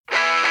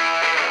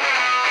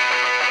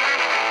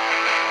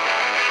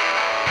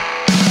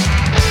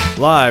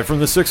Live from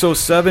the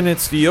 607,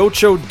 it's the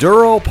Ocho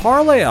Duro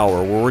Parlay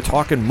Hour, where we're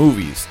talking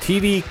movies,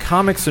 TV,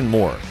 comics, and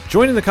more.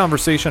 Join in the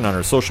conversation on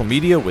our social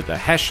media with the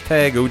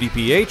hashtag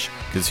ODPH,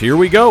 because here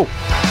we go.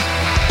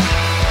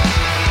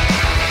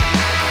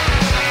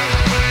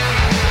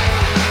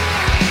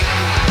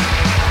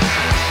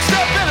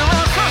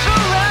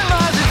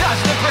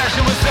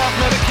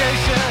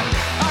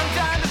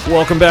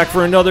 Welcome back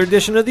for another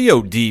edition of the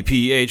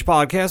ODPH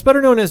podcast,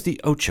 better known as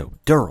the Ocho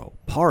Duro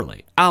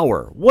Parlay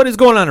Hour. What is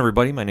going on,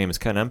 everybody? My name is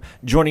Ken M.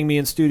 Joining me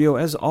in studio,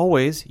 as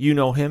always, you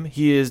know him.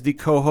 He is the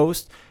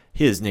co-host.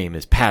 His name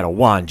is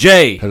Padawan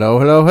J. Hello,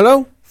 hello,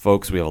 hello.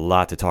 Folks, we have a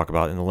lot to talk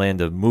about in the land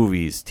of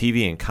movies,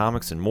 TV, and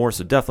comics, and more,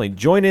 so definitely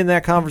join in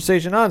that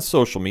conversation on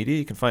social media.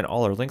 You can find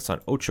all our links on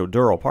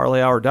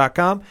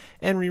OchoDuroParlayHour.com,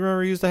 and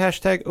remember to use the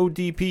hashtag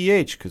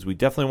ODPH, because we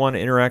definitely want to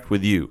interact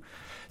with you.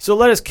 So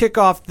let us kick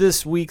off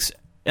this week's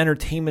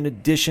entertainment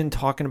edition,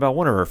 talking about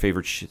one of our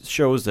favorite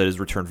shows that has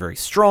returned very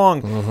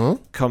strong,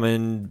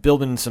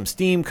 building some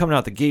steam, coming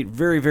out the gate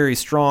very, very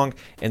strong,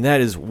 and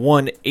that is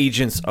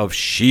Agents of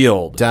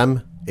S.H.I.E.L.D.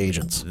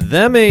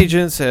 Them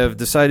agents have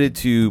decided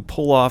to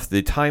pull off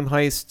the time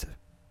heist,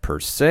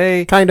 per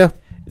se. Kinda.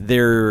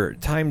 They're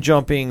time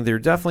jumping. They're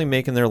definitely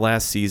making their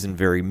last season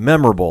very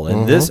memorable,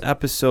 and this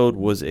episode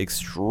was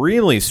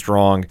extremely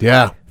strong.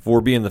 Yeah. For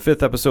being the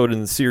fifth episode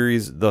in the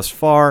series thus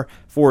far,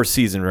 for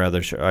season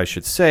rather, I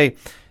should say.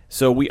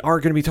 So we are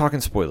going to be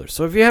talking spoilers.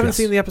 So if you haven't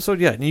seen the episode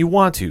yet and you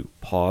want to,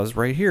 pause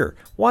right here.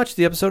 Watch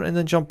the episode and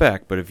then jump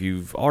back. But if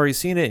you've already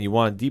seen it and you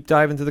want to deep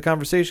dive into the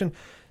conversation,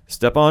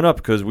 step on up,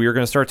 because we are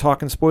going to start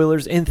talking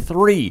spoilers in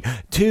 3,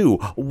 2,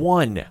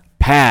 1.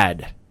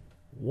 Pad,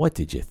 what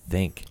did you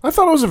think? I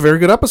thought it was a very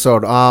good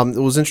episode.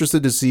 It was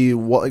interested to see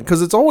what,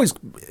 because it's always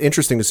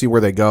interesting to see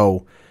where they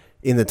go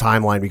in the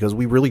timeline, because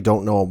we really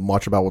don't know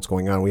much about what's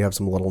going on. We have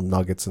some little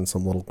nuggets and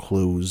some little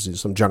clues,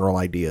 some general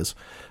ideas,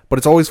 but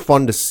it's always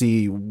fun to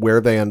see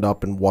where they end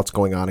up and what's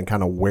going on and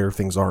kind of where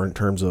things are in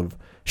terms of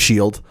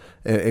S.H.I.E.L.D.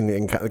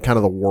 and kind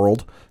of the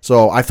world.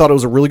 So I thought it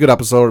was a really good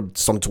episode,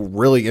 some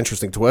really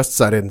interesting twists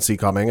I didn't see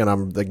coming, and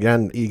I'm,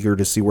 again, eager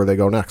to see where they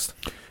go next.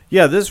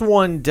 Yeah, this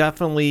one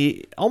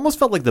definitely almost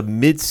felt like the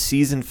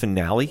mid-season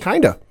finale.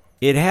 Kinda.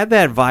 It had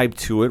that vibe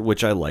to it,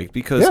 which I liked,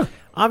 because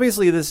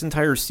obviously this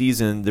entire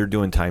season they're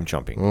doing time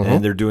jumping,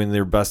 and they're doing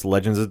their best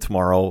Legends of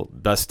Tomorrow,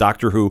 best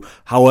Doctor Who,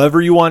 however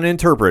you want to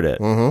interpret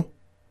it.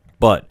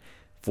 But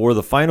for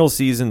the final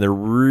season, they're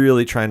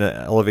really trying to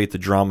elevate the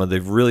drama.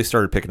 They've really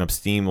started picking up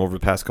steam over the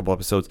past couple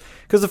episodes,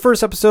 because the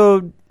first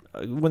episode,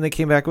 when they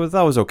came back with,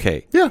 that was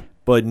okay. Yeah.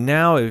 But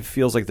now it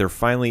feels like they're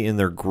finally in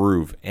their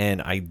groove,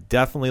 and I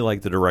definitely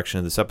like the direction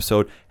of this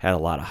episode. Had a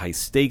lot of high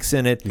stakes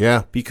in it.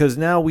 Yeah. Because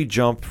now we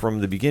jump from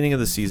the beginning of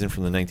the season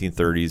from the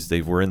 1930s.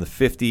 They were in the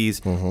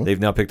 50s. They've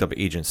now picked up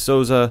Agent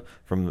Sousa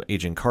from the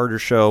Agent Carter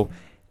show.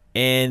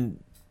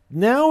 And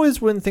now is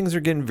when things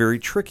are getting very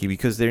tricky,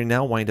 because they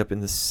now wind up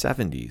in the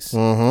 70s.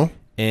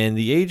 And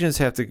the agents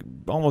have to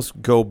almost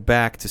go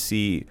back to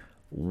see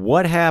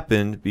what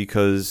happened,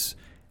 because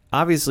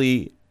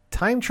obviously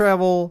time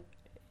travel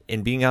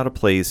and being out of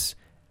place,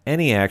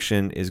 any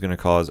action is going to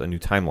cause a new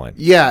timeline.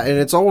 Yeah, and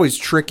it's always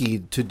tricky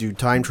to do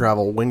time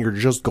travel when you're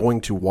just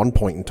going to one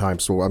point in time.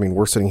 So, I mean,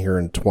 we're sitting here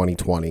in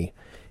 2020.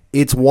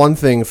 It's one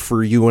thing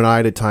for you and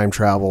I to time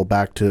travel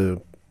back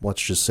to,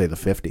 let's just say, the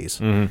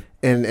 50s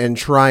and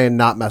try and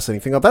not mess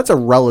anything up. That's a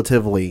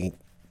relatively,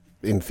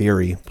 in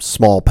theory,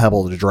 small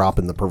pebble to drop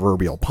in the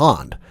proverbial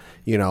pond.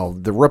 You know,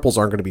 the ripples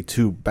aren't going to be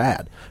too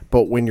bad.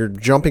 But when you're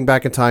jumping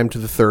back in time to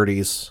the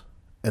 30s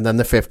and then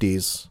the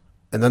 50s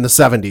and then the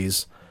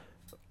 70s,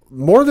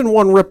 more than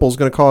one ripple is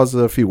going to cause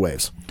a few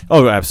waves.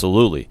 Oh,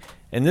 absolutely.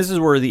 And this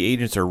is where the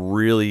agents are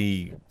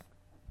really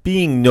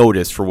being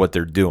noticed for what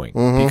they're doing.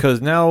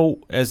 Because now,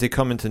 as they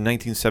come into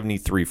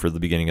 1973 for the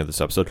beginning of this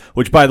episode,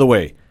 which, by the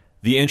way,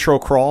 the intro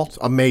crawl,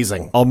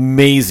 Amazing.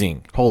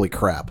 Holy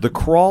crap. The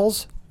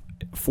crawls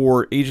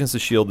for Agents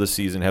of S.H.I.E.L.D. this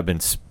season have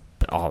been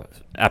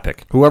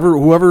epic.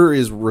 Whoever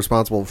is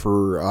responsible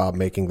for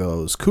making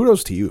those,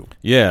 kudos to you.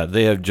 Yeah,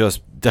 they have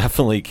just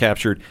definitely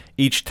captured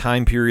each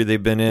time period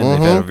they've been in. They've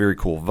had a very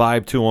cool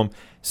vibe to them.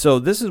 So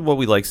this is what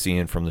we like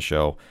seeing from the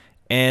show,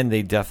 and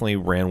they definitely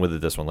ran with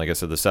it this one. Like I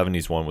said, the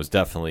 70s one was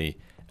definitely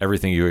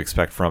everything you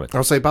expect from it.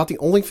 I'll say about the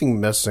only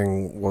thing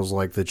missing was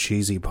like the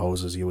cheesy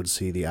poses you would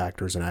see the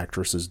actors and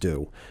actresses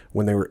do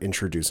when they were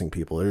introducing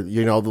people.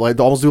 You know, like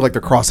they almost do like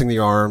they're crossing the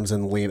arms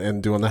and lean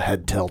and doing the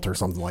head tilt or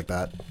something like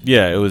that.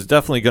 Yeah, it was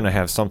definitely going to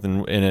have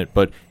something in it,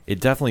 but it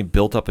definitely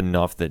built up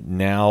enough that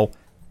now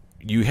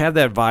you have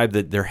that vibe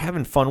that they're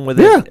having fun with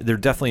it. Yeah. They're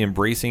definitely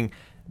embracing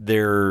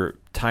their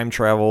time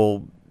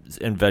travel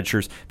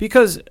adventures,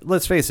 because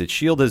let's face it,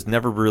 S.H.I.E.L.D. has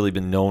never really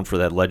been known for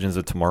that Legends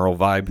of Tomorrow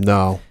vibe.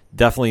 No.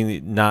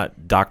 Definitely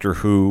not Doctor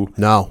Who.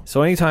 No.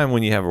 So anytime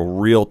when you have a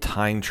real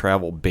time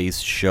travel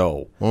based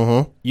show,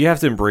 you have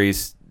to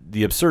embrace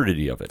the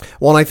absurdity of it.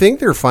 Well, and I think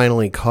they're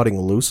finally cutting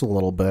loose a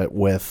little bit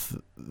with,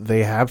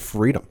 they have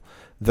freedom.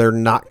 They're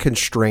not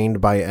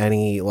constrained by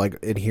any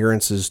like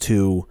adherences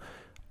to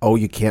oh,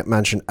 you can't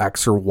mention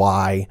X or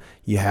Y.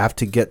 You have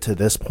to get to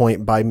this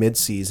point by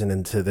midseason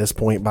and to this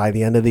point by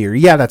the end of the year.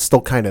 Yeah, that's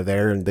still kind of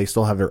there, and they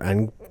still have their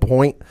end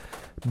point.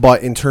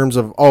 But in terms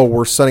of, oh,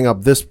 we're setting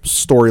up this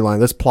storyline,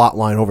 this plot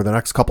line over the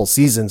next couple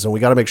seasons, and we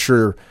got to make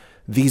sure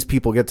these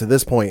people get to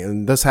this point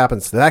and this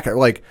happens to that guy.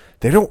 Like,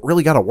 they don't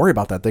really got to worry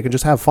about that. They can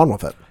just have fun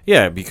with it.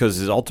 Yeah, because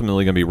it's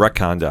ultimately going to be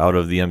retconned out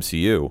of the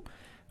MCU,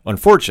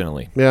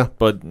 unfortunately. Yeah.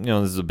 But,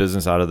 this is a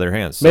business out of their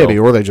hands. So. Maybe,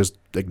 or they just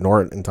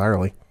ignore it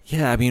entirely.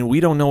 Yeah, I mean, we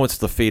don't know what's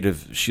the fate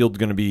of S.H.I.E.L.D.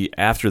 going to be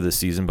after this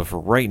season, but for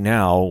right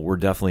now, we're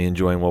definitely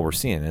enjoying what we're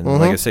seeing. And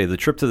like I say, the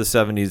trip to the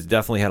 70s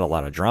definitely had a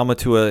lot of drama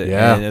to it,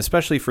 and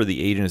especially for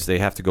the agents, they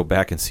have to go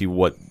back and see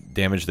what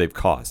damage they've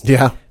caused.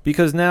 Yeah.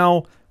 Because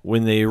now,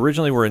 when they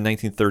originally were in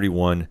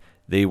 1931,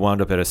 they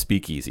wound up at a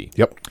speakeasy.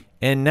 Yep.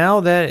 And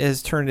now that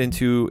has turned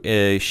into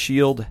a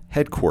S.H.I.E.L.D.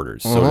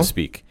 headquarters, so to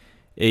speak.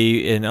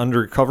 An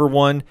undercover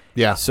one.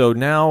 Yeah. So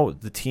now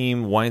the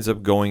team winds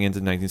up going into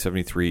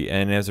 1973,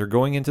 and as they're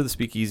going into the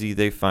speakeasy,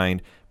 they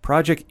find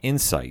Project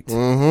Insight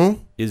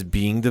is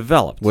being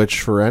developed.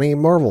 Which, for any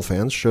Marvel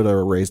fans, should have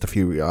raised a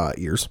few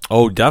ears.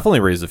 Oh,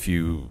 definitely raised a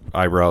few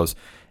eyebrows.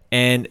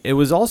 And it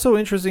was also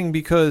interesting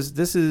because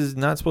this is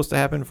not supposed to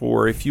happen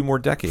for a few more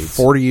decades.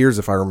 40 years,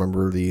 if I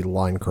remember the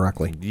line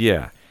correctly.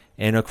 Yeah.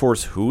 And, of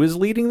course, who is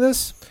leading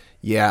this?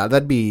 Yeah,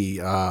 that'd be,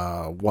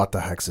 what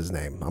the heck's his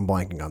name? I'm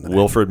blanking on the name.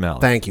 Wilfred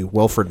Malik. Thank you,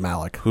 Wilfred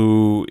Malik.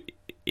 Who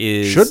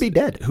is... should be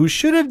dead. Who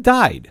should have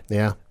died.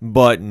 Yeah.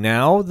 But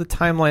now the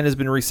timeline has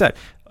been reset.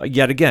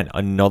 Yet again,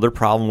 another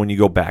problem when you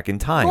go back in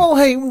time. Well,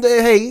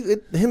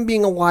 him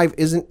being alive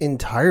isn't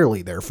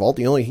entirely their fault.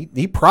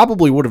 He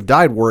probably would have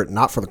died were it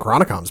not for the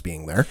Chronicoms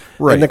being there.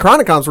 Right. And the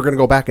Chronicoms were going to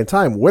go back in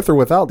time with or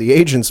without the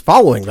agents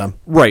following them.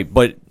 Right,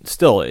 but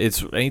still,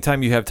 it's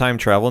anytime you have time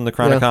travel, and the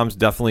Chronicoms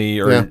definitely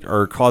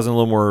are causing a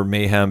little more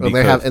mayhem. And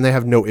they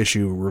have no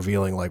issue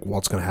revealing like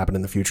what's going to happen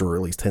in the future, or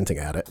at least hinting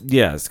at it.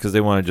 Yes, because they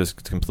want to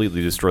just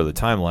completely destroy the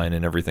timeline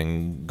and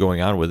everything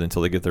going on with it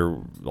until they get their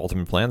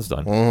ultimate plans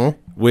done,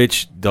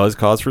 which does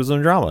cause for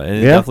some drama, and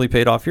it definitely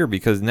paid off here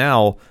because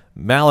now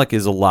Malik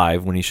is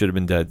alive when he should have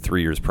been dead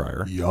 3 years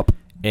prior. Yup.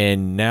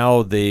 And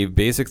now they've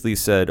basically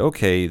said,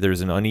 okay, there's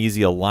an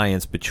uneasy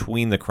alliance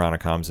between the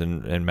Chronicoms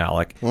and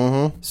Malik.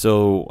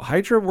 So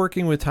Hydra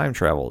working with time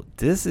travel,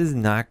 this is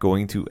not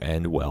going to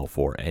end well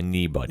for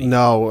anybody.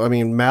 No, I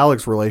mean,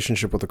 Malik's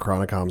relationship with the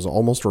Chronicoms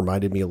almost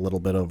reminded me a little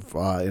bit of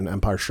in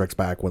Empire Strikes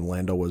Back when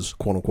Lando was,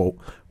 quote-unquote,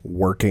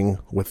 working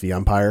with the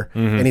Empire.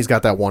 And he's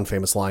got that one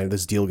famous line,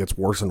 this deal gets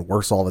worse and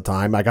worse all the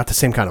time. I got the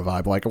same kind of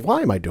vibe, like,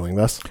 why am I doing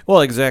this?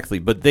 Well, exactly.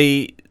 But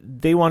they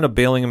wound up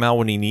bailing him out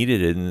when he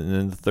needed it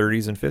in the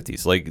 30s and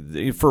 50s.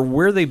 Like, for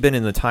where they've been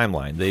in the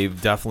timeline, they've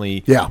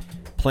definitely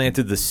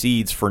planted the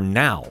seeds for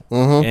now.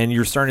 And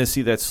you're starting to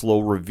see that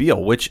slow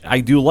reveal, which I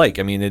do like.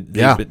 I mean,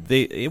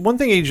 one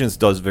thing Agents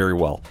does very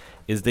well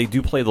is they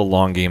do play the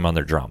long game on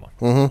their drama.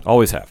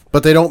 Always have.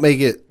 But they don't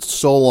make it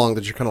so long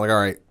that you're kind of like, all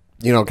right,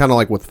 kind of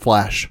like with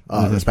Flash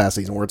this past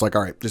season, where it's like,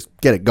 all right, just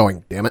get it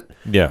going, damn it.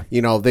 Yeah.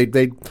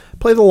 They'd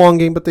play the long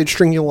game, but they'd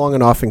string you long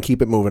enough and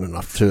keep it moving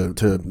enough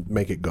to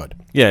make it good.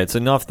 Yeah, it's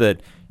enough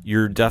that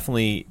you're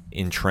definitely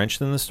entrenched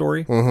in the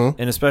story,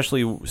 and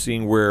especially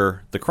seeing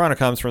where the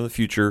Chronicoms from the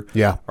future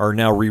are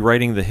now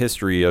rewriting the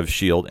history of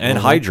S.H.I.E.L.D. and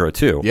Hydra,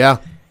 too. Yeah.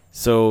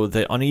 So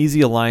the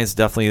Uneasy Alliance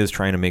definitely is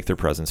trying to make their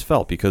presence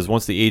felt, because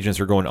once the agents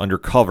are going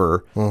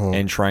undercover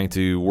and trying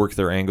to work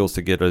their angles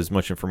to get as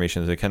much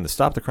information as they can to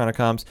stop the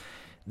Chronicoms,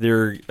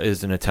 there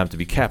is an attempt to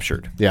be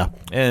captured. Yeah.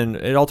 And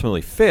it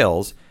ultimately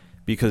fails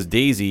because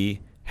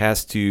Daisy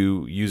has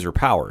to use her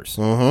powers.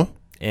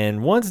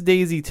 And once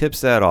Daisy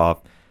tips that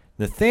off,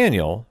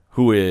 Nathaniel,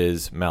 who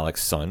is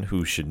Malik's son,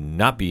 who should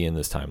not be in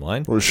this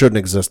timeline. Well, it shouldn't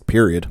exist,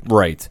 period.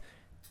 Right.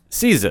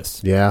 Sees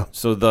this. Yeah.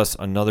 So thus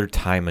another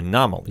time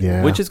anomaly,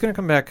 which is going to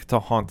come back to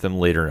haunt them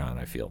later on,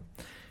 I feel.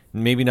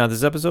 Maybe not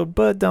this episode,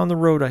 but down the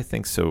road, I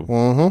think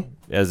so,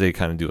 as they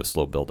kind of do a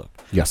slow buildup.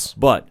 Yes.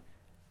 But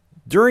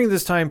during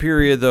this time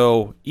period,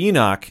 though,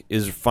 Enoch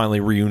is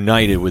finally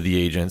reunited with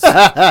the agents.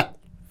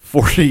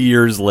 40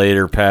 years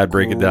later, Pad,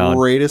 break it down.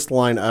 Greatest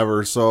line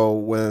ever. So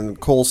when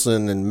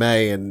Coulson and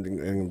May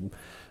and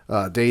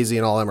Daisy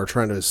and all them are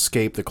trying to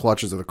escape the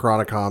clutches of the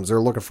Chronicoms,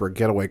 they're looking for a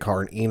getaway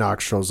car, and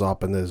Enoch shows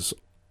up in this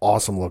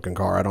awesome-looking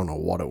car. I don't know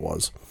what it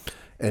was.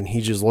 And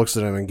he just looks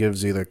at him and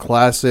gives you the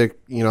classic,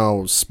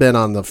 spin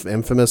on the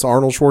infamous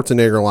Arnold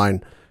Schwarzenegger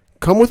line,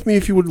 "Come with me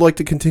if you would like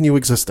to continue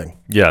existing."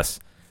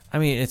 Yes. I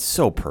mean, it's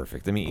so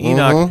perfect. I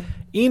mean,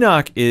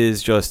 Enoch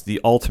is just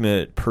the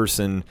ultimate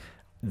person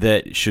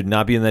that should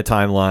not be in that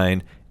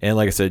timeline. And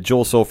like I said,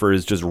 Joel Silver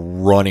is just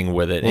running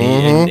with it.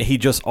 And he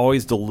just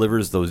always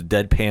delivers those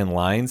deadpan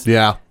lines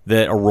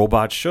that a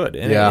robot should.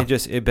 And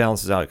it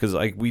balances out. Because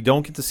we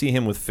don't get to see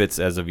him with Fitz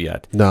as of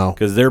yet. No.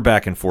 Because their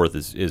back and forth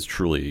is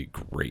truly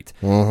great.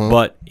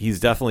 But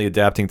he's definitely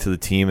adapting to the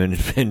team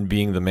and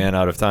being the man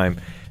out of time.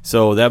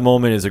 So that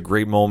moment is a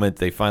great moment.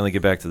 They finally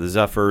get back to the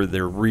Zephyr.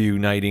 They're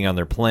reuniting on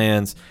their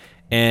plans.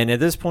 And at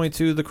this point,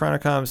 too, the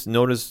Chronicoms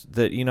notice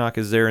that Enoch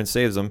is there and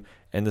saves them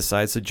and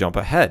decides to jump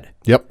ahead.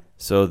 Yep.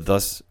 So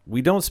thus,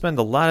 we don't spend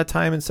a lot of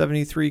time in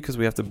 73 because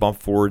we have to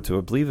bump forward to,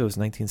 I believe it was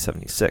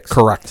 1976.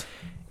 Correct.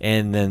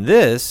 And then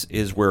this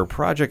is where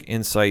Project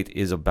Insight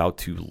is about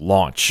to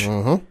launch.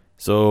 Mm-hmm.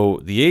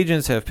 So the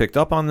agents have picked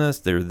up on this.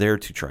 They're there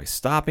to try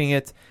stopping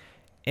it.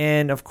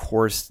 And, of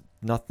course,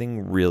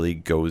 nothing really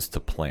goes to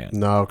plan.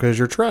 No, because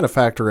you're trying to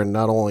factor in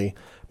not only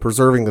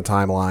preserving the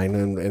timeline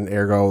and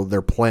ergo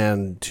their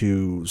plan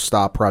to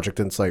stop Project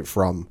Insight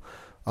from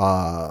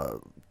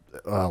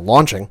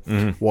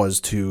launching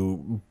was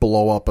to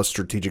blow up a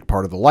strategic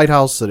part of the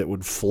lighthouse so that it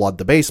would flood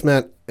the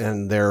basement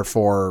and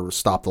therefore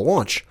stop the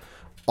launch.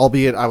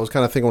 Albeit, I was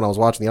kind of thinking when I was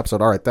watching the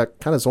episode, all right, that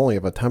kind of is only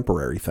of a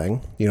temporary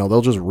thing. You know,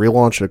 they'll just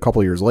relaunch it a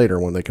couple of years later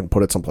when they can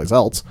put it someplace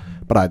else.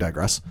 But I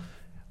digress.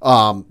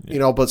 You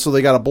know, but so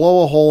they got to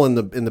blow a hole in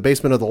the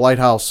basement of the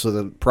lighthouse so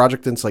that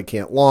Project Insight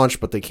can't launch,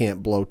 but they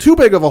can't blow too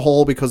big of a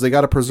hole because they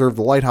got to preserve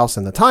the lighthouse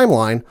and the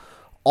timeline.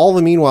 All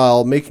the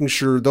meanwhile, making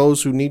sure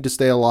those who need to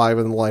stay alive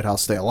in the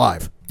lighthouse stay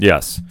alive.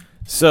 Yes.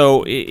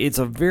 So it's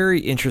a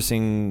very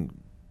interesting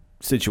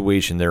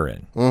situation they're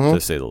in, to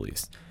say the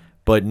least.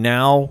 But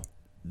now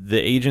the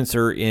agents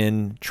are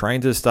in trying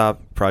to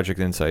stop Project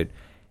Insight.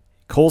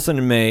 Coulson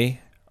and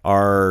May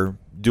are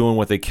doing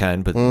what they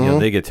can, but you know,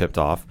 they get tipped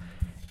off.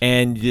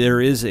 And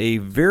there is a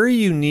very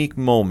unique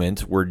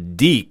moment where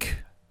Deke,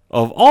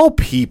 of all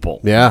people,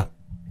 Yeah.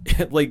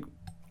 like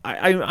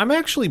I'm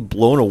actually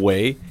blown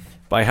away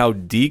by how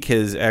Deke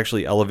has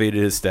actually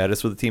elevated his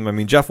status with the team. I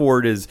mean, Jeff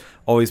Ward has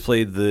always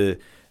played the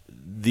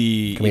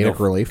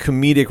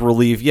comedic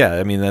relief. Yeah,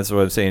 I mean, that's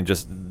what I'm saying.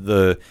 Just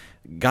the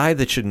guy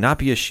that should not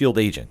be a SHIELD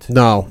agent.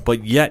 No.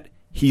 But yet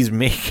he's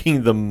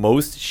making the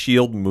most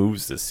SHIELD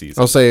moves this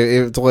season. I'll say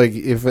it's like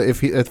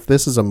if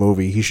this is a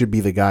movie, he should be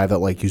the guy that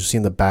like you see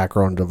in the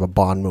background of a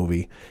Bond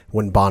movie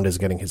when Bond is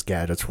getting his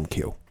gadgets from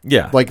Q.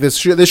 Yeah. Like this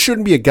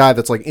shouldn't be a guy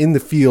that's like in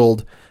the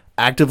field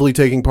actively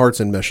taking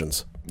parts in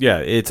missions. Yeah,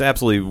 it's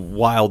absolutely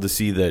wild to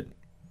see that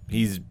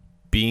he's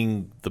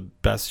being the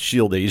best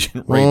SHIELD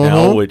agent right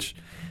now, which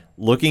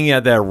looking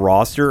at that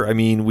roster, I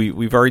mean,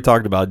 we've already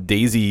talked about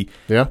Daisy.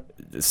 Yeah.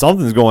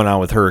 Something's going on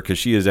with her because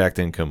she is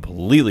acting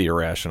completely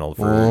irrational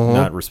for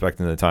not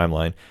respecting the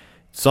timeline.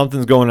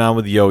 Something's going on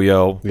with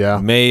Yo-Yo. Yeah.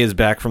 May is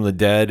back from the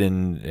dead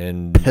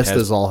and Pissed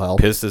as all hell.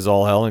 Pissed as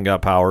all hell and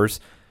got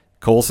powers.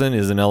 Coulson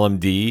is an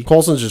LMD.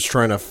 Coulson's just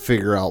trying to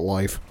figure out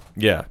life.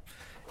 Yeah.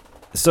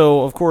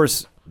 So, of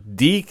course,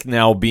 Deke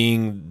now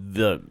being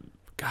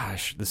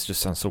gosh, this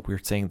just sounds so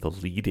weird saying the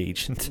lead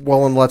agent.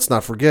 Well, and let's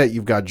not forget,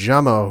 you've got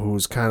Gemma,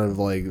 who's kind of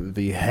like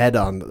the head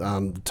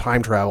on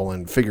time travel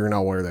and figuring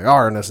out where they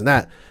are and this and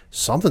that.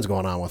 Something's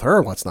going on with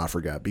her, let's not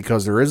forget,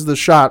 because there is the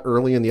shot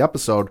early in the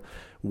episode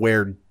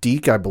where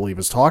Deke, I believe,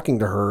 is talking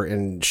to her,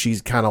 and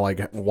she's kind of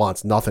like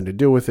wants nothing to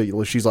do with it.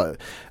 She's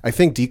like, I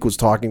think Deke was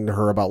talking to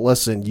her about,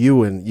 listen,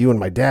 you and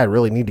my dad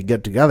really need to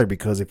get together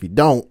because if you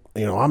don't,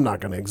 you know, I'm not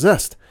going to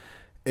exist.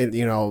 And,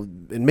 you know,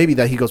 and maybe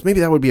that he goes, maybe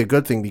that would be a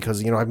good thing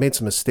because, you know, I've made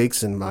some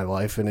mistakes in my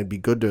life and it'd be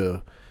good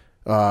to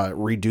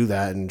redo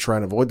that and try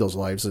and avoid those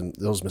lives and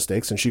those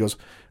mistakes. And she goes,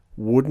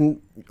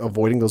 wouldn't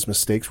avoiding those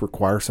mistakes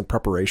require some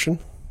preparation?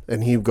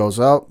 And he goes,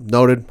 oh,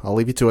 noted. I'll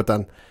leave you to it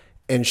then.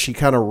 And she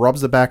kind of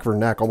rubs the back of her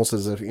neck almost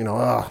as if, you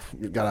know,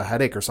 you've got a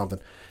headache or something,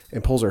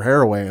 and pulls her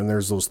hair away. And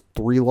there's those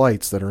 3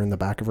 lights that are in the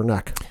back of her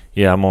neck.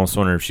 Yeah, I'm almost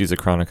wondering if she's a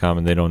Chronicom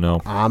and they don't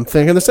know. I'm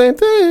thinking the same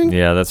thing.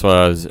 Yeah, that's why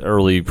I was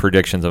early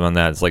predictions on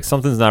that. It's like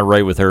something's not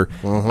right with her.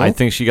 I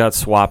think she got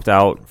swapped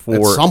out for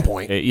at some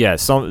point. Yeah,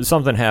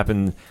 something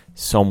happened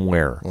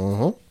somewhere.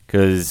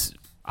 Because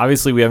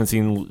obviously we haven't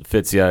seen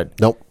Fitz yet.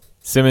 Nope.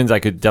 Simmons, I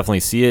could definitely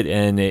see it,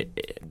 and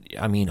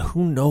I mean,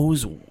 who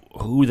knows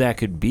who that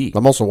could be?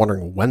 I'm also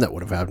wondering when that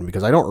would have happened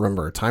because I don't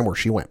remember a time where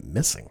she went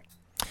missing.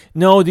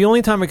 No, the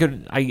only time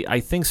I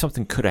think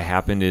something could have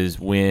happened is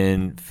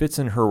when Fitz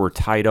and her were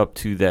tied up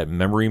to that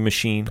memory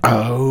machine.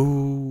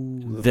 Oh,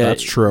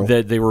 that's true.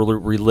 That they were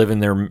reliving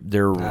their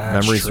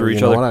memories through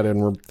each other. I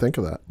didn't think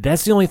of that.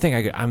 That's the only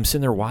thing I'm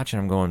sitting there watching.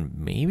 I'm going,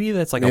 maybe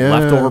that's like a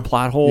leftover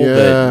plot hole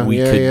that we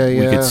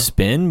could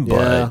spin,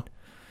 but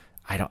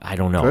I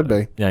don't know. Could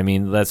be. I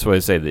mean, that's what I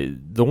say.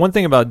 The one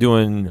thing about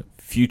doing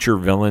future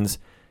villains,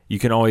 you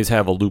can always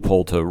have a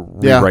loophole to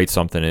rewrite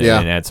something and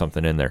add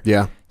something in there.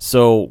 Yeah.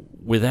 So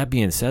with that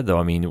being said, though,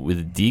 I mean,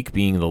 with Deke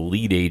being the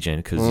lead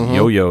agent, because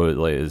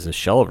Yo-Yo is a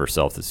shell of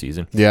herself this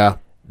season,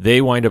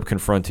 they wind up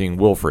confronting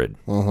Wilfred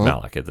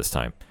Malik at this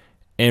time.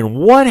 And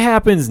what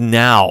happens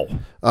now?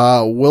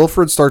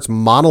 Wilfred starts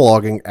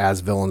monologuing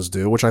as villains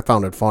do, which I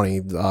found it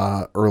funny.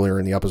 Earlier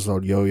in the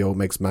episode, Yo-Yo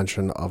makes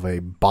mention of a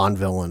Bond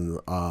villain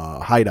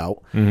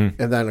hideout. And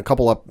then a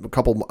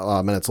couple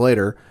minutes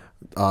later,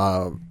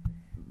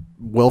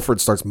 Wilfred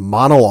starts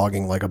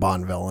monologuing like a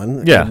Bond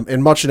villain. Yeah.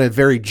 And much in a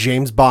very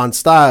James Bond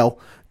style,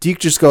 Deke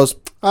just goes,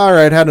 all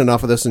right, had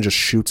enough of this, and just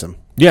shoots him.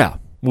 Yeah.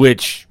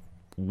 Which,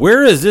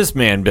 where has this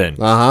man been?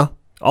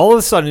 All of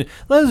a sudden,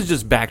 let's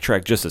just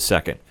backtrack just a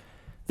second.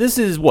 This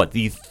is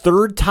the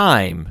 3rd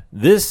time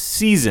this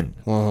season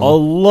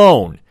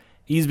alone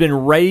he's been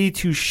ready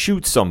to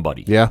shoot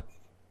somebody. Yeah.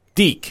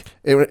 Deke.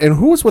 And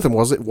who was with him?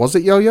 Was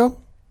it Yo-Yo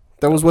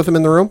that was with him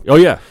in the room? Oh,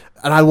 yeah.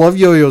 And I love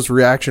Yo-Yo's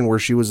reaction where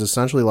she was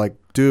essentially like,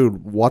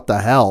 dude, what the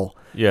hell?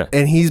 Yeah.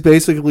 And he's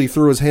basically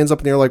threw his hands up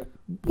in the air like,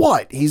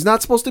 what? He's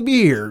not supposed to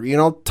be here.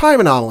 Time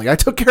anomaly. I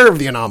took care of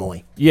the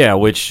anomaly. Yeah,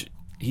 which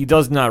he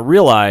does not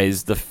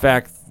realize the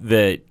fact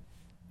that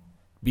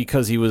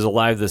because he was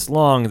alive this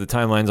long, the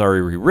timeline's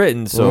already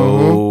rewritten,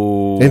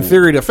 so... In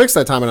theory, to fix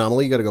that time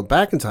anomaly, you got to go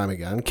back in time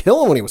again,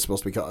 kill him when he was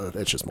supposed to be killed.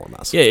 It's just more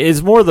mess. Yeah,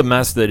 it's more the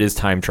mess that is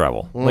time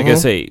travel. Like I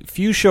say,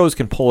 few shows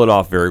can pull it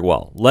off very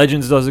well.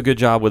 Legends does a good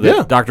job with it.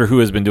 Yeah. Doctor Who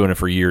has been doing it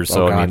for years,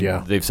 so God,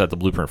 yeah. they've set the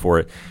blueprint for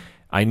it.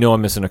 I know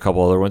I'm missing a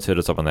couple other ones. Hit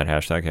us up on that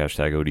hashtag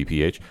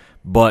ODPH.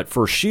 But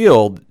for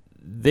S.H.I.E.L.D.,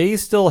 they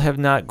still have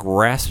not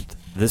grasped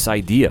this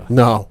idea.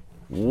 No.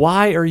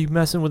 Why are you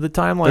messing with the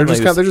timeline?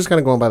 They're just kind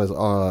of going by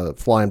the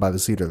flying by the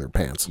seat of their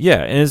pants.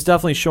 Yeah, and it's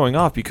definitely showing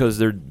off because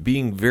they're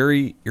being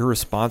very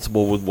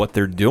irresponsible with what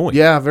they're doing.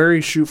 Yeah,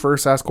 very shoot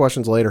first, ask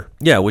questions later.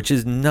 Yeah, which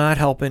is not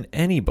helping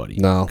anybody.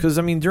 No. Because,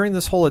 during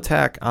this whole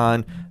attack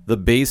on the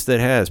base that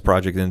has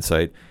Project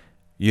Insight,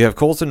 you have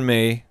Coulson and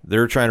May.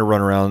 They're trying to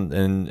run around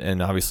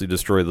and obviously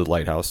destroy the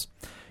lighthouse.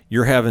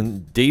 You're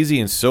having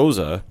Daisy and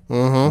Souza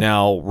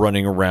now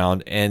running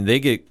around, and they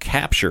get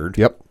captured.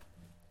 Yep.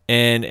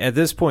 And at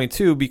this point,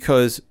 too,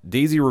 because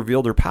Daisy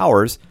revealed her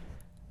powers,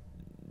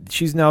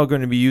 she's now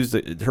going to be used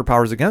her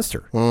powers against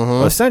her,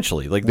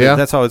 essentially.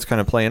 That's how it's kind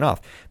of playing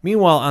off.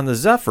 Meanwhile, on the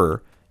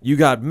Zephyr, you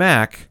got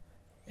Mac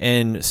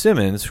and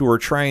Simmons who are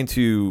trying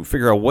to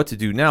figure out what to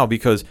do now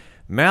because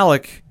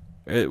Malik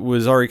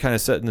was already kind of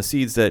setting the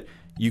seeds that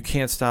you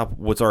can't stop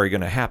what's already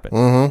going to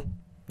happen.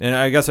 And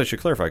I guess I should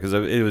clarify because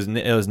it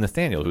was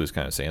Nathaniel who was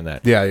kind of saying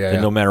that.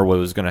 Yeah. No matter what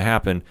was going to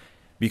happen,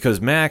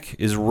 because Mac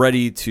is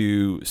ready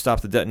to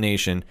stop the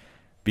detonation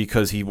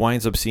because he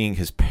winds up seeing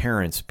his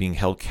parents being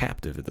held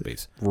captive at the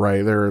base.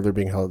 Right, they're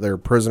being held. Their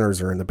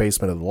prisoners are in the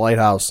basement of the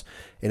lighthouse,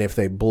 and if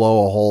they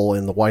blow a hole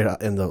in the White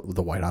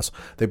House,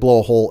 they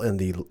blow a hole in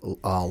the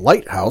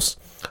lighthouse.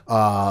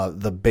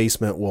 The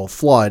basement will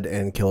flood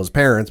and kill his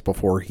parents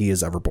before he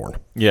is ever born.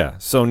 Yeah.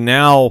 So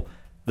now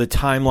the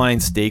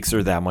timeline stakes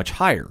are that much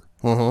higher,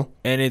 and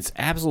it's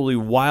absolutely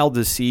wild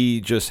to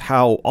see just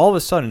how all of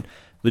a sudden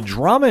the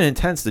drama and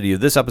intensity of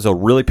this episode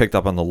really picked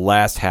up on the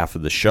last half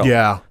of the show.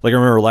 Yeah. Like, I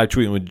remember live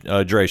tweeting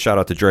with Dre, shout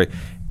out to Dre,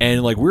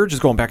 and, we were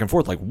just going back and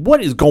forth,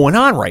 what is going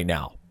on right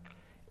now?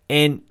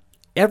 And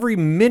every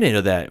minute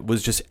of that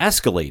was just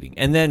escalating.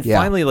 And then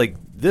finally,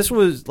 this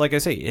was, like I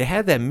say, it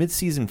had that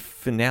mid-season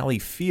finale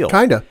feel.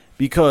 Kinda.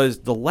 Because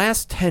the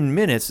last 10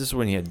 minutes, this is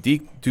when you had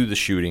Deke do the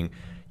shooting,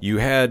 you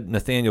had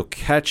Nathaniel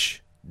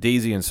catch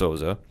Daisy and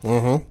Souza,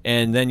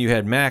 and then you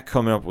had Mac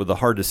coming up with a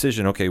hard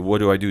decision. Okay, what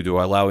do? Do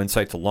I allow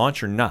Insight to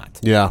launch or not?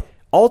 Yeah.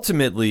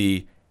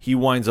 Ultimately, he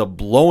winds up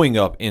blowing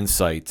up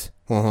Insight,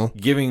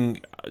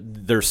 giving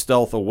their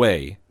stealth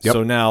away. Yep.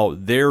 So now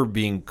they're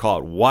being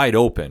caught wide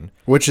open.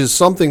 Which is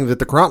something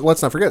that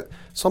let's not forget,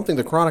 something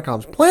the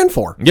Chronocoms planned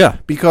for. Yeah.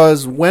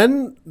 Because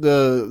when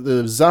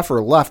the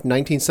Zephyr left in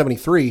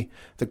 1973,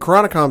 the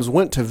Chronocoms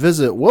went to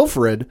visit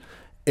Wilfred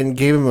and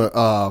gave him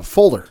a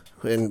folder.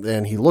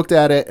 And he looked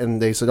at it,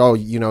 and they said, oh,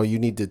 you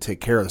need to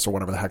take care of this, or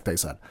whatever the heck they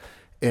said.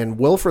 And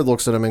Wilfred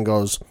looks at him and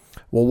goes,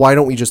 well, why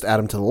don't we just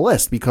add him to the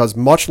list? Because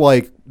much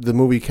like the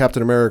movie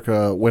Captain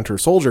America Winter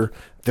Soldier,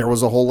 there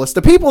was a whole list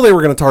of people they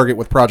were going to target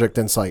with Project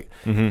Insight.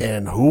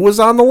 And who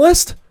was on the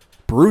list?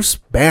 Bruce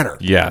Banner.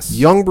 Yes.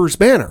 Young Bruce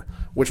Banner,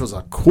 which was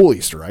a cool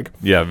Easter egg.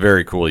 Yeah,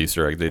 very cool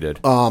Easter egg they did.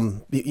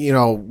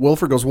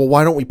 Wilfred goes, well,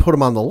 why don't we put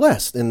him on the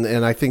list? And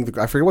I think,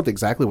 I forget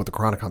exactly what the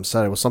Chronicom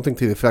said. It was something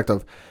to the effect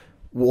of,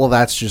 well,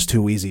 that's just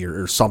too easy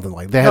or something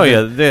like that. They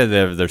had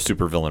their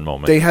supervillain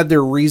moment. They had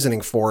their reasoning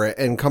for it,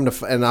 and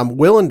and I'm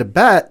willing to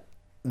bet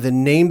the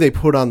name they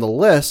put on the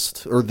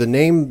list, or the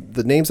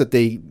names that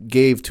they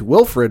gave to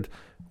Wilfred,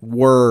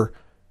 were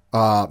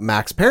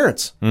Mac's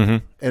parents,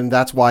 and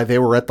that's why they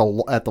were at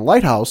the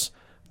lighthouse,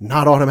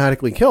 not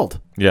automatically killed.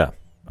 Yeah,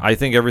 I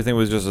think everything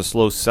was just a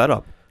slow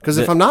setup. Because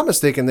if I'm not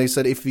mistaken, they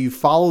said if you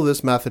follow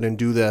this method and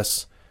do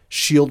this,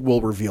 S.H.I.E.L.D.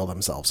 will reveal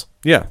themselves.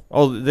 Yeah.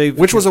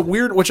 Which was a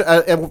weird.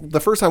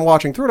 The first time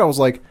watching through it, I was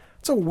like,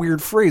 "It's a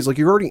weird phrase. Like,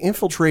 you're already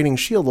infiltrating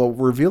S.H.I.E.L.D. They'll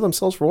reveal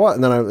themselves for what?"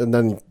 And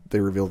then they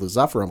revealed the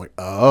Zephyr. I'm like,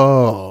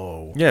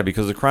 "Oh, yeah,"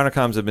 because the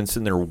Chronocoms have been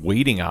sitting there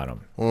waiting on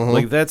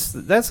them. That's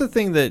the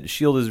thing that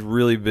S.H.I.E.L.D. has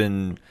really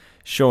been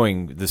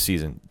showing this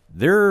season.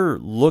 They're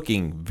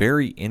looking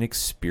very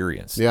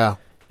inexperienced. Yeah,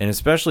 and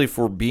especially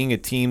for being a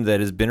team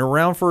that has been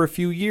around for a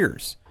few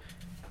years,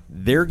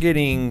 they're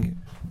getting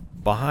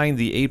behind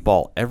the 8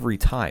 ball every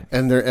time.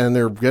 And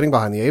they're getting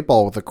behind the 8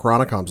 ball with the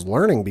Chronocoms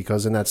learning,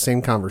 because in that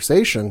same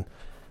conversation,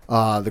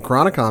 the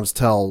Chronocoms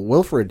tell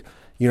Wilfred,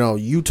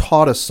 you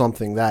taught us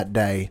something that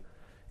day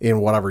in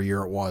whatever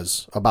year it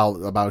was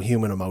about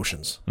human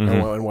emotions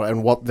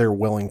and what they're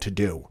willing to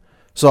do.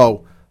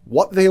 So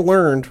what they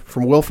learned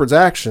from Wilfred's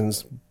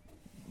actions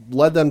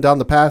led them down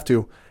the path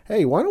to,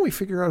 hey, why don't we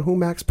figure out who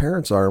Mac's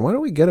parents are, and why don't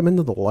we get him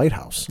into the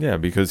lighthouse? Yeah,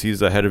 because he's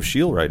the head of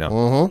S.H.I.E.L.D. right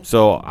now.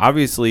 So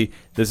obviously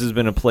this has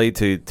been a play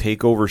to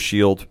take over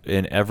S.H.I.E.L.D.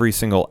 in every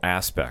single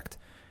aspect.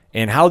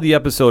 And how the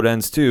episode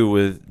ends, too,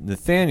 with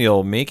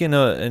Nathaniel making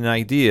an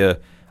idea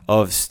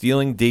of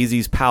stealing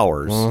Daisy's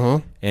powers.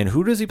 And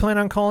who does he plan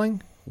on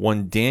calling?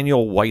 One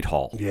Daniel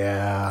Whitehall.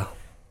 Yeah.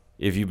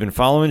 If you've been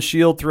following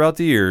S.H.I.E.L.D. throughout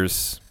the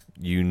years,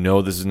 you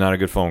know this is not a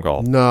good phone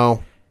call.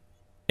 No.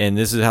 And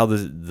this is how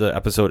the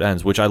episode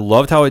ends, which I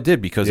loved how it did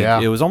because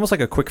it was almost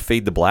like a quick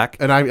fade to black.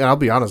 And I'll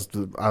be honest,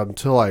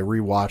 until I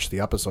rewatched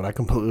the episode, I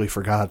completely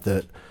forgot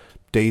that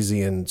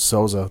Daisy and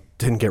Souza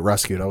didn't get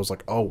rescued. I was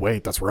like, oh,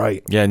 wait, that's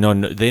right. Yeah, no,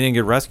 they didn't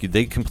get rescued.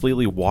 They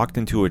completely walked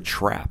into a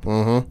trap,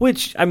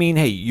 which, I mean,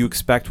 hey, you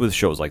expect with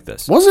shows like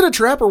this. Was it a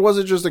trap or was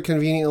it just a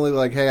conveniently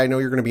like, hey, I know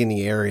you're going to be in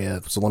the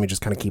area, so let me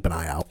just kind of keep an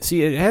eye out?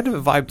 See, it had a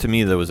vibe to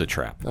me that it was a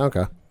trap.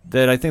 Okay.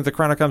 That I think the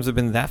Chronicoms have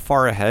been that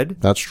far ahead.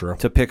 That's true.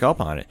 To pick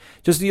up on it.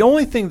 Just the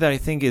only thing that I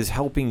think is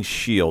helping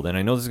S.H.I.E.L.D., and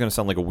I know this is going to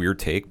sound like a weird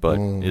take, but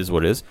it is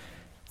what it is.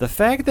 The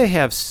fact they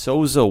have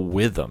Souza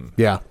with them,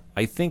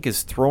 I think,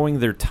 is throwing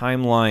their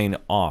timeline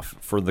off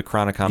for the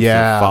Chronicoms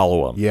to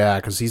follow him. Yeah,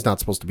 because he's not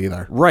supposed to be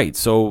there. Right,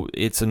 so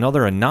it's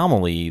another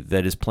anomaly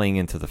that is playing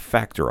into the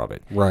factor of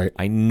it. Right.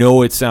 I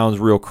know it sounds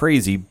real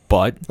crazy,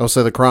 but... Oh,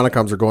 so the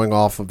Chronicoms are going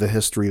off of the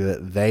history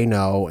that they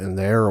know and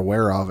they're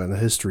aware of, and the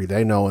history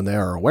they know and they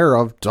are aware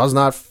of does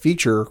not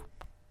feature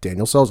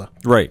Daniel Souza.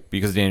 Right,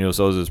 because Daniel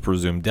Souza is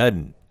presumed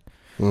dead.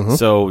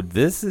 So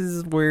this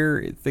is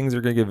where things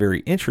are going to get very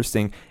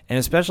interesting, and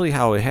especially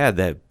how it had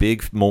that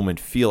big moment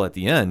feel at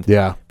the end.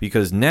 Yeah.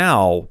 Because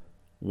now,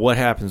 what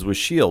happens with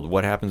S.H.I.E.L.D.?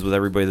 What happens with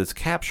everybody that's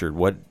captured?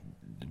 What?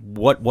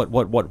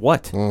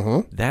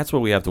 That's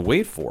what we have to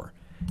wait for.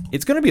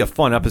 It's going to be a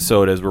fun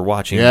episode as we're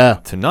watching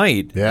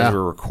tonight, as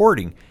we're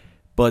recording.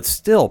 But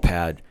still,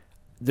 Pad,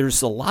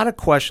 there's a lot of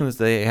questions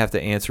they have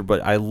to answer.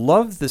 But I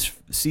love this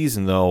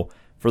season, though,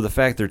 for the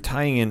fact they're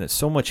tying in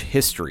so much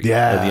history of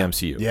the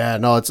MCU. Yeah,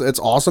 no, it's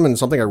awesome and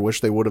something I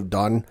wish they would have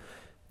done,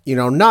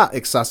 not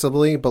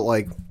excessively, but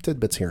like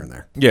tidbits here and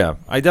there. Yeah,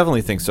 I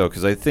definitely think so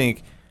because I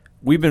think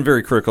we've been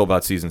very critical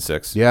about Season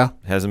 6. Yeah.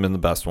 Hasn't been the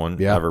best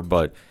one ever,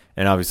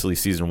 and obviously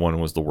Season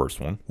 1 was the worst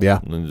one. Yeah.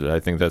 And I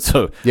think that's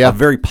a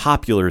very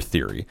popular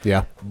theory.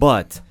 Yeah.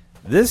 But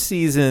this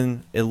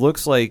season, it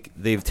looks like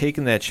they've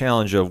taken that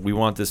challenge of we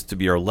want this to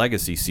be our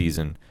legacy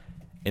season.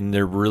 And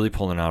they're really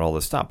pulling out all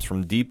the stops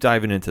from deep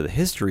diving into the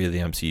history of the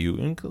MCU,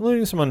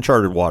 including some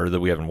uncharted water that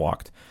we haven't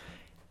walked.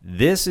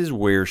 This is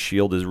where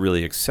S.H.I.E.L.D. is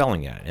really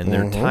excelling at, and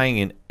they're tying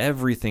in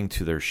everything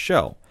to their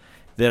show.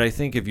 That I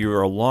think if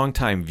you're a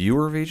longtime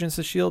viewer of Agents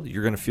of S.H.I.E.L.D.,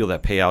 you're going to feel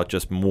that payout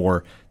just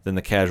more than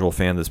the casual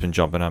fan that's been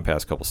jumping on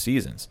past couple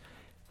seasons.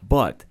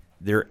 But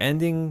they're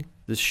ending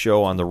the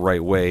show on the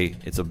right way.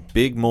 It's a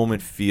big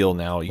moment feel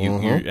now.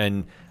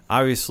 And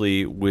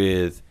obviously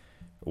with...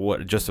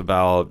 just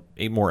about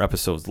 8 more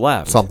episodes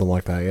left. Something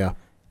like that, yeah.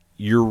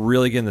 You're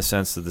really getting the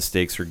sense that the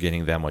stakes are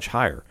getting that much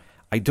higher.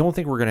 I don't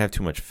think we're going to have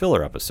too much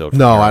filler episode.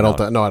 No, I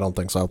don't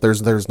think so.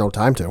 There's no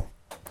time to.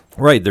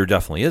 Right, there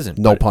definitely isn't.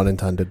 No pun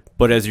intended.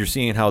 But as you're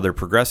seeing how they're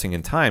progressing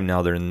in time,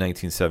 now they're in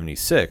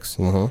 1976,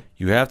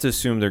 you have to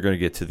assume they're going to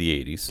get to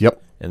the 80s.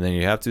 Yep. And then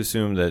you have to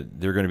assume that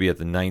they're going to be at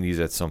the 90s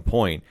at some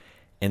point.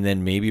 And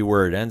then maybe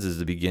where it ends is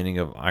the beginning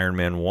of Iron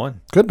Man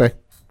 1. Could be.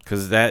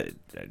 Because that,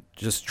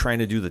 just trying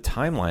to do the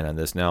timeline on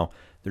this now,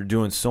 they're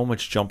doing so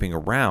much jumping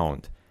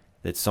around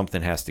that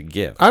something has to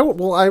give. I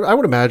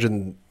would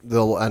imagine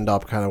they'll end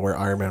up kind of where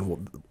Iron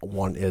Man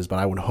 1 is, but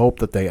I would hope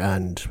that they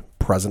end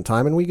present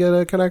time and we get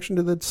a connection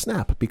to the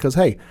snap. Because,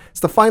 hey, it's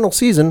the final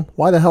season.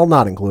 Why the hell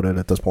not include it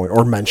at this point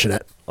or mention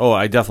it? Oh,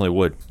 I definitely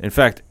would. In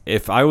fact,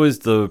 if I was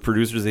the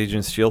producers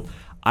Agents of S.H.I.E.L.D.,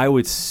 I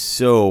would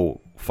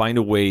find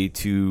a way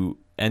to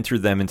enter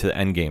them into the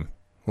Endgame.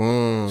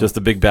 Just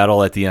a big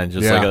battle at the end,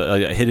 just like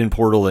a hidden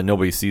portal that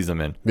nobody sees them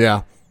in.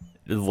 Yeah.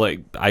 Like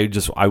I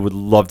would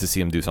love to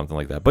see them do something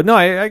like that. But no,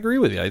 I agree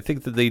with you. I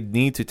think that they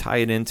need to tie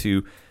it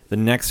into the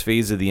next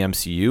phase of the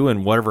MCU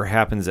and whatever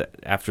happens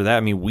after that. I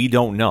mean, we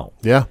don't know.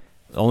 Yeah.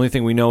 The only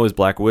thing we know is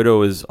Black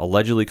Widow is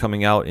allegedly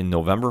coming out in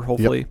November,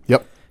 hopefully.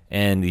 Yep.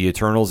 And the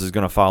Eternals is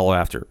going to follow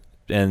after.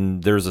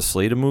 And there's a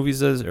slate of movies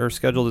that are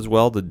scheduled as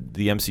well. The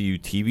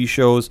MCU TV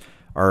shows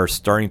are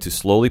starting to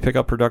slowly pick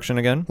up production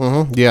again.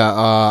 Yeah,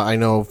 I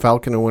know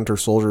Falcon and Winter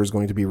Soldier is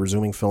going to be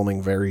resuming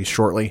filming very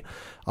shortly.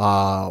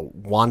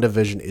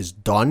 WandaVision is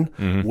done,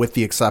 with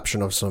the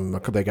exception of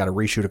they got to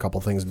reshoot a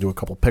couple things and do a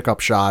couple pickup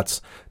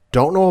shots.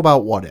 Don't know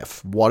about What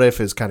If. What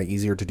If is kind of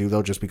easier to do,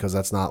 though, just because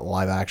that's not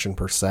live action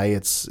per se.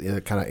 It's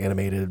kind of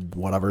animated,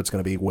 whatever it's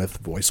going to be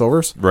with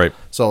voiceovers. Right.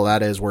 So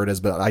that is where it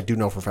is. But I do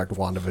know for a fact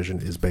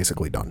WandaVision is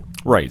basically done.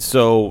 Right.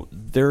 So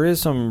there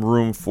is some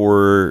room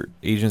for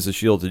Agents of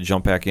S.H.I.E.L.D. to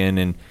jump back in,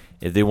 and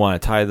if they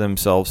want to tie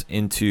themselves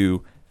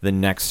into the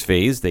next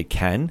phase, they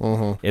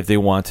can. If they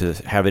want to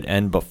have it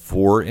end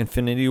before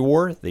Infinity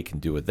War, they can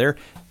do it there.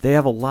 They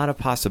have a lot of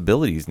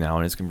possibilities now,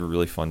 and it's going to be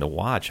really fun to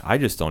watch. I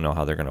just don't know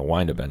how they're going to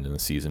wind up ending the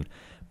season.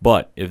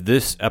 But if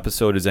this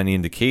episode is any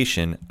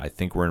indication, I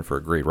think we're in for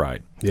a great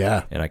ride.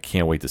 Yeah. And I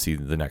can't wait to see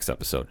the next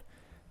episode.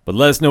 But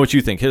let us know what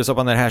you think. Hit us up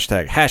on that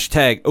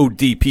hashtag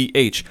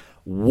ODPH.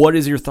 What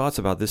is your thoughts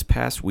about this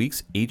past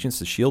week's Agents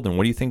of S.H.I.E.L.D., and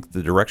what do you think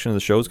the direction of the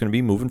show is going to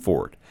be moving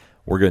forward?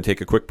 We're going to take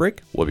a quick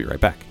break. We'll be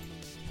right back.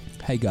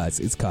 Hey guys,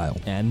 it's Kyle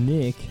and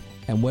Nick,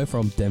 And we're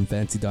from Dem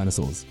Fancy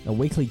Dinosaurs. a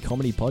weekly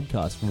comedy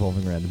podcast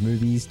revolving around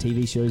movies,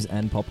 TV shows,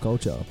 and pop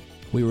culture.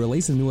 We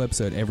release a new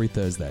episode every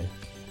Thursday.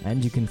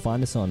 And you can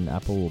find us on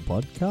Apple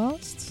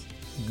Podcasts?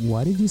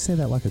 Why did you say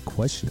that like a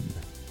question?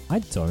 I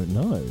don't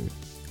know.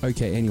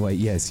 Okay, anyway,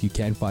 yes, you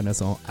can find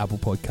us on Apple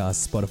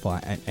Podcasts,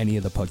 Spotify, and any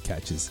of the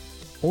podcatchers.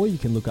 Or you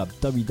can look up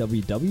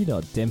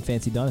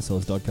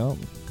www.demfancydinosaurs.com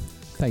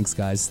Thanks,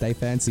 guys. Stay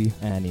fancy.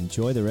 and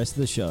enjoy the rest of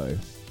the show.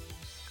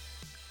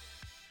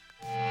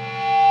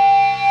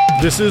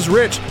 This is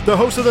Rich, the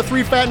host of the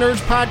Three Fat Nerds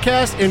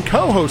podcast and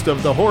co-host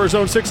of the Horror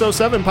Zone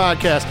 607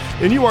 podcast,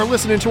 and you are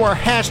listening to our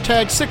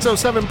hashtag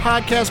 607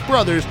 podcast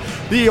brothers,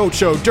 the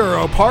Ocho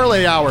Duro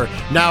Parlay Hour.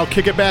 Now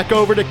kick it back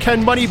over to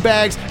Ken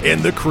Moneybags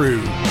and the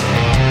crew.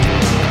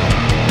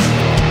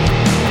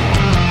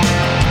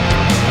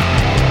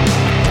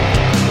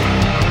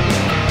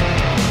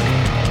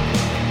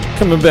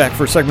 Coming back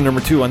for segment number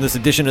 2 on this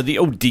edition of the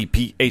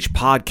ODPH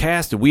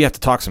podcast, we have to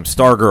talk some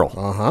Stargirl.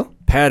 Uh-huh.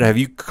 Pat, have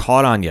you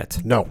caught on yet?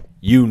 No.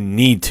 You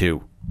need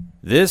to.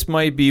 This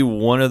might be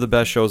one of the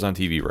best shows on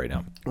TV right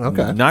now.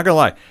 Okay. Not gonna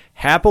lie.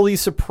 Happily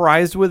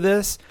surprised with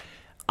this.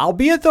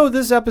 Albeit, though,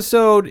 this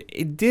episode,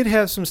 it did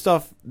have some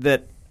stuff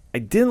that I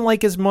didn't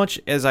like as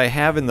much as I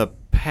have in the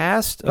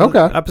past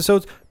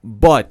episodes.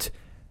 But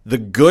the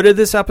good of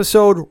this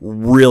episode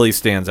really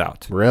stands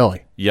out.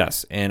 Really?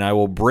 Yes, and I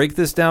will break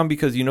this down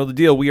because you know the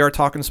deal. We are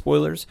talking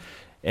spoilers,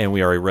 and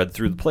we already read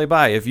through the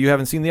play-by. If you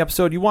haven't seen the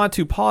episode, you want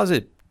to pause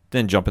it,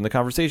 then jump in the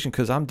conversation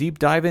because I'm deep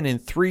diving in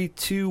 3,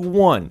 2,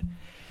 1.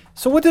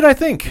 So what did I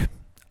think?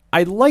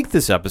 I liked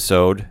this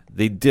episode.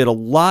 They did a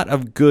lot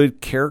of good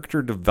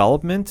character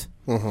development,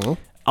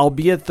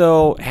 albeit,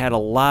 though, had a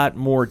lot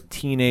more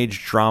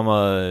teenage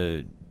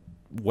drama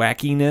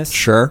wackiness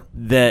Sure.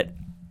 that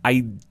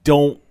I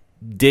don't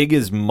dig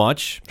as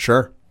much.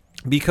 Sure.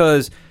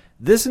 Because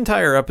this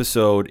entire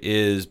episode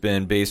is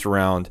been based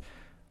around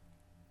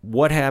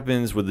what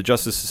happens with the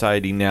Justice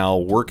Society now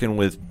working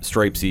with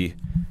Stripesy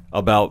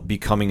about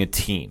becoming a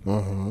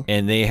team.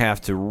 And they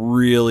have to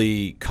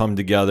really come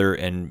together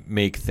and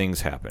make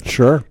things happen.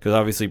 Sure. Because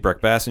obviously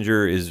Breck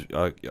Bassinger is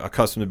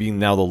accustomed to being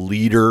now the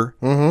leader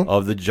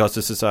of the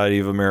Justice Society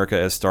of America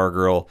as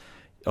Stargirl.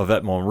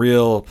 Yvette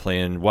Monreal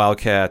playing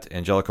Wildcat,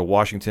 Angelica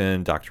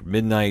Washington, Dr.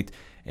 Midnight,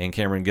 and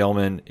Cameron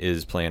Gelman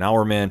is playing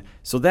Hourman.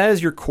 So that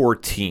is your core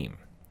team.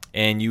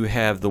 And you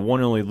have the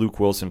one and only Luke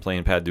Wilson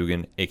playing Pat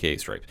Dugan, a.k.a.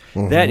 Stripes.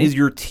 That is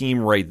your team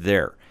right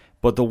there.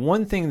 But the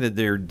one thing that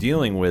they're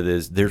dealing with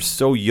is they're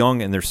so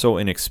young and they're so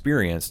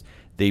inexperienced,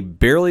 they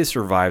barely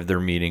survived their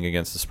meeting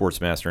against the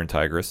Sportsmaster and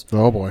Tigress,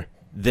 Oh, boy.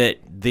 that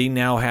they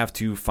now have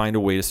to find a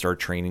way to start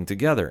training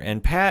together.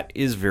 And Pat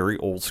is very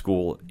old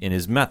school in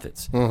his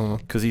methods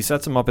because he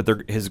sets them up at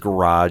his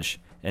garage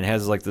and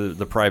has like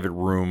the private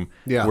room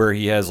where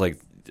he has like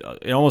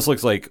it almost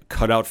looks like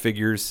cutout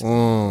figures,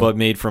 but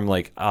made from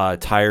like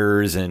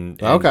tires and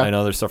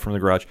other stuff from the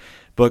garage.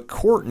 But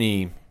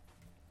Courtney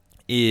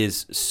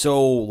is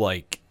so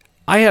like,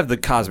 I have the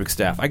cosmic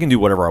staff. I can do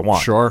whatever I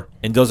want. Sure.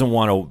 And doesn't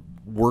want to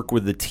work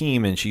with the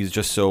team. And she's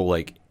just so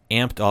like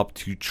amped up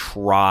to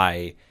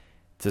try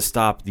to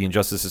stop the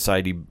Injustice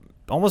Society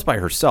almost by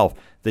herself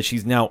that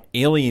she's now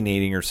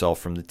alienating herself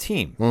from the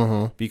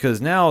team.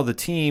 Because now the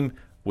team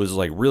was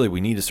like, really,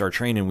 we need to start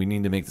training. We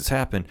need to make this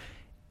happen.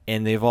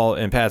 And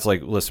and Pat's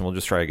like, listen, we'll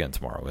just try again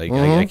tomorrow.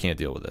 I can't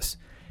deal with this.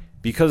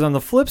 Because on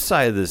the flip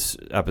side of this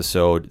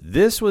episode,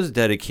 this was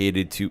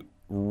dedicated to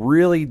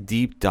really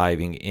deep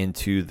diving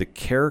into the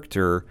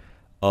character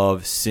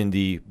of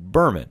Cindy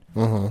Berman,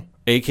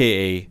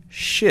 a.k.a.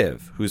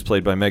 Shiv, who's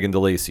played by Megan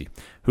DeLacy,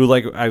 who,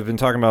 like I've been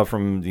talking about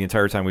from the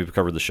entire time we've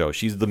covered the show.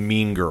 She's the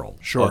mean girl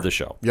of the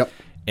show. Yep.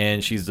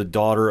 And she's the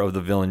daughter of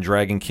the villain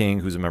Dragon King,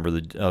 who's a member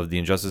of the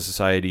Injustice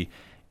Society.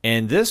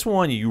 And this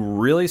one, you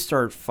really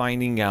start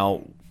finding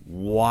out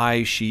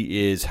why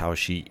she is how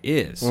she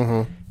is.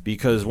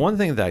 Because one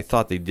thing that I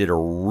thought they did a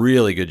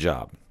really good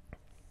job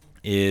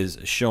is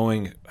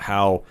showing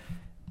how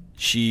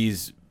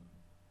she's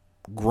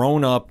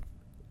grown up,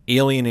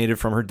 alienated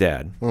from her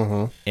dad.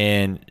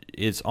 And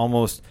it's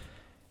almost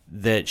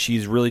that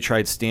she's really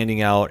tried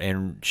standing out,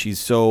 and she's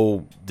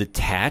so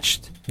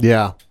detached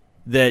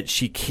that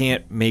she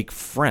can't make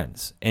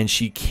friends and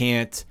she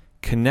can't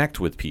connect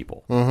with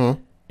people.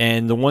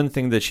 And the one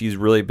thing that she's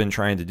really been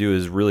trying to do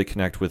is really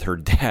connect with her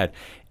dad.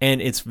 And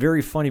it's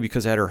very funny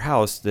because at her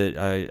house, that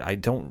I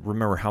don't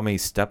remember how many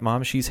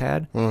stepmoms she's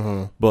had,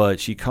 but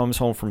she comes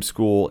home from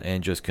school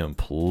and just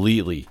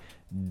completely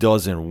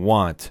doesn't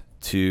want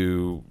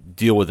to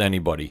deal with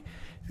anybody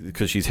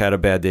because she's had a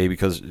bad day,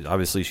 because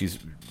obviously she's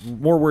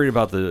more worried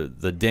about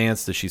the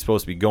dance that she's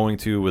supposed to be going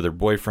to with her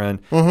boyfriend,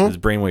 his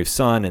brainwave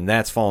son, and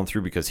that's fallen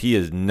through because he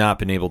has not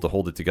been able to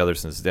hold it together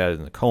since his dad is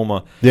in a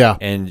coma.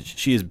 And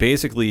she has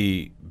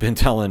basically been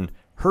telling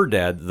her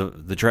dad,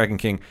 the Dragon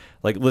King,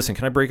 like, listen,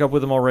 can I break up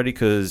with him already?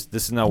 Because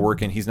this is not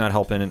working. He's not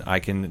helping, and I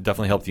can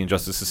definitely help the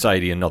Injustice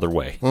Society another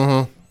way.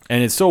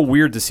 And it's so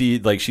weird to see,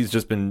 like, she's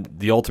just been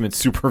the ultimate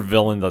super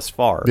villain thus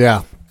far.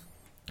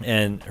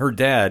 And her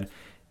dad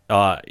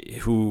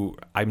who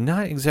I'm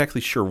not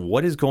exactly sure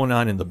what is going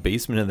on in the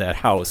basement of that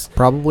house.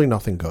 Probably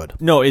nothing good.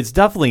 No, it's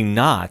definitely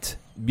not,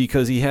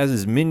 because he has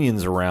his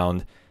minions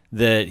around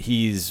that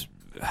he's,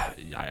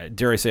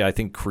 dare I say, I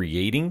think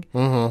creating,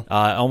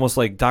 almost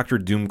like Dr.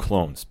 Doom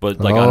clones, but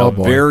like on a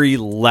very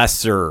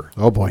lesser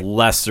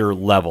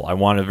level. I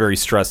want to very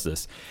stress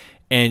this.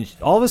 And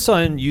all of a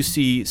sudden, you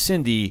see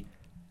Cindy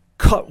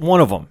cut one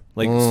of them,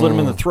 like slit him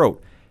in the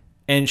throat.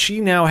 And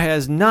she now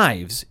has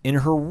knives in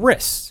her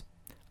wrists,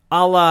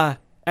 a la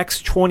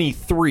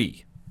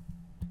X-23.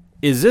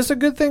 Is this a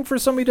good thing for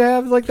somebody to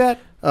have like that?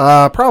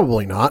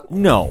 Probably not.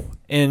 No.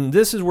 And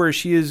this is where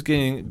she is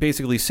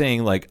basically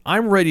saying, like,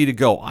 I'm ready to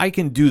go. I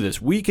can do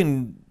this. We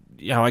can,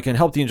 I can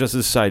help the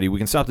Injustice Society. We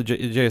can stop the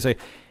JSA.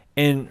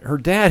 And her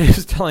dad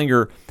is telling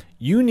her,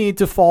 you need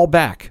to fall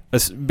back,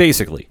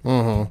 basically,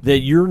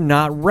 that you're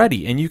not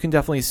ready. And you can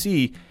definitely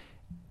see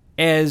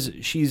as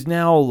she's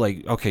now,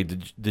 like, okay,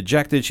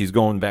 dejected. She's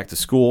going back to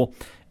school.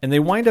 And they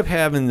wind up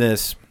having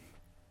this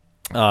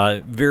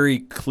very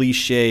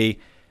cliche,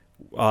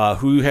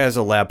 who has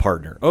a lab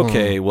partner?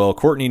 Okay, well,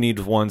 Courtney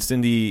needs one.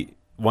 Cindy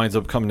winds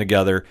up coming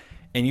together.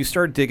 And you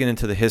start digging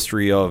into the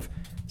history of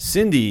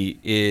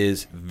Cindy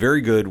is very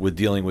good with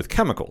dealing with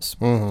chemicals.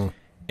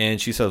 And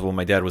she says, well,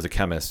 my dad was a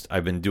chemist.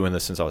 I've been doing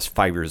this since I was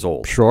 5 years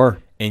old. Sure.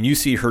 And you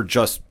see her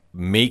just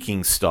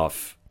making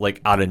stuff,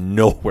 like, out of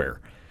nowhere.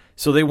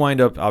 So they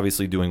wind up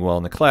obviously doing well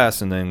in the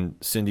class. And then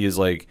Cindy is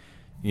like,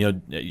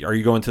 are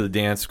you going to the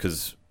dance?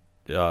 Because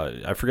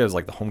I forget, it's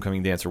like the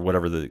homecoming dance or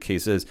whatever the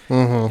case is.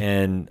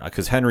 And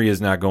because Henry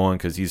is not going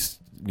because he's,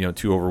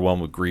 too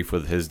overwhelmed with grief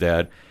with his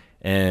dad.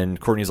 And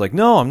Courtney's like,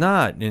 no, I'm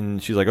not.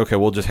 And she's like, okay,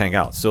 we'll just hang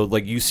out. So,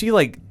 like, you see,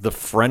 like, the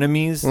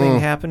frenemies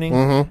thing happening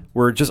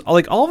where just,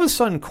 like, all of a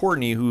sudden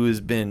Courtney, who has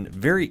been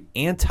very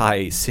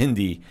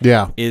anti-Cindy,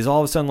 is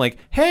all of a sudden like,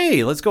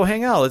 hey, let's go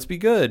hang out. Let's be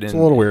good. And it's a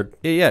little weird.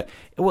 Yeah.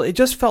 Well, it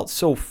just felt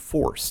so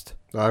forced.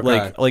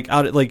 Okay.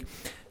 Like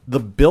the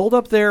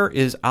build-up there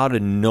is out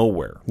of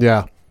nowhere.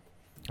 Yeah.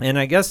 And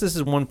I guess this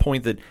is one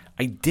point that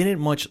I didn't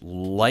much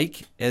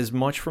like as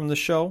much from the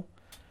show.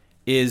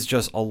 Is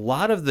just a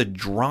lot of the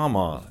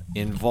drama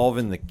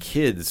involving the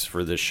kids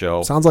for this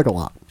show. Sounds like a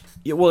lot.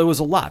 Yeah, well, it was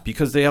a lot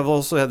because they have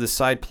also had this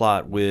side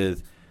plot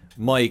with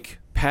Mike,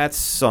 Pat's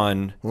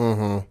son,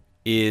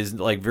 is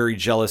like very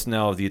jealous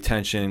now of the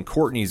attention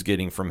Courtney's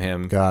getting from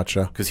him.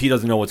 Gotcha. Because he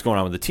doesn't know what's going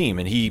on with the team.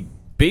 And he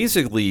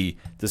basically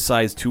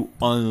decides to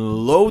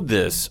unload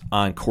this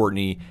on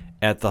Courtney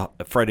at the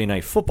Friday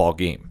night football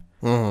game.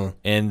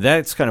 And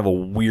that's kind of a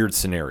weird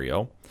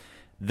scenario.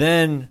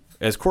 Then,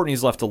 as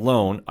Courtney's left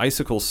alone,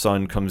 Icicle's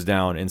son comes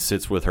down and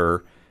sits with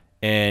her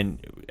and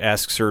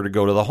asks her to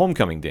go to the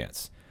homecoming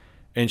dance.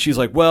 And she's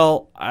like,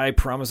 well, I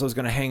promised I was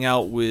going to hang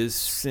out with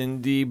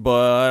Cindy,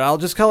 but I'll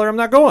just tell her I'm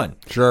not going.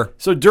 Sure.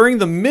 So during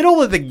the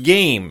middle of the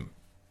game,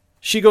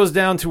 she goes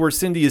down to where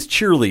Cindy is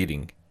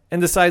cheerleading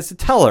and decides to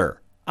tell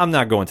her, I'm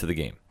not going to the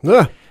game.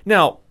 Yeah.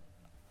 Now,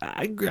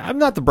 I'm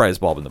not the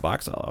brightest bulb in the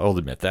box. I'll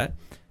admit that.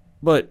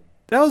 But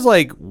that was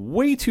like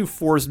way too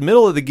forced.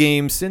 Middle of the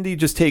game, Cindy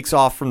just takes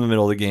off from the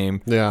middle of the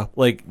game. Yeah.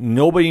 Like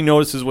nobody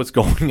notices what's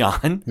going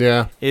on.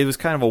 Yeah. It was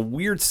kind of a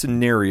weird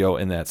scenario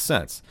in that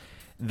sense.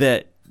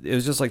 That it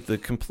was just like the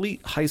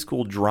complete high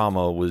school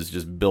drama was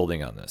just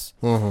building on this.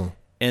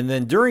 And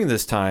then during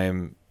this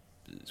time,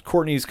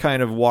 Courtney's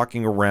kind of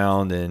walking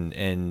around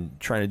and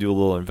trying to do a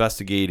little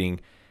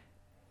investigating.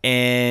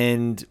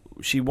 And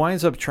she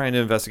winds up trying to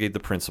investigate the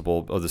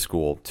principal of the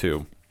school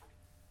too.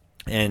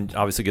 And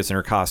obviously gets in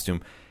her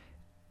costume.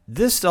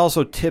 This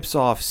also tips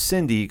off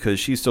Cindy because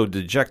she's so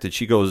dejected.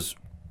 She goes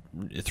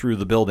through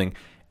the building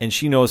and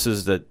she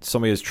notices that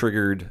somebody has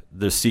triggered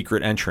the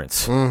secret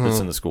entrance that's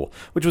in the school,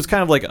 which was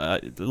kind of like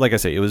I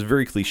say, it was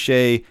very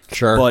cliche,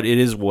 but it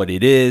is what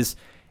it is.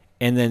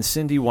 And then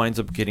Cindy winds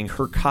up getting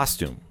her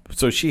costume.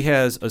 So she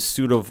has a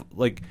suit of,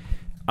 like,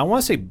 I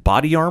want to say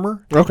body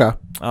armor. Okay.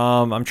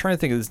 I'm trying to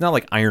think. It's not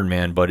like Iron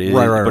Man, but it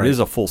is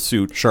a full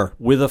suit. Sure.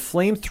 With a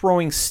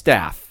flame-throwing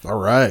staff. All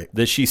right.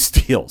 That she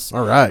steals.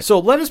 All right. So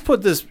let us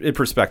put this in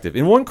perspective.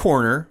 In one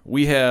corner,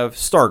 we have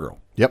Stargirl.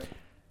 Yep.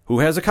 Who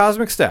has a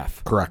cosmic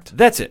staff. Correct.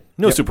 That's it.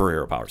 No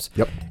superhero powers.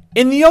 Yep.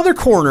 In the other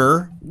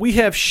corner, we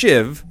have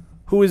Shiv,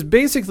 who is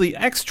basically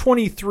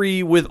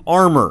X-23 with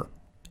armor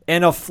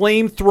and a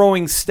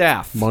flame-throwing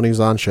staff. Money's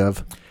on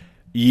Shiv.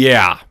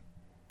 Yeah.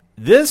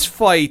 This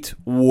fight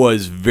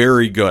was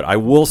very good. I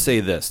will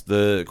say this.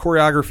 The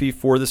choreography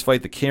for this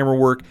fight, the camera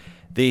work,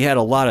 they had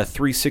a lot of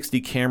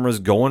 360 cameras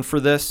going for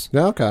this.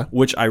 Yeah, okay.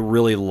 Which I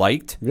really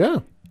liked. Yeah.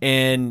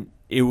 And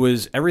it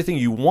was everything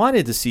you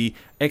wanted to see,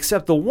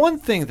 except the one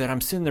thing that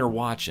I'm sitting there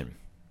watching.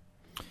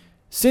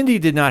 Cindy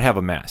did not have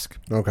a mask.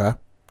 Okay.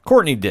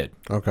 Courtney did.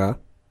 Okay.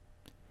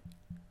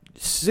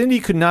 Cindy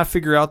could not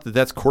figure out that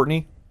that's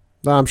Courtney.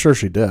 No, I'm sure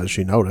she did.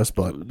 She noticed,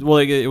 but well,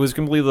 like, it was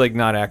completely like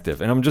not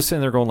active. And I'm just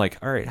sitting there going like,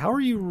 all right, how are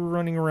you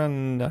running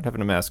around not having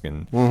a mask?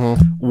 And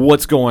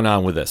what's going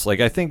on with this? Like,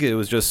 I think it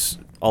was just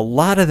a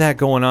lot of that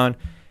going on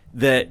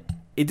that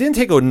it didn't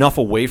take enough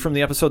away from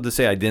the episode to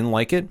say I didn't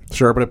like it.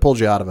 Sure, but it pulled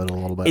you out of it a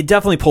little bit. It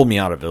definitely pulled me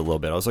out of it a little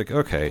bit. I was like,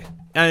 okay.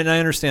 And I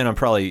understand I'm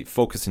probably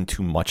focusing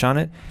too much on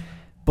it.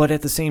 But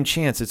at the same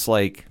chance, it's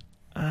like,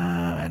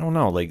 I don't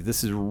know. Like,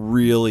 this is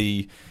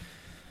really,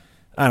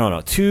 I don't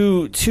know,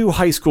 too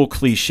high school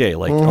cliche.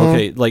 Like,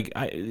 okay, like,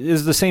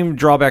 is the same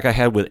drawback I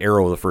had with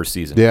Arrow the first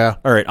season. Yeah.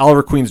 All right,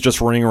 Oliver Queen's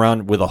just running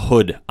around with a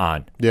hood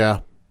on. Yeah.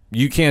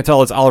 You can't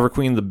tell it's Oliver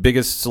Queen, the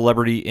biggest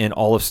celebrity in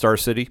all of Star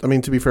City. I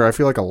mean, to be fair, I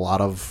feel like a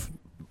lot of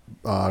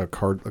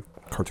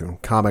cartoon,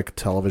 comic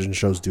television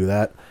shows do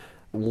that.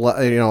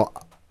 You know,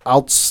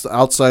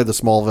 outside the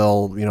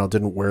Smallville, you know,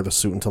 didn't wear the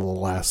suit until the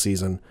last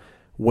season.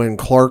 When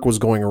Clark was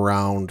going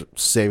around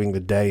saving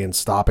the day and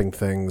stopping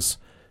things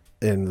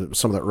in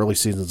some of the early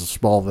seasons of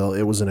Smallville,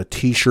 it was in a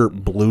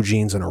t-shirt, blue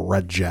jeans, and a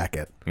red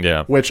jacket.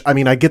 Yeah. Which, I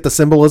mean, I get the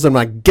symbolism,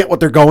 I get what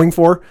they're going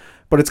for,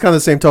 but it's kind of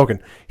the same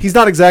token. He's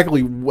not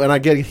exactly, when I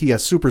get he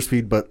has super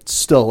speed, but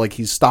still, like,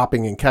 he's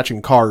stopping and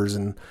catching cars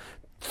and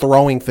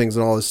throwing things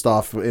and all this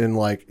stuff in,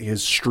 like,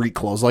 his street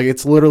clothes. Like,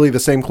 it's literally the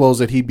same clothes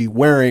that he'd be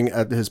wearing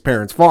at his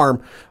parents'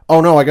 farm.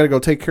 Oh, no, I got to go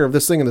take care of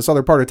this thing in this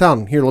other part of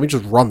town. Here, let me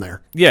just run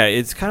there. Yeah,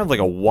 it's kind of like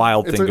a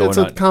wild thing going on. It's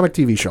a comic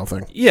TV show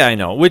thing. Yeah, I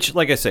know. Which,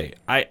 like I say,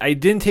 I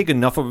didn't take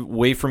enough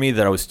away from me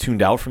that I was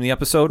tuned out from the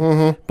episode,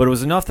 but it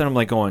was enough that I'm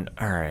like going,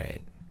 all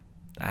right,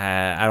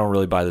 I don't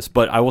really buy this.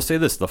 But I will say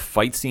this, the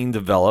fight scene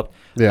developed.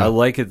 Yeah. I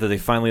like it that they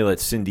finally let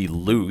Cindy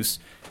loose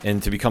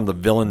and to become the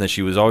villain that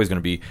she was always going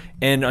to be.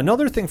 And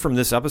another thing from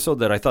this episode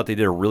that I thought they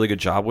did a really good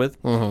job with,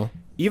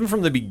 even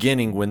from the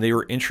beginning when they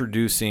were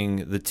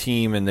introducing the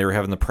team and they were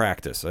having the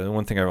practice,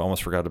 one thing I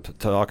almost forgot to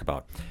talk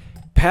about,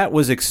 Pat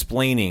was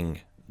explaining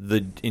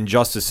the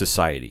Injustice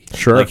Society.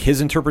 Sure. Like his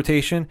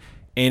interpretation,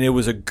 and it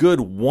was a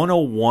good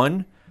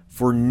 101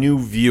 for new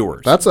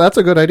viewers. That's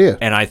a good idea.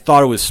 And I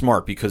thought it was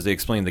smart because they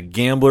explained the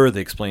Gambler,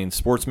 they explained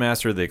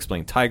Sportsmaster, they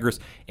explained Tigress,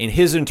 and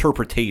his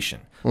interpretation.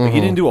 Like, he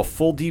didn't do a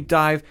full deep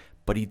dive,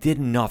 but he did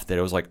enough that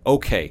it was like,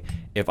 okay,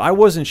 if I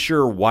wasn't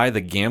sure why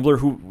the Gambler,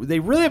 who they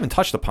really haven't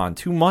touched upon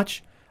too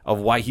much of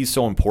why he's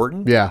so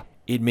important, Yeah.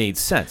 it made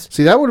sense.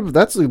 See, that would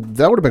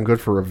have been good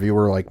for a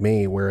viewer like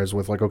me. Whereas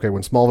with, like, okay,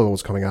 when Smallville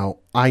was coming out,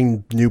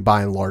 I knew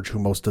by and large who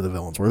most of the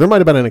villains were. There might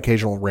have been an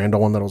occasional random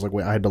one that I was like,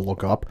 wait, I had to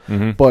look up.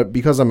 But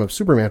because I'm a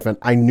Superman fan,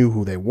 I knew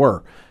who they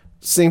were.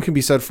 Same can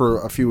be said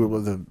for a few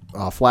of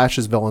the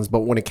Flash's villains.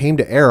 But when it came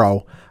to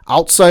Arrow,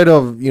 outside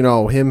of, you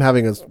know, him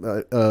having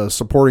a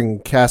supporting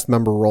cast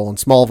member role in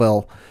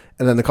Smallville,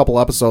 and then the couple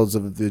episodes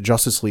of the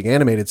Justice League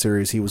animated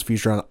series he was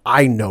featured on,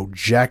 I know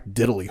jack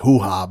diddly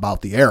hoo-ha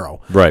about the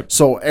Arrow. Right.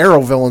 So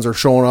Arrow villains are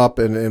showing up,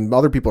 and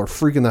other people are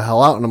freaking the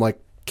hell out, and I'm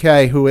like,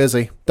 okay, who is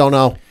he? Don't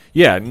know.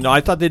 Yeah, no,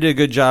 I thought they did a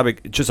good job.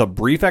 Just a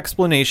brief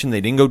explanation. They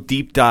didn't go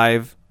deep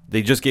dive.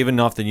 They just gave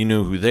enough that you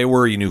knew who they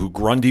were. You knew who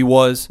Grundy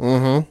was.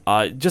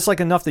 Just like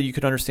enough that you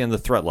could understand the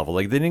threat level.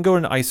 Like, they didn't go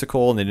into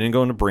Icicle and they didn't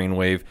go into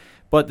Brainwave,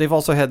 but they've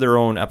also had their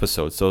own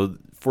episodes. So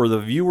for the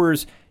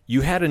viewers,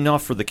 you had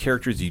enough for the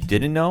characters you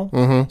didn't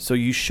know, so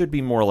you should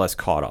be more or less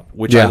caught up,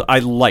 which I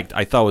liked.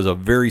 I thought was a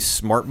very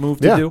smart move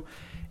to do.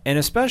 And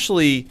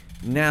especially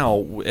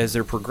now, as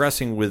they're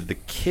progressing with the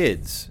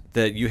kids,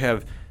 that you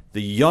have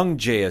the young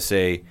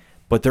JSA,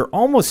 but they're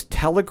almost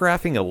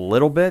telegraphing a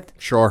little bit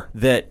Sure.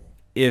 that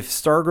if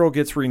Stargirl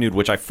gets renewed,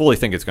 which I fully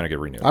think it's going to get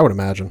renewed, I would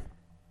imagine.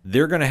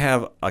 they're going to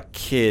have a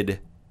kid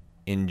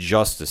in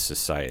Justice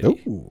Society.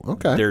 Ooh,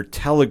 okay. They're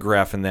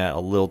telegraphing that a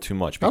little too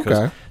much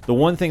because the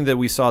one thing that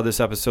we saw this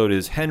episode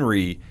is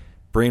Henry,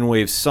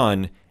 Brainwave's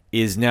son,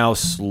 is now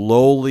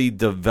slowly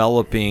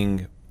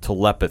developing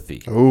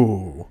telepathy.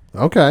 Ooh,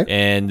 okay.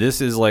 And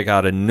this is like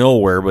out of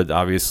nowhere, but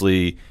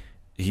obviously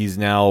he's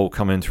now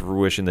coming to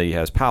fruition that he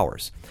has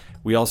powers.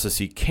 We also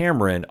see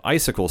Cameron,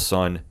 Icicle's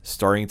son,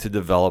 starting to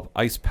develop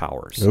ice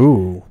powers.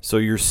 Ooh. So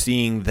you're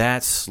seeing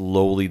that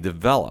slowly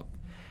develop.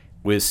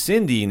 With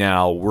Cindy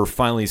now, we're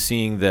finally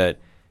seeing that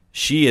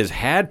she has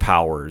had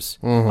powers,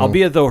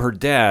 albeit though her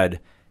dad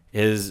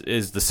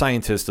is the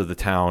scientist of the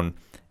town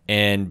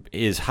and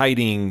is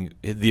hiding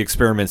the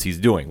experiments he's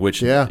doing,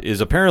 which is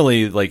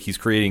apparently like he's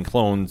creating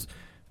clones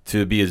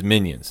to be his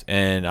minions.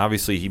 And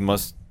obviously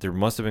there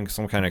must have been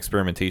some kind of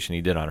experimentation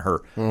he did on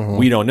her.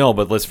 We don't know,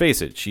 but let's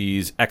face it,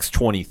 she's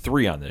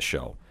X-23 on this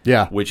show.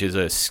 Yeah. Which is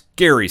a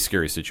scary,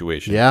 scary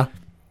situation. Yeah.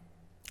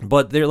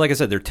 But they're, like I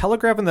said, they're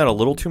telegraphing that a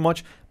little too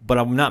much, but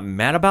I'm not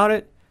mad about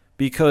it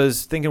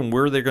because thinking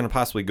where they're going to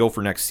possibly go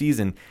for next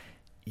season,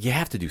 you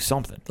have to do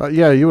something.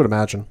 Yeah, you would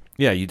imagine.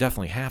 Yeah, you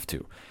definitely have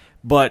to.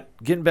 But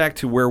getting back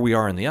to where we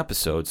are in the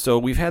episode, so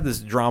we've had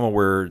this drama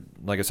where,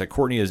 like I said,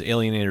 Courtney has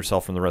alienated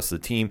herself from the rest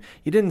of the team.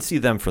 You didn't see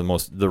them for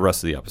the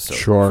rest of the episode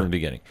from the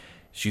beginning.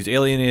 She's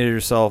alienated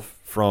herself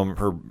from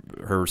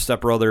her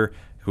stepbrother,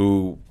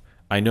 who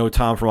I know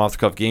Tom from Off the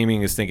Cuff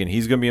Gaming is thinking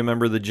he's going to be a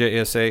member of the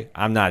JSA.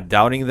 I'm not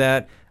doubting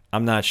that.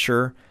 I'm not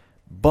sure.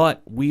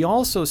 But we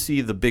also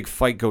see the big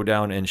fight go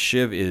down, and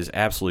Shiv is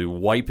absolutely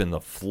wiping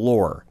the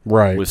floor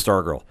with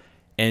Stargirl.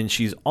 And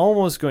she's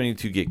almost going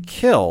to get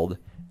killed,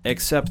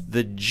 except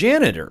the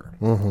janitor,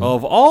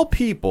 of all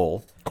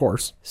people, of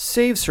course,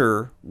 saves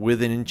her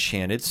with an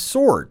enchanted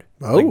sword.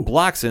 Oh. like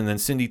blocks it, and then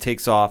Cindy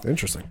takes off.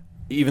 Interesting.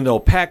 Even though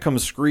Pat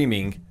comes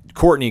screaming,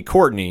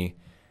 Courtney,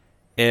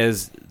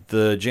 as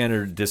the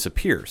janitor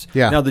disappears.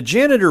 Yeah. Now, the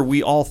janitor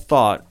we all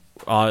thought,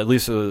 at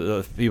least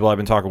the people I've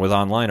been talking with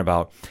online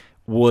about,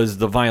 was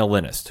the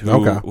violinist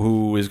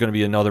who is going to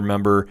be another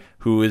member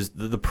who is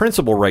the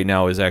principal right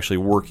now is actually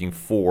working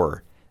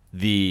for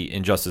the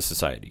Injustice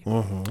Society.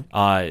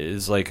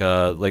 Is like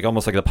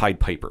almost like the Pied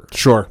Piper.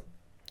 Sure.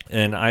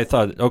 And I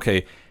thought,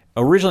 okay,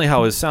 originally how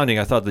it was sounding,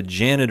 I thought the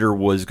janitor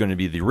was going to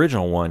be the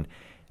original one,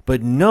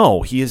 but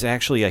no, he is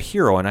actually a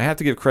hero. And I have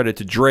to give credit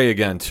to Dre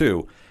again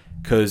too,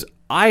 because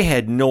I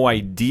had no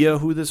idea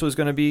who this was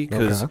going to be.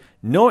 Because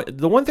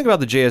the one thing about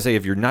the JSA,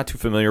 if you're not too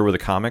familiar with the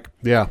comic,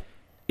 Yeah.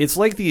 it's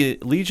like the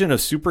Legion of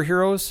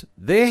Superheroes.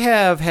 They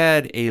have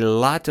had a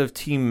lot of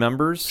team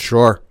members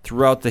Sure.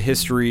 throughout the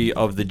history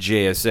of the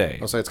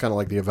JSA. I'll say it's kind of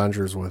like the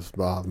Avengers with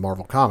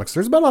Marvel Comics.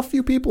 There's been a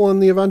few people in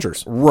the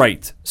Avengers.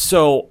 Right.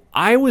 So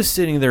I was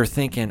sitting there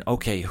thinking,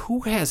 okay,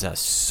 who has a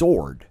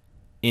sword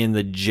in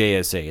the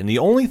JSA? And the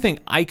only thing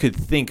I could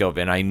think of,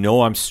 and I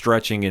know I'm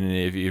stretching, and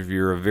if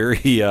you're a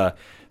very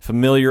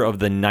familiar of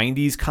the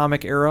 90s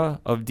comic era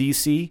of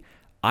DC,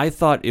 I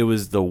thought it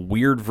was the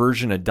weird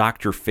version of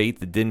Dr. Fate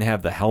that didn't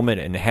have the helmet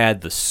and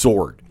had the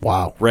sword.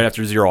 Wow. Right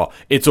after Zero.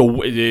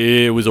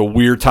 It was a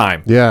weird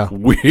time. Yeah.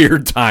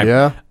 Weird time.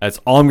 Yeah. That's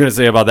all I'm going to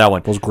say about that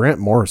one. Was Grant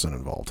Morrison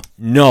involved?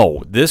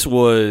 No, this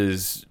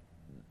was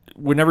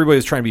when everybody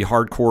was trying to be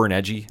hardcore and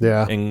edgy.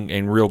 Yeah.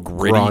 And real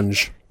gritty.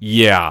 Grunge.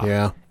 Yeah.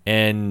 Yeah.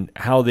 And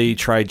how they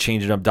tried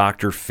changing up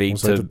Dr. Fate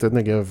So to... didn't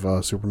they give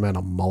Superman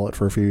a mullet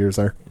for a few years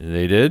there?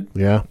 They did?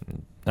 Yeah.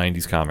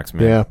 90s comics,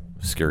 man. Yeah.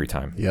 Scary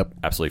time. Yep.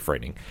 Absolutely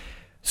frightening.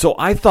 So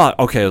I thought,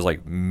 okay, I was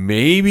like,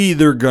 maybe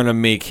they're going to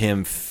make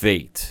him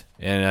Fate.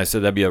 And I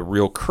said that'd be a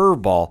real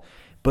curveball.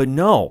 But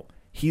no,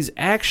 he's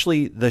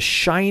actually the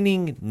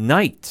Shining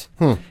Knight.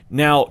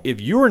 Now, if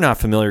you are not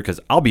familiar,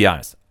 because I'll be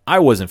honest, I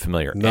wasn't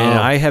familiar. No. And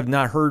I have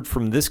not heard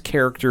from this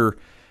character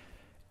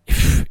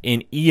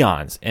in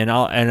eons. And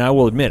I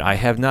will admit, I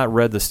have not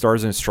read the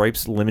Stars and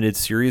Stripes limited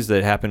series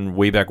that happened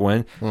way back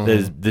when.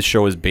 This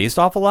show is based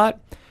off a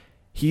lot.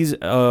 He's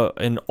a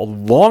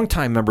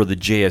longtime member of the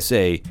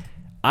JSA.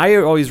 I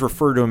always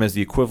refer to him as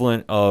the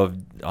equivalent of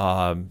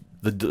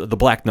the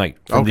Black Knight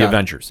from the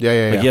Avengers.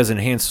 Yeah. He has an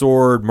enhanced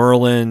sword,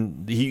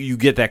 Merlin. You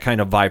get that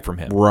kind of vibe from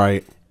him.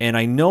 Right. And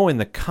I know in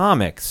the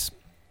comics,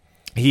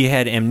 he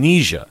had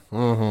amnesia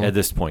at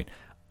this point.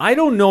 I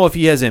don't know if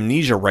he has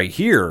amnesia right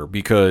here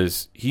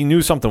because he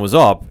knew something was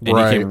up and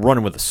Right. he came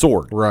running with a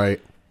sword.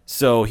 Right.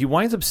 So he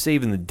winds up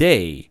saving the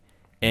day,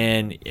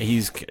 and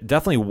he's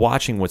definitely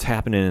watching what's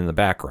happening in the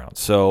background.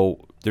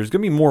 So there's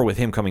going to be more with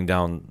him coming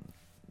down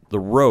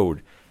the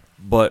road.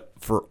 But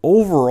for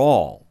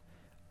overall,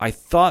 I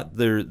thought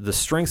the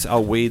strengths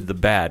outweighed the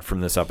bad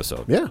from this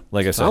episode. Yeah.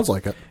 Like I said. Sounds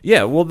like it.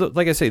 Yeah, well,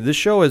 like I say, this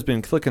show has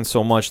been clicking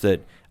so much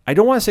that I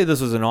don't want to say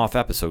this was an off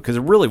episode because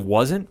it really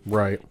wasn't.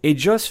 Right. It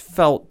just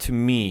felt to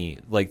me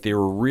like they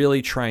were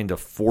really trying to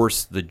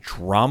force the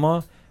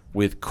drama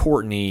with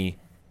Courtney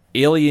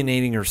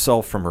alienating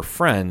herself from her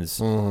friends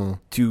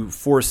to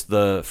force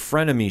the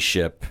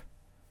frenemyship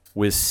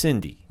with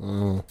Cindy.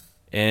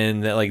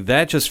 And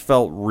that just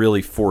felt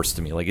really forced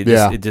to me. Like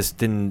it just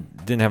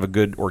didn't have a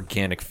good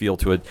organic feel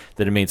to it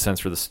that it made sense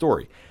for the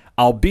story.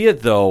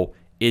 Albeit though,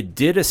 it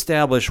did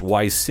establish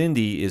why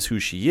Cindy is who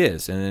she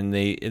is, and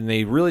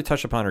they really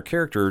touched upon her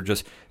character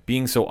just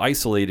being so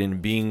isolated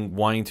and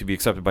wanting to be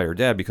accepted by her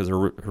dad because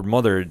her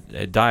mother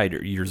had died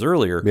years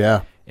earlier.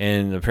 Yeah.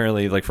 And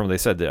apparently, like from what they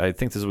said, I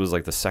think this was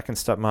like the second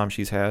stepmom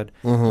she's had,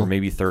 or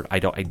maybe third. I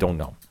don't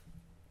know.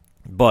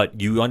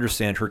 But you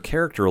understand her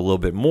character a little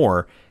bit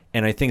more,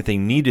 and I think they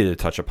needed to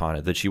touch upon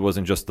it, that she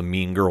wasn't just the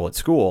mean girl at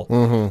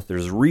school.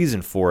 There's a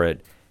reason for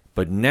it.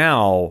 But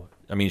now,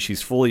 I mean,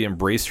 she's fully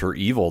embraced her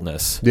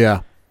evilness.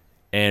 Yeah.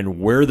 And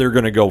where they're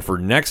going to go for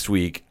next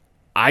week,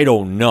 I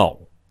don't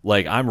know.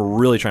 Like, I'm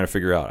really trying to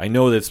figure out. I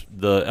know that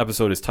the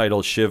episode is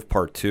titled Shiv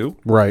Part 2.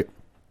 Right.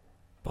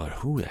 But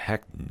who the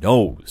heck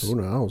knows? Who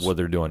knows what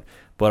they're doing?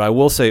 But I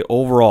will say,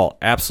 overall,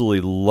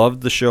 absolutely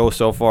loved the show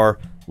so far.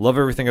 Love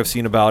everything I've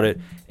seen about it,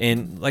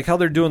 and like how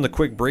they're doing the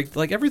quick break,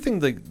 like everything,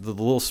 the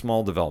little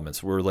small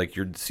developments where like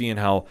you're seeing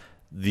how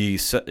the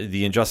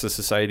Injustice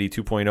Society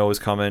 2.0 is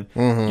coming.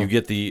 You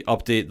get the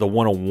update, the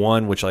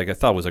 101, which like I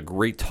thought was a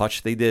great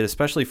touch they did,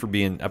 especially for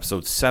being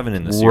episode 7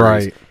 in the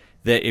series. Right.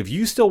 That if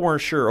you still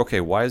weren't sure, okay,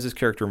 why is this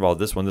character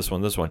involved? This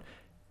one,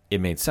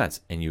 it made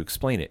sense, and you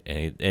explain it,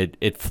 and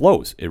it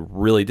flows. It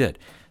really did.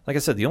 Like I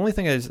said, the only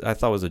thing I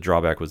thought was a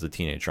drawback was the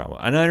teenage drama,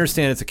 and I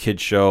understand it's a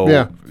kid's show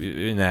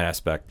in that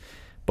aspect,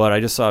 but I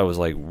just thought it was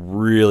like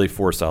really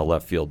forced out of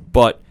left field.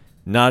 But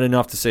not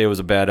enough to say it was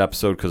a bad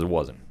episode because it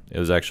wasn't. It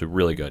was actually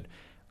really good.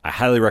 I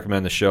highly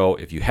recommend the show.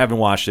 If you haven't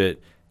watched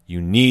it, you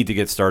need to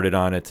get started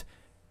on it.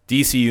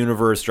 DC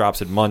Universe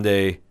drops it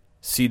Monday.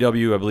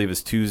 CW, I believe,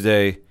 is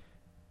Tuesday.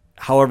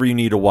 However you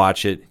need to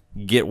watch it,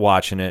 get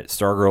watching it.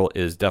 Stargirl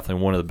is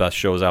definitely one of the best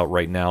shows out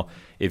right now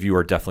if you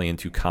are definitely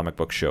into comic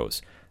book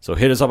shows. So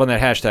hit us up on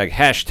that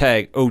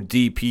hashtag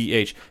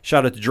ODPH.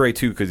 Shout out to Dre,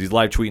 too, because he's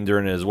live tweeting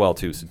during it as well,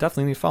 too. So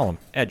definitely need to follow him,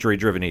 at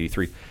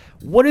DreDriven83.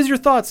 What is your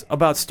thoughts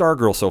about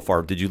Stargirl so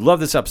far? Did you love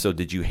this episode?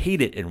 Did you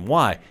hate it, and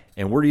why?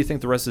 And where do you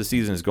think the rest of the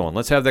season is going?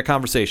 Let's have that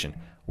conversation.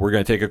 We're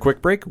going to take a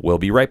quick break. We'll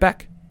be right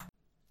back.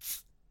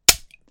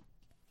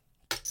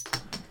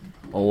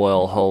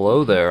 Well,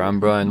 hello there. I'm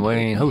Brian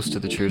Wayne, host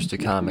of the Cheers to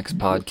Comics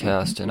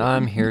podcast, and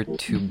I'm here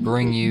to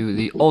bring you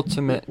the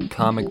ultimate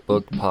comic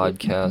book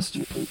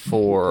podcast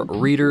for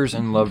readers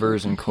and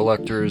lovers and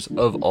collectors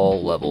of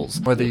all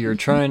levels. Whether you're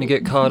trying to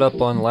get caught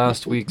up on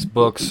last week's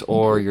books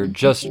or you're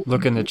just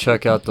looking to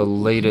check out the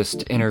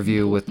latest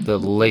interview with the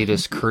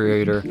latest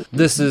creator,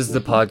 this is the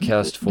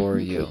podcast for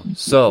you.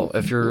 So,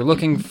 if you're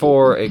looking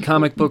for a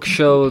comic book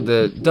show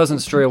that doesn't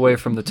stray away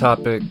from the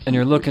topic and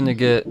you're looking to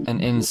get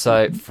an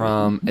insight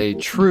from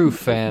a true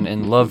fan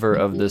and lover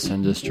of this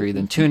industry,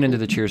 then tune into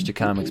the Cheers to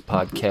Comics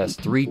podcast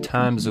 3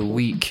 times a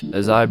week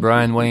as I,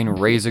 Brian Wayne,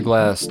 raise a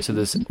glass to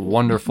this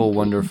wonderful,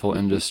 wonderful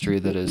industry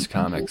that is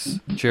comics.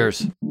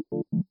 Cheers.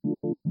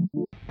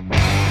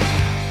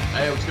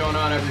 Hey, what's going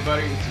on,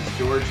 everybody? This is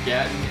George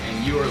Gatton,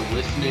 and you are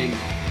listening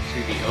to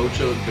the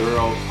Ocho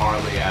Duro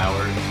Parlay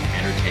Hour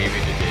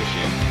Entertainment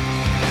Edition.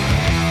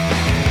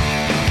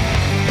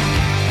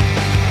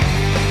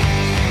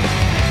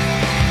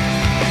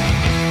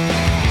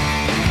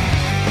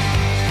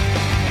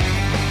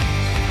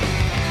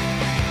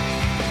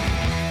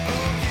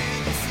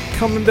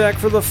 Coming back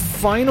for the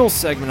final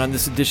segment on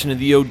this edition of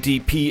the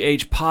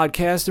ODPH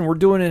podcast, and we're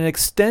doing an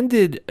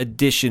extended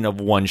edition of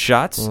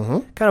one-shots.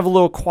 Kind of a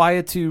little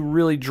quiet to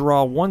really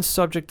draw one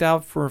subject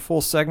out for a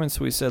full segment,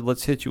 so we said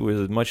let's hit you with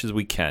as much as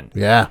we can.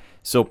 Yeah.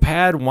 So,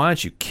 Pad, why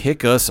don't you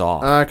kick us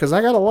off? Because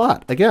I got a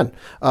lot. Again,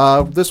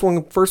 first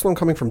one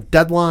coming from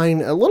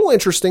Deadline, a little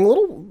interesting,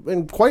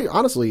 and quite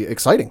honestly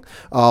exciting.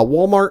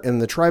 Walmart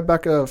and the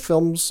Tribeca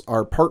Films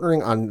are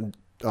partnering on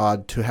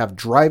to have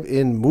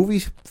drive-in movie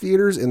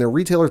theaters in their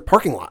retailer's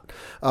parking lot.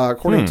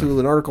 According to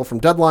an article from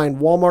Deadline,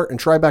 Walmart and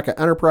Tribeca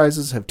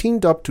Enterprises have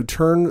teamed up to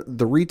turn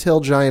the retail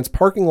giant's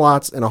parking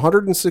lots in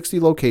 160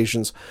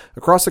 locations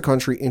across the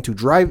country into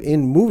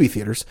drive-in movie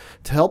theaters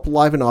to help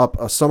liven up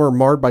a summer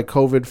marred by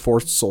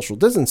COVID-forced social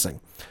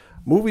distancing.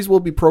 Movies will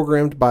be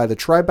programmed by the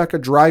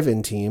Tribeca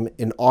Drive-In team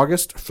in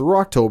August through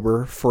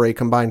October for a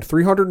combined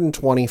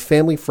 320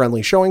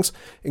 family-friendly showings,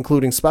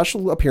 including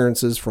special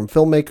appearances from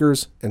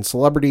filmmakers and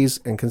celebrities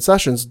and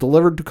concessions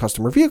delivered to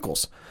customer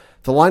vehicles.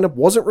 The lineup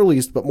wasn't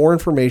released, but more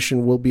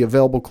information will be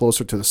available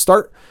closer to the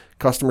start.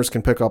 Customers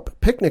can pick up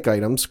picnic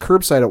items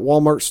curbside at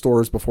Walmart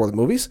stores before the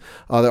movies.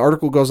 The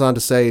article goes on to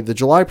say the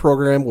July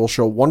program will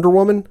show Wonder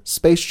Woman,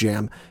 Space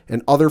Jam,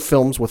 and other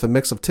films with a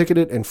mix of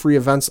ticketed and free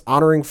events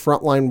honoring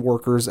frontline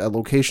workers at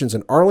locations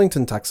in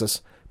Arlington,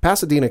 Texas,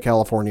 Pasadena,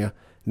 California,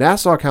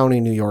 Nassau County,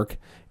 New York,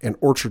 and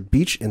Orchard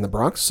Beach in the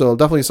Bronx. So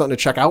definitely something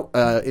to check out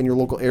in your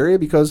local area,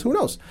 because who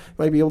knows? You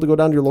might be able to go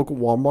down to your local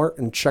Walmart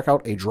and check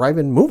out a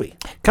drive-in movie.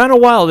 Kind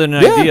of wild in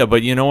an idea,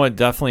 but you know what?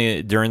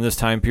 Definitely during this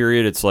time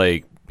period, it's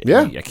like,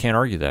 yeah, I can't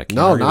argue that.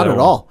 No, not at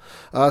all.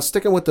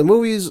 Sticking with the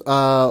movies,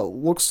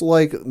 looks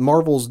like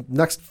Marvel's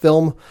next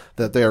film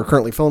that they are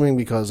currently filming,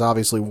 because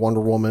obviously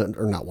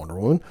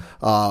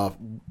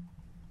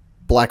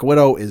Black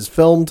Widow is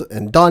filmed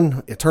and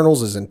done.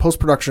 Eternals is in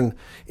post-production.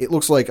 It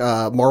looks like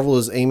Marvel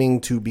is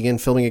aiming to begin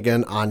filming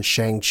again on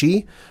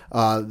Shang-Chi.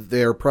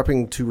 They're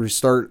prepping to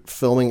restart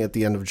filming at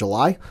the end of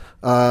July.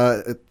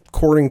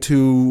 According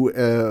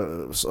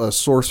to a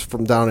source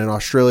from down in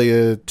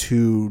Australia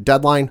to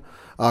Deadline,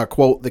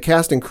 quote, the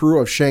cast and crew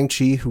of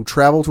Shang-Chi who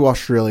travel to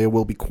Australia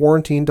will be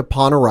quarantined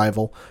upon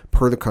arrival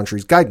per the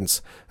country's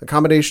guidance.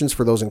 Accommodations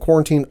for those in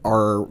quarantine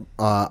are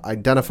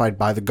identified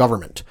by the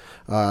government.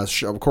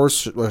 Of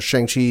course,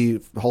 Shang-Chi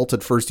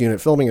halted first unit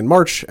filming in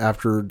March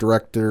after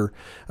director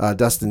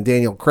Destin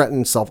Daniel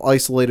Cretton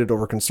self-isolated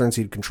over concerns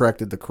he'd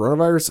contracted the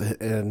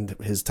coronavirus, and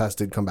his test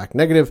did come back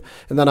negative.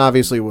 And then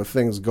obviously with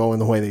things going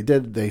the way they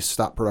did, they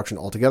stopped production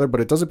altogether, but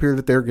it does appear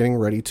that they're getting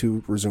ready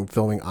to resume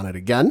filming on it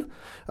again.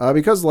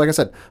 Because, like I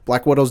said,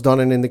 Black Widow's done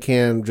and in the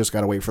can, just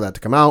got to wait for that to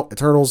come out.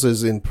 Eternals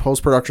is in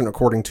post-production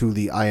according to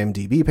the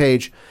IMDb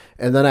page.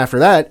 And then after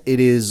that, it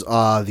is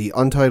the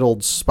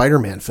untitled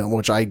Spider-Man film,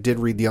 which I did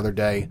read the other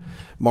day.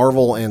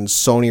 Marvel and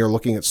Sony are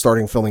looking at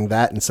starting filming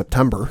that in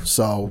September.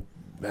 So,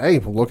 hey,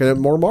 we're looking at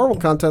more Marvel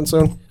content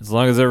soon. As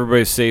long as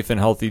everybody's safe and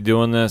healthy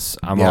doing this,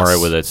 I'm all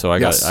right with it. So I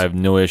have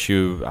no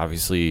issue.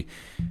 Obviously,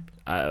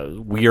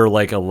 we are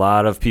like a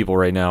lot of people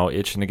right now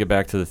itching to get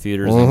back to the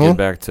theaters and get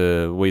back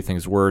to the way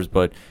things were.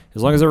 But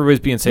as long as everybody's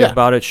being safe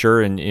about it,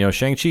 sure. And, you know,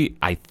 Shang-Chi,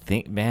 I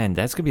think, man,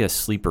 that's going to be a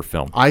sleeper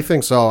film. I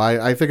think so.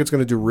 I think it's going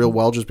to do real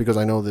well, just because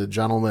I know the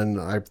gentleman,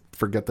 I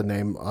forget the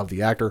name of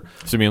the actor.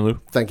 Simeon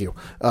Liu. Thank you.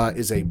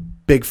 Is a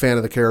big fan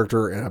of the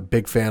character and a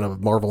big fan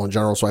of Marvel in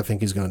general, so I think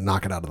he's going to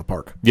knock it out of the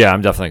park. Yeah,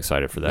 I'm definitely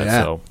excited for that.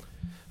 Yeah. So.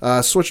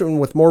 Staying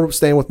with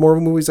Marvel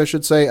movies, I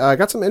should say. I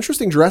got some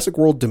interesting Jurassic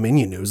World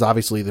Dominion news.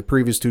 Obviously, the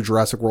previous 2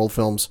 Jurassic World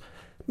films,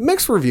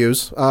 mixed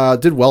reviews.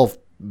 Did well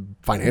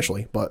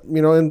financially, but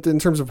in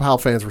terms of how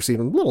fans receive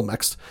him, a little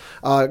mixed.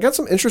 Got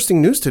some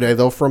interesting news today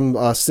though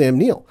from Sam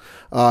Neill.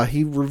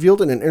 He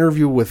revealed in an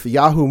interview with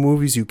Yahoo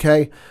Movies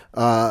UK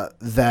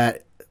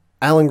that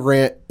Alan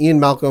Grant, Ian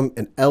Malcolm,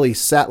 and Ellie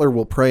Sattler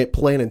will play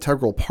an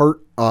integral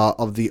part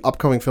of the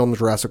upcoming film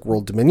Jurassic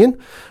World Dominion.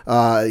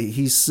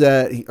 He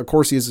said, of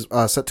course, he is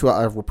set to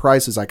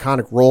reprise his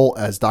iconic role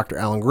as Dr.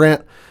 Alan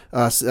Grant.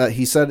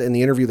 He said in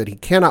the interview that he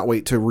cannot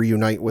wait to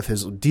reunite with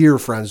his dear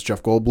friends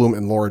Jeff Goldblum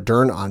and Laura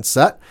Dern on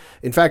set.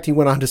 In fact, he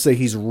went on to say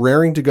he's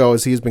raring to go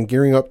as he has been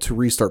gearing up to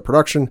restart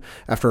production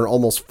after an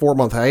almost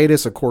 4-month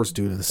hiatus, of course,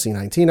 due to the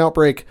C-19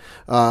 outbreak.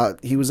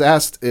 He was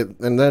asked,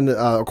 and then,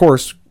 of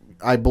course,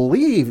 I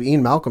believe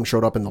Ian Malcolm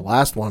showed up in the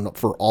last one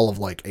for all of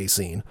like a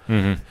scene.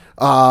 Mm-hmm.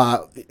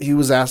 He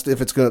was asked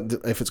if it's going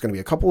to be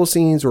a couple of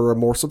scenes or a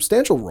more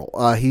substantial role.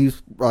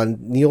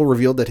 Neil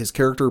revealed that his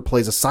character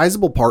plays a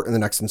sizable part in the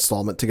next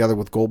installment, together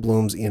with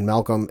Goldblum's Ian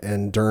Malcolm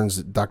and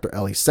Dern's Dr.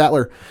 Ellie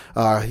Sattler.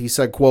 He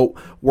said, quote,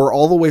 "We're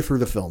all the way through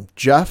the film,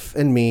 Jeff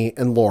and me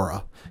and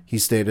Laura," he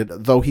stated,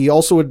 though he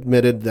also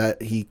admitted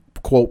that he,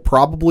 quote,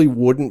 "probably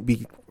wouldn't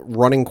be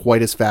running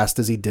quite as fast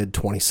as he did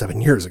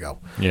 27 years ago."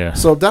 Yeah.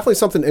 So definitely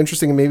something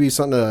interesting and maybe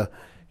something to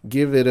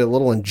give it a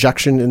little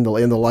injection in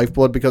the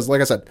lifeblood, because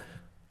like I said,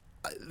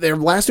 their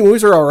last two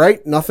movies are all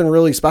right. Nothing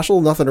really special,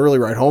 nothing to really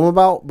write home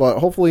about, but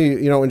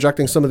hopefully,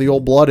 injecting some of the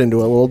old blood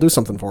into it will do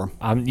something for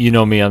them. You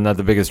know me, I'm not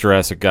the biggest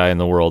Jurassic guy in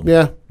the world.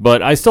 Yeah.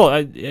 But it's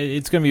going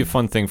to be a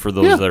fun thing for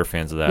those that are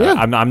fans of that. Yeah.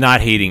 I'm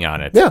not hating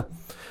on it. Yeah.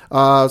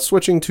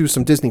 Switching to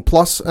some Disney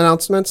Plus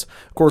announcements.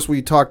 Of course,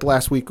 we talked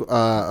last week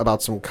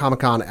about some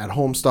Comic-Con at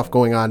home stuff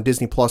going on.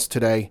 Disney Plus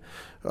today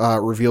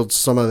revealed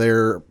some of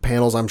their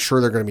panels. I'm sure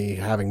they're going to be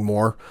having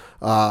more.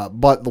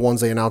 But the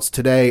ones they announced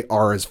today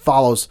are as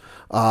follows.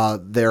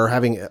 They're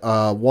having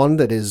one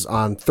that is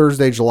on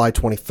Thursday, July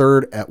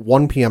 23rd at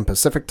 1 p.m.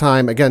 Pacific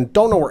time. Again,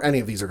 don't know where any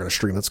of these are going to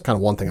stream. That's kind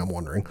of one thing I'm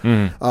wondering.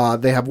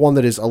 They have one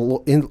that is a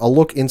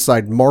look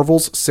inside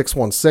Marvel's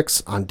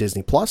 616 on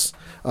Disney Plus,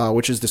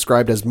 which is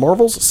described as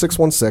Marvel's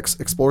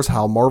 616 explores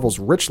how Marvel's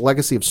rich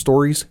legacy of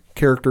stories,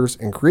 characters,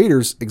 and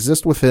creators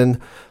exist within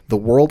the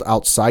world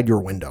outside your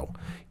window.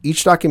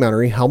 Each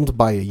documentary, helmed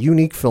by a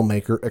unique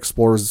filmmaker,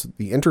 explores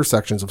the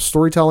intersections of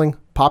storytelling,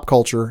 pop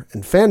culture,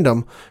 and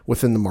fandom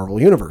within the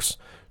Marvel Universe.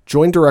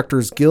 Join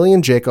directors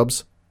Gillian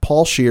Jacobs,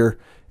 Paul Scheer,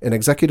 and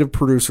executive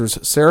producers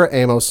Sarah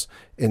Amos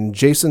and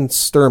Jason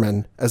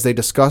Sturman as they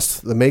discuss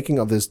the making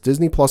of this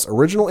Disney Plus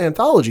original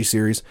anthology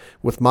series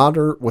with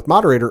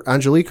moderator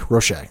Angelique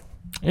Roche.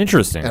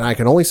 Interesting. And I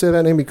can only say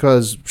that name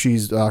because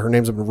her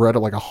name's been read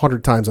like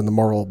 100 times on the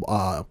Marvel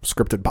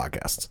scripted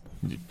podcasts.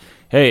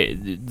 Hey,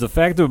 the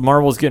fact that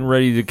Marvel's getting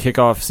ready to kick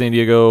off San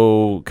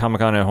Diego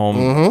Comic-Con at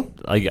home,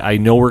 I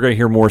know we're going to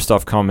hear more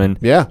stuff coming.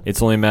 Yeah.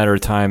 It's only a matter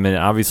of time. And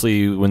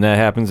obviously, when that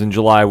happens in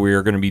July, we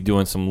are going to be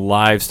doing some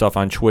live stuff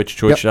on Twitch,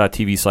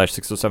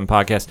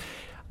 twitch.tv/607podcast.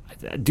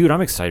 Dude,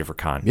 I'm excited for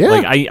Con. Yeah.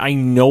 Like, I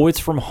know it's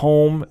from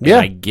home, and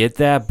I get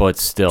that, but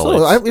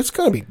still. It's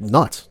going to be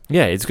nuts.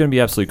 Yeah, it's going to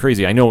be absolutely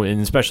crazy. I know, and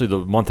especially the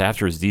month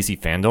after is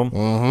DC Fandom.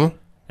 Mm-hmm.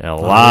 And a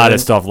lot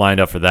of stuff lined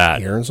up for that.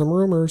 Hearing some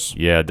rumors.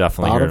 Yeah,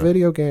 definitely. About a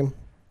video game.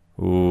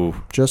 Ooh.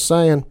 Just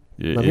saying.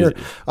 I'm here.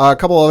 A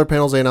couple other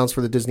panels they announced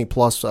for the Disney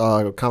Plus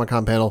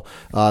Comic-Con panel.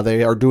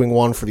 They are doing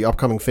one for the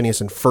upcoming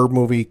Phineas and Ferb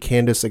movie,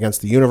 Candace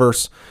Against the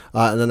Universe.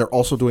 And then they're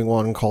also doing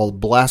one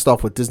called Blast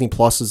Off with Disney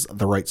Plus's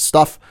The Right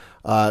Stuff.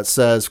 It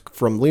says,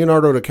 from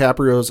Leonardo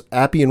DiCaprio's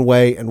Appian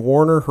Way and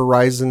Warner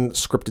Horizon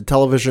Scripted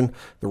Television,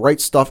 The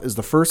Right Stuff is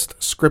the first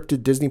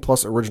scripted Disney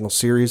Plus original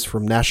series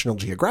from National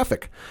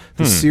Geographic.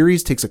 The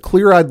series takes a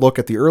clear-eyed look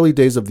at the early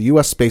days of the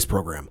U.S. space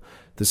program.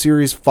 The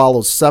series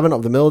follows 7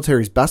 of the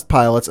military's best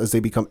pilots as they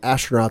become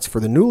astronauts for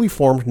the newly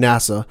formed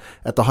NASA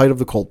at the height of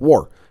the Cold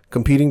War.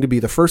 Competing to be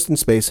the first in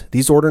space,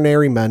 these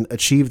ordinary men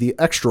achieve the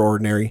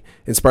extraordinary,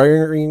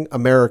 inspiring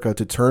America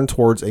to turn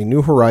towards a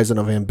new horizon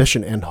of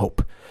ambition and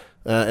hope.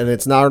 And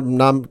it's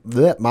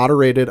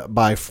moderated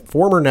by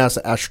former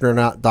NASA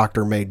astronaut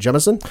Dr. Mae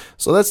Jemison.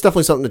 So that's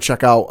definitely something to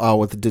check out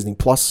with the Disney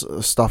Plus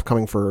stuff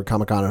coming for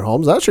Comic-Con at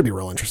home. That should be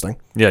real interesting.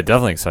 Yeah,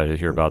 definitely excited to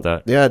hear about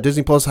that. Yeah,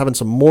 Disney Plus having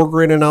some more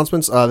great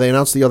announcements. They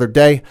announced the other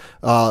day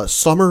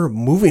summer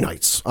movie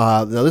nights.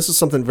 Now, this is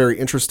something very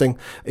interesting.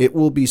 It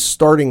will be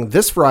starting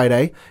this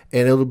Friday,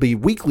 and it'll be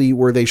weekly,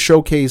 where they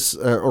showcase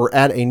or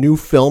add a new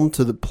film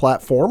to the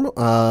platform.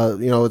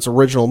 It's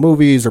original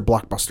movies or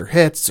blockbuster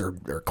hits or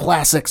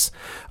classics.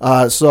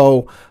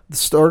 So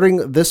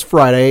starting this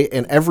Friday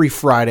and every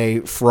Friday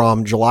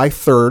from July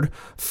 3rd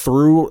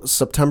through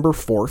September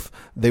 4th,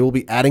 they will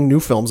be adding new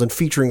films and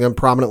featuring them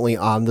prominently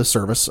on the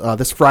service.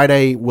 This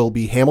Friday will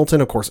be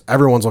Hamilton. Of course,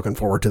 everyone's looking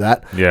forward to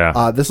that.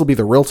 Yeah. This will be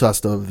the real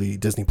test of the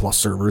Disney Plus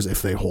servers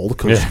if they hold,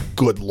 because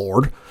good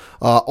Lord.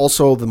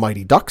 Also, The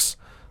Mighty Ducks.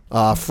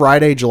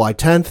 Friday, July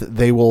 10th,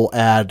 they will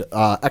add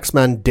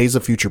X-Men Days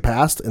of Future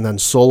Past and then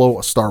Solo,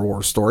 a Star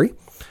Wars story.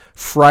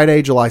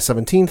 Friday, July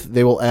 17th,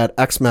 they will add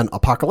X-Men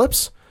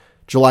Apocalypse.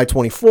 July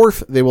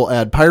 24th, they will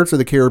add Pirates of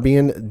the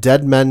Caribbean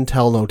Dead Men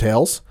Tell No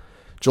Tales.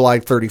 July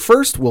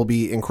 31st will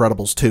be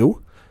Incredibles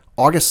 2.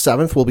 August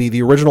 7th will be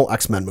the original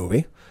X-Men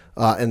movie,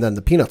 and then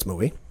the Peanuts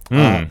movie.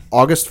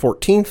 August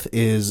 14th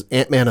is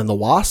Ant-Man and the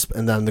Wasp,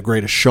 and then The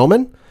Greatest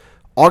Showman.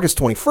 August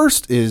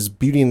 21st is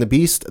Beauty and the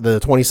Beast, the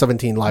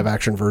 2017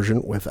 live-action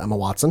version with Emma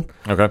Watson.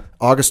 Okay.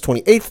 August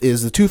 28th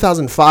is the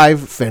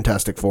 2005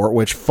 Fantastic Four,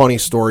 which, funny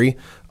story,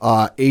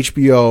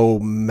 HBO,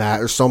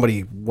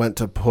 somebody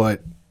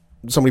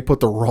put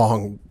the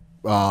wrong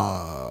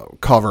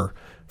cover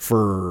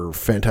for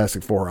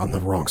Fantastic Four on the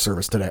wrong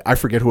service today. I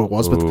forget who it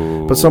was,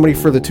 but somebody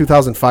for the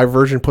 2005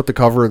 version put the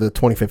cover of the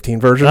 2015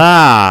 version.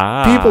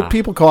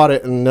 People caught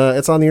it, and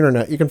it's on the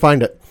internet. You can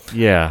find it.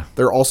 Yeah.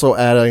 They're also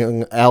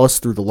adding Alice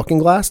Through the Looking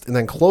Glass, and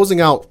then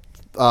closing out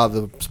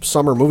the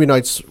summer movie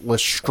nights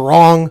with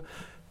strong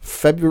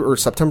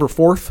September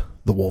 4th,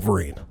 The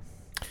Wolverine.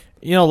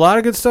 You know, a lot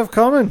of good stuff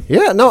coming.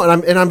 Yeah, no,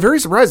 and I'm very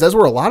surprised, as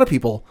were a lot of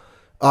people.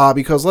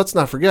 Because let's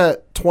not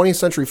forget, 20th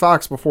Century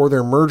Fox, before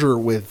their merger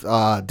with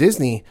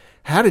Disney,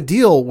 had a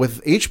deal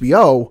with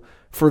HBO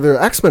for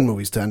their X-Men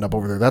movies to end up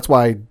over there. That's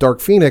why Dark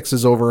Phoenix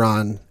is over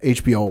on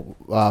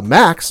HBO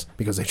Max,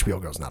 because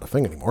HBO Go's not a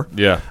thing anymore.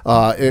 Yeah.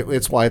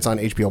 It's why it's on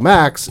HBO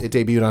Max. It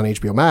debuted on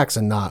HBO Max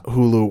and not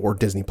Hulu or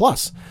Disney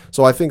Plus.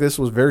 So I think this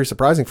was very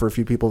surprising for a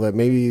few people that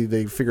maybe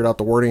they figured out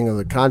the wording of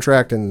the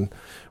contract and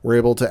were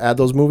able to add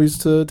those movies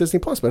to Disney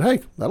Plus. But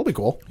hey, that'll be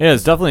cool. Yeah,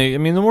 it's definitely, I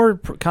mean, the more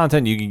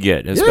content you can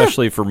get,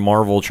 especially for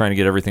Marvel trying to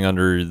get everything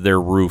under their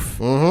roof.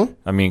 Mm-hmm.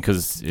 I mean,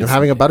 because and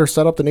having a better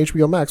setup than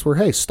HBO Max, where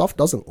hey, stuff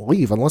doesn't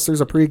leave unless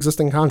there's a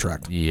pre-existing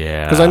contract.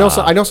 Yeah, because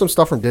I know some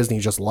stuff from Disney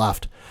just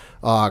left.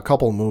 A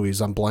couple of movies,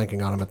 I'm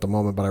blanking on them at the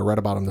moment, but I read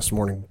about them this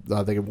morning.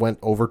 They went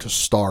over to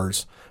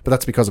Starz, but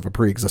that's because of a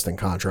pre-existing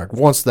contract.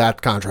 Once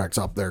that contract's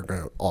up, they're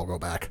going to all go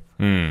back.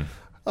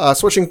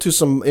 Switching to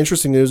some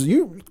interesting news.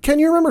 Can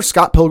you remember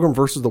Scott Pilgrim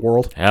versus the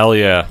World? Hell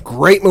yeah.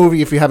 Great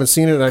movie if you haven't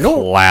seen it.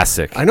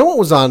 Classic. I know it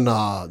was on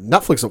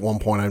Netflix at one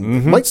point. It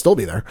might still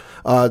be there.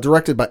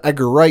 Directed by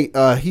Edgar Wright.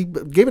 He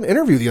gave an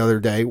interview the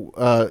other day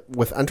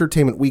with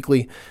Entertainment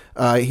Weekly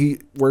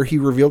where he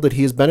revealed that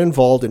he has been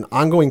involved in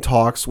ongoing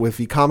talks with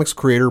the comics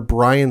creator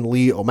Brian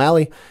Lee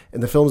O'Malley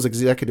and the film's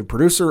executive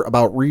producer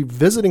about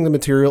revisiting the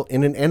material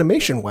in an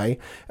animation way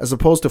as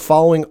opposed to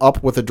following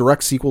up with a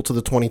direct sequel to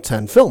the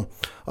 2010 film.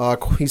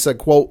 He said,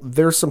 quote,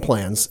 "There's some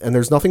plans, and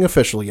there's nothing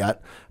official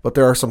yet, but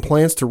there are some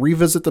plans to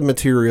revisit the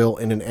material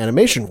in an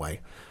animation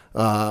way.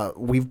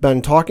 We've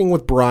been talking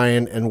with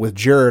Brian and with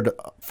Jared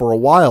for a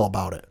while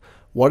about it.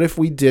 What if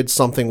we did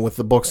something with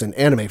the books in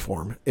anime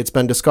form? It's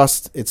being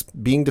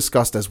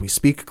discussed as we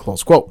speak,"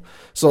 close quote.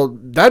 So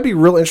that'd be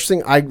real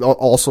interesting. I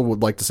also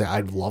would like to say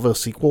I'd love a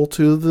sequel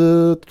to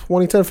the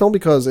 2010 film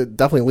because it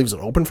definitely leaves it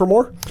open for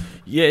more.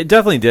 Yeah, it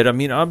definitely did. I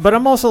mean, but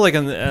I'm also like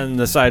on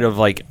the side of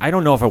like, I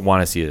don't know if I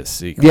want to see a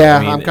sequel. Yeah, I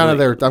mean, I'm kind of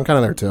there. I'm kind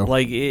of there too.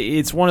 Like,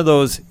 it's one of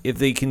those, if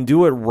they can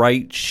do it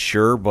right,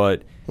 sure,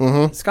 but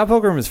Scott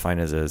Pilgrim is fine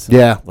as is.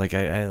 Yeah. Like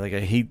I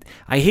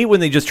hate when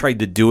they just tried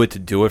to do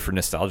it for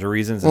nostalgia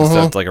reasons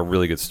instead of like a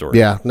really good story.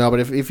 Yeah, no, but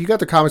if you got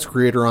the comics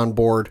creator on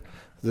board,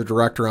 the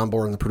director on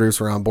board, and the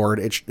producer on board,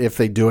 if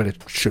they do it,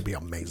 it should be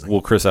amazing.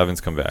 Will Chris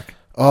Evans come back?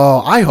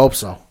 Oh, I hope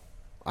so.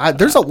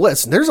 There's a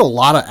list. There's a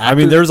lot of actors. I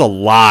mean, there's a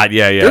lot.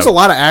 Yeah. There's a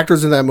lot of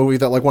actors in that movie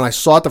that, like, when I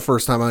saw it the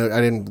first time, I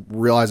didn't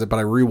realize it, but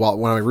when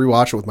I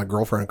rewatched it with my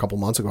girlfriend a couple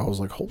months ago, I was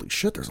like, holy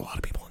shit, there's a lot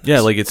of people in this. Yeah,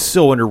 like, it's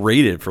so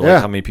underrated for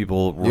like how many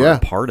people were a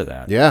part of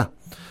that. Yeah.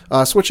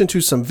 Switching to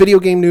some video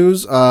game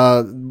news.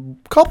 A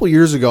couple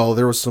years ago,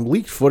 there was some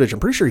leaked footage. I'm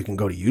pretty sure you can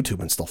go to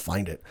YouTube and still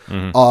find it,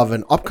 of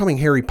an upcoming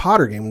Harry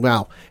Potter game.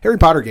 Now, Harry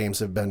Potter games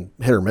have been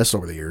hit or miss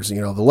over the years. You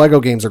know, the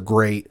Lego games are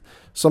great.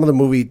 Some of the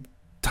movie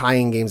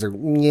tie-in games are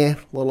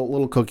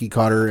little cookie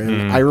cutter,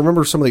 and I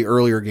remember some of the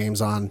earlier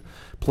games on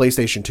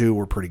PlayStation 2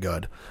 were pretty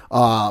good.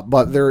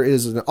 But there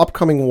is an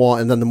upcoming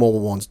one, and then the mobile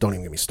ones, don't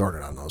even get me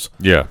started on those.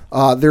 Yeah.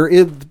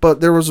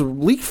 There was a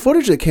leaked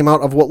footage that came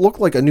out of what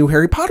looked like a new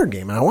Harry Potter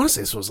game, and I want to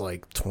say this was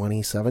like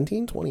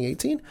 2017,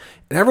 2018,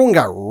 and everyone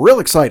got real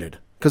excited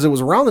because it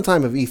was around the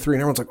time of E3, and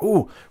everyone's like,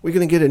 "Oh, we're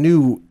going to get a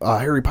new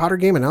Harry Potter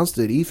game announced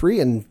at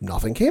E3," and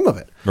nothing came of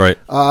it. Right.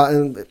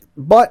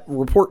 But a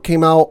report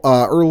came out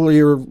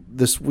earlier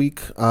this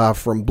week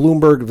from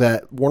Bloomberg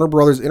that Warner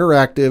Brothers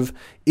Interactive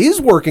is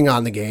working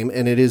on the game,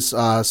 and it is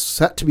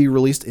set to be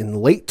released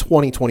in late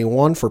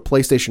 2021 for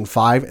PlayStation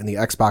 5 and the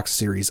Xbox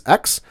Series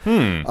X.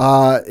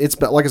 It's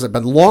been, like I said,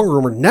 been long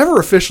rumored, never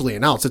officially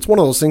announced. It's one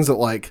of those things that,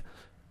 like,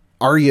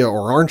 are you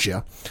or aren't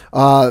you?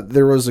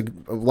 There was,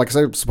 like I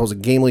said, I suppose a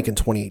game leak in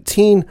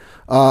 2018.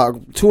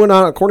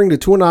 According to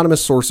two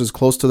anonymous sources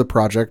close to the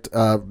project,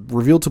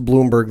 revealed to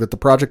Bloomberg that the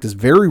project is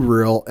very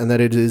real and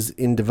that it is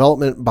in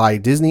development by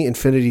Disney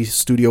Infinity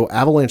Studio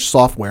Avalanche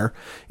Software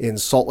in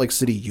Salt Lake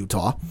City,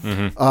 Utah.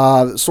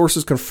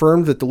 Sources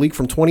confirmed that the leak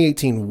from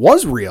 2018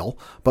 was real,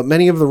 but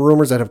many of the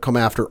rumors that have come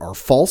after are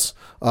false.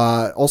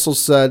 Also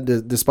said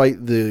that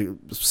despite the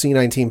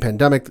C-19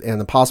 pandemic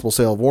and the possible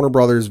sale of Warner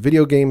Brothers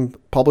video game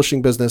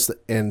publishing business,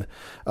 and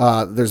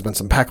there's been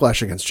some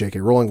backlash against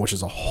J.K. Rowling, which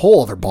is a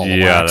whole other ball of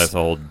wax. That's a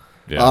whole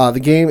Yeah. The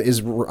game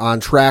is on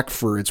track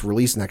for its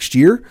release next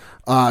year.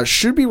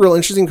 Should be real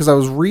interesting because I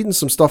was reading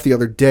some stuff the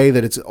other day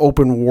that it's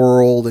open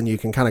world and you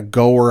can kind of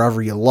go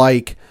wherever you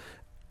like.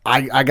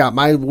 I got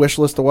my wish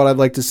list of what I'd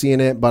like to see in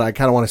it, but I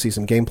kind of want to see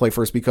some gameplay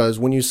first because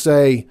when you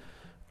say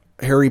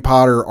Harry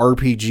Potter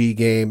RPG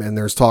game and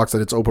there's talks that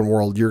it's open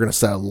world, you're going to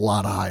set a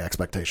lot of high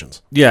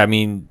expectations. Yeah, I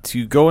mean,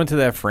 to go into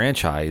that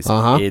franchise,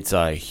 Uh-huh. it's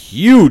a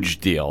huge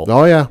deal.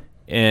 Oh, yeah.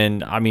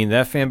 And, I mean,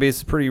 that fan base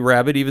is pretty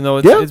rabid, even though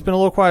Yeah. it's been a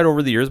little quiet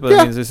over the years, but Yeah.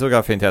 I mean, they still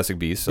got Fantastic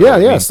Beasts. So, Yeah, I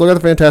yeah. mean, Still got the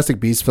Fantastic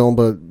Beasts film,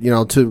 but,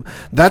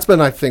 that's been,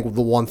 I think,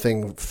 the one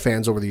thing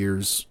fans over the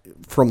years,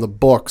 from the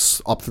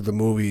books up through the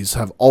movies,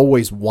 have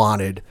always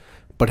wanted,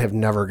 but have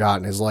never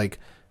gotten, is like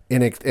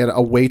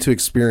a way to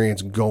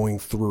experience going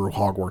through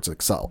Hogwarts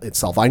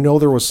itself. I know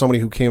there was somebody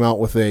who came out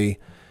with a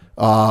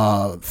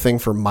thing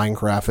for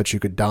Minecraft that you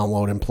could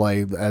download and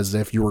play as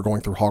if you were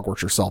going through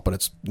Hogwarts yourself, but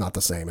it's not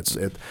the same.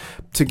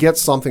 To get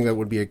something that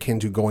would be akin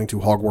to going to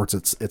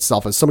Hogwarts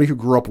itself, as somebody who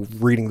grew up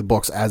reading the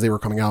books as they were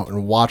coming out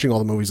and watching all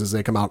the movies as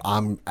they come out,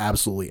 I'm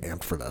absolutely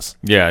amped for this.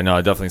 Yeah, no,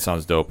 it definitely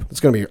sounds dope. It's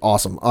going to be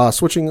awesome.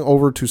 Switching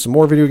over to some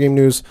more video game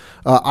news,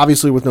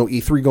 obviously with no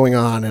E3 going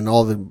on and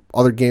all the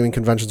other gaming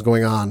conventions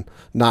going on,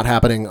 not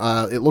happening,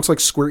 it looks like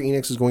Square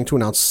Enix is going to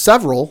announce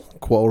several,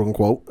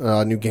 quote-unquote,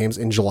 new games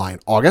in July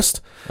and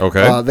August.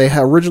 Okay. They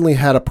originally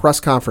had a press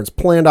conference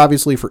planned,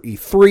 obviously, for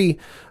E3.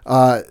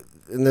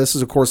 And this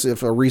is, of course,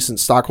 if a recent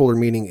stockholder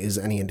meeting is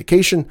any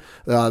indication.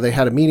 They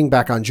had a meeting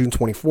back on June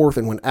 24th,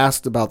 and when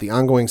asked about the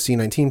ongoing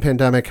C-19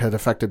 pandemic had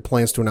affected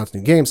plans to announce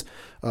new games,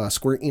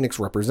 Square Enix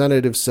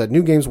representatives said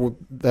new games were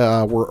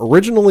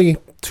originally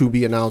to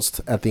be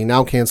announced at the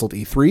now-canceled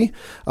E3.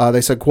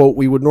 They said, quote,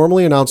 "We would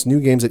normally announce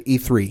new games at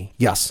E3,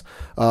 yes.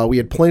 We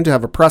had planned to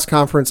have a press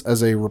conference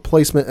as a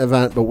replacement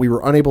event, but we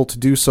were unable to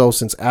do so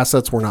since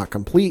assets were not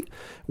complete.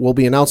 We'll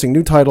be announcing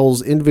new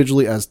titles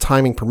individually as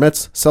timing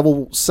permits.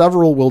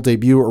 Several will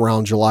debut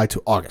around July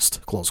to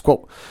August," close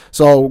quote.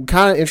 So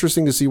kind of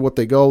interesting to see where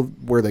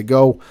they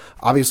go.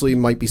 Obviously, it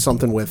might be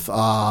something with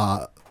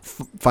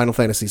Final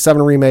Fantasy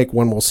VII Remake,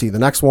 when we'll see the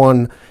next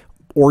one,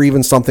 or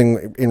even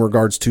something in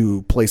regards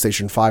to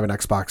PlayStation 5 and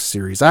Xbox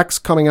Series X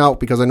coming out,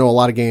 because I know a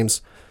lot of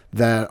games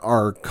that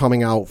are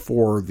coming out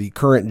for the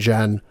current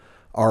gen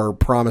are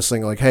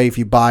promising, like, hey, if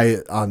you buy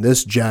it on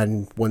this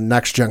gen, when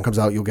next gen comes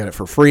out, you'll get it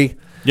for free.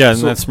 Yeah,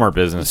 and that's smart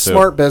business, too.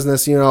 Smart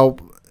business,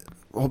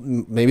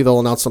 maybe they'll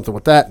announce something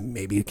with that.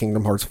 Maybe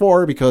Kingdom Hearts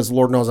 4, because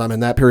Lord knows I'm in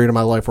that period of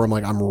my life where I'm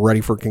like, I'm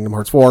ready for Kingdom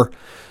Hearts 4.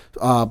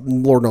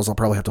 Lord knows I'll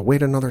probably have to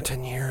wait another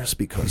 10 years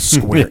because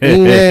Square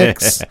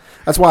Enix.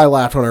 That's why I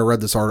laughed when I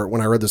read this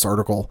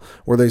article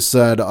where they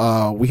said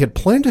we had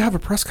planned to have a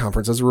press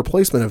conference as a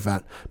replacement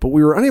event, but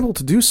we were unable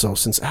to do so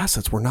since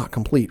assets were not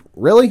complete.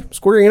 Really?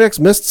 Square Enix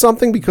missed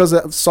something because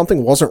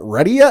something wasn't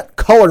ready yet?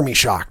 Color me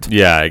shocked.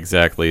 Yeah,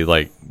 exactly.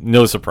 Like,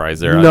 no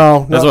surprise there.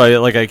 No. That's why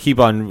I keep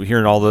on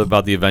hearing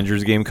about the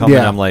Avengers game coming.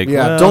 Yeah, I'm like,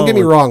 yeah. well, Don't get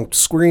me wrong.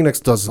 Square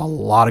Enix does a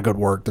lot of good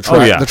work. The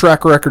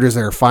track record is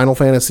there. Final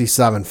Fantasy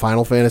VII,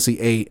 Final Fantasy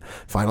VIII,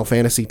 Final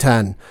Fantasy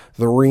X,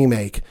 the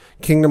remake,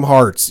 Kingdom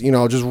Hearts.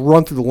 Just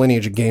run through the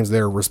lineage of games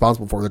they're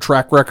responsible for. The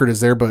track record is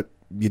there, but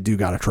you do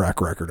got a track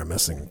record of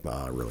missing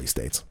release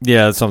dates.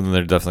 Yeah, that's something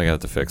they're definitely going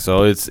to have to fix.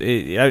 So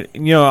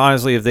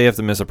honestly, if they have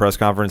to miss a press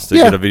conference to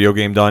get a video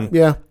game done,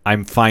 yeah,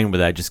 I'm fine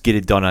with that. Just get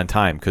it done on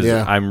time, because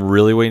I'm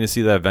really waiting to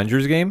see that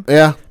Avengers game.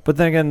 Yeah. But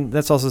then again,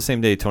 that's also the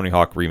same day Tony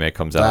Hawk remake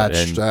comes out.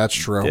 That's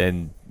true.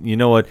 And you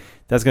know what?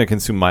 That's going to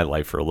consume my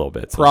life for a little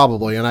bit. So.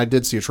 Probably. And I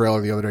did see a trailer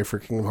the other day for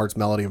Kingdom Hearts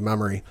Melody of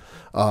Memory.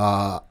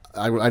 I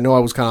know I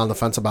was kind of on the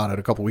fence about it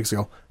a couple weeks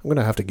ago. I'm going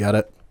to have to get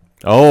it.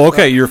 Oh,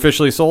 okay. You're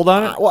officially sold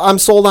on it? Well, I'm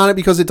sold on it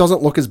because it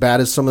doesn't look as bad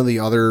as some of the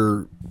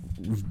other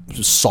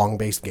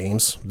song-based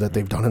games that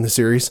they've done in the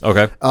series.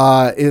 Okay.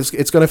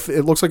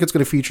 It looks like it's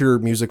gonna feature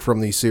music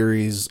from the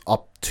series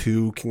up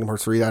to Kingdom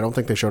Hearts 3. I don't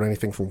think they showed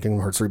anything from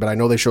Kingdom Hearts 3, but I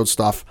know they showed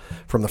stuff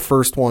from the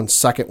first one,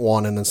 second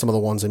one, and then some of the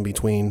ones in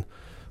between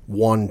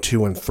 1,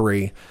 2, and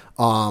 3.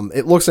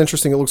 It looks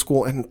interesting. It looks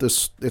cool, and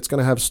it's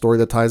gonna have a story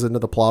that ties into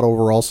the plot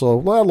overall. So,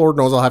 well, Lord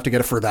knows I'll have to get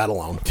it for that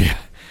alone. Yeah.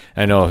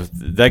 I know.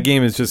 That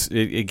game is just,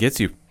 it gets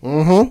you.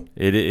 Mm-hmm.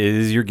 It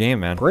is your game,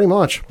 man. Pretty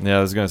much. Yeah,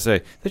 I was going to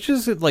say. It's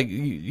just like,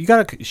 you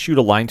got to shoot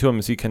a line to him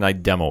and see, can I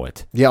demo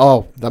it?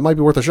 Yeah, that might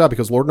be worth a shot,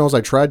 because Lord knows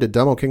I tried to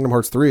demo Kingdom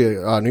Hearts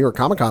 3 New York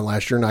Comic Con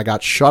last year, and I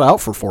got shut out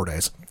for 4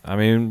 days. I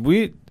mean,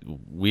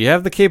 we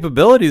have the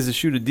capabilities to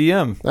shoot a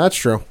DM. That's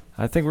true.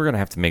 I think we're going to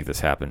have to make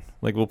this happen.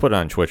 Like, we'll put it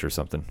on Twitch or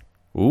something.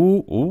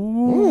 Ooh.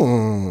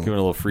 Giving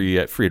a little free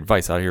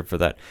advice out here for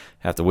that.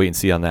 Have to wait and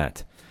see on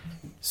that.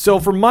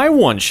 So for my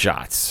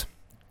one-shots,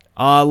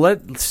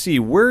 let's see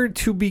where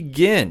to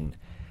begin.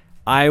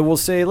 I will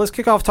say let's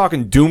kick off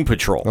talking Doom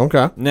Patrol.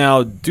 Okay.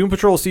 Now, Doom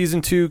Patrol Season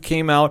 2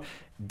 came out,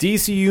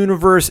 DC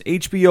Universe,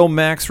 HBO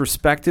Max,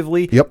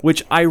 respectively. Yep.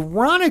 Which,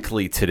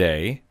 ironically,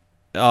 today,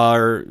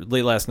 or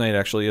late last night,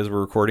 actually, as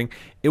we're recording,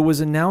 it was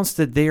announced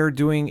that they are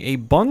doing a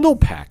bundle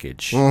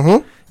package.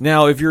 Mm-hmm.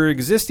 Now, if you're an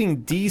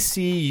existing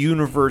DC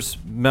Universe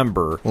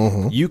member,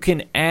 you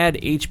can add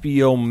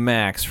HBO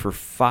Max for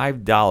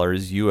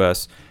 $5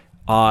 US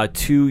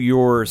to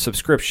your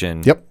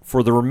subscription Yep.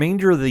 for the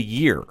remainder of the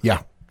year.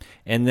 Yeah.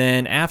 And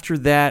then after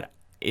that,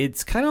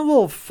 it's kind of a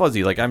little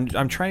fuzzy. Like I'm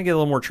trying to get a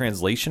little more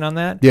translation on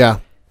that. Yeah.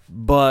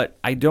 But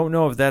I don't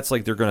know if that's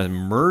like they're going to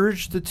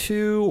merge the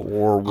two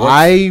or what.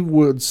 I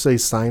would say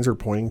signs are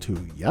pointing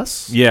to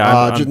yes. Yeah,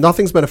 I'm-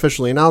 nothing's been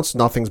officially announced.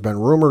 Nothing's been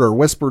rumored or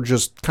whispered.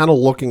 Just kind of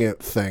looking at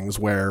things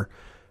where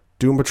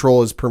Doom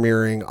Patrol is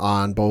premiering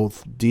on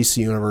both DC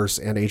Universe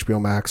and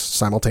HBO Max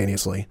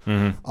simultaneously.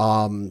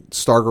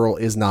 Stargirl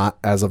is not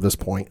as of this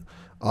point,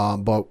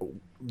 but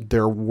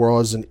there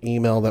was an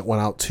email that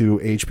went out to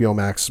HBO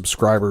Max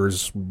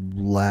subscribers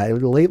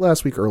late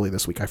last week, early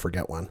this week, I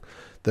forget when,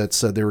 that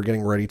said they were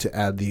getting ready to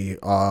add the,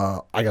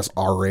 I guess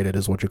R-rated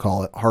is what you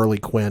call it, Harley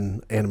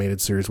Quinn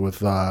animated series with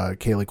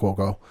Kaylee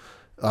Cuoco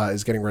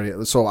is getting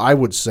ready. So I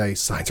would say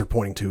signs are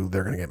pointing to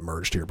they're going to get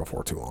merged here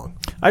before too long.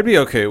 I'd be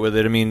okay with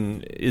it. I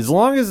mean, as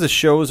long as the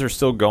shows are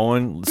still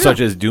going,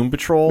 such as Doom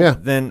Patrol,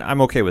 then I'm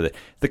okay with it.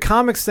 The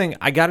comics thing,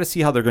 I got to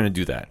see how they're going to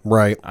do that.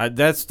 Right.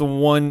 That's the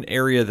one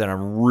area that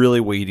I'm really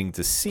waiting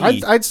to see.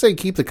 I'd say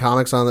keep the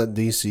comics on the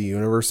DC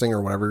Universe thing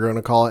or whatever you're going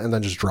to call it, and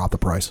then just drop the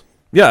price.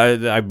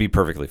 Yeah, I'd be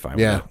perfectly fine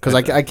with it. Yeah, because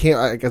I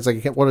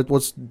can't.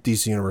 What's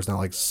DC Universe now?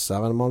 Like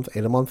 7 a month,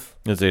 8 a month?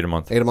 It's 8 a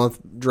month. 8 a month.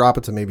 Drop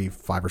it to maybe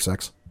 5 or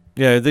 6.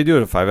 Yeah, they do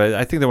it at 5.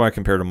 I think they want to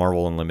compare to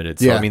Marvel Unlimited.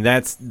 So, Yeah. I mean,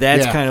 that's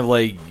kind of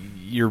like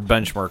your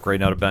benchmark right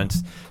now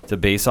to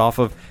base off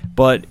of.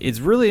 But it's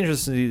really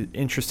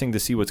interesting to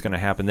see what's going to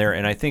happen there.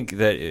 And I think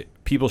that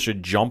people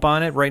should jump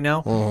on it right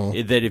now.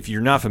 That if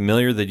you're not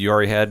familiar, that you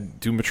already had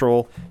Doom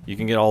Patrol, you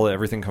can get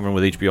everything coming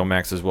with HBO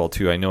Max as well,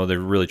 too. I know they're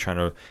really trying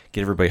to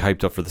get everybody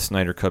hyped up for the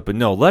Snyder Cut. But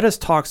no, let us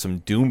talk some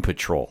Doom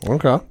Patrol.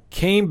 Okay.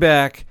 Came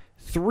back,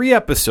 3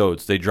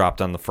 episodes they dropped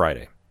on the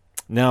Friday.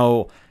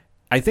 Now,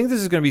 I think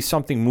this is going to be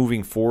something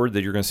moving forward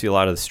that you're going to see a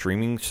lot of the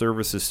streaming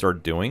services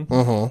start doing,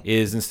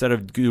 is instead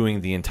of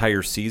doing the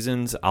entire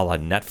seasons a la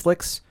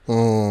Netflix,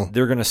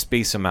 they're going to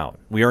space them out.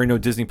 We already know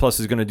Disney Plus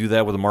is going to do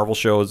that with the Marvel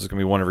shows. It's going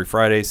to be one every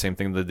Friday, same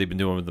thing that they've been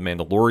doing with The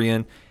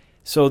Mandalorian.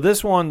 So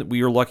this one,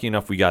 we were lucky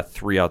enough we got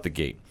 3 out the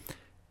gate.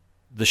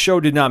 The show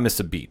did not miss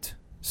a beat.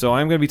 So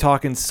I'm going to be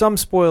talking some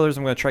spoilers.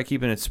 I'm going to try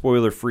keeping it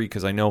spoiler-free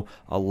because I know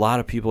a lot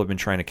of people have been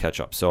trying to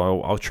catch up.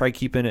 So I'll try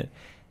keeping it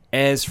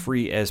as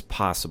free as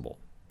possible.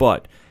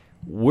 But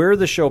where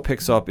the show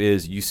picks up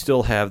is you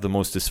still have the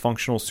most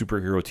dysfunctional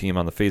superhero team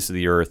on the face of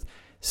the earth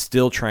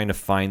still trying to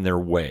find their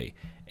way.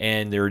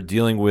 And they're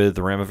dealing with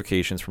the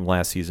ramifications from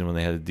last season when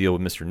they had to deal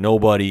with Mr.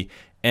 Nobody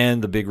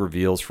and the big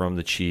reveals from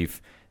the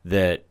chief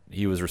that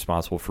he was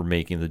responsible for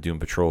making the Doom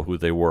Patrol who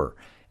they were.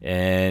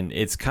 And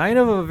it's kind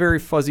of a very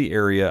fuzzy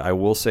area. I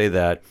will say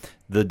that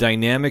the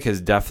dynamic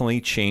has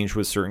definitely changed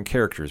with certain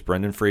characters.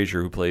 Brendan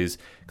Fraser, who plays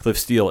Cliff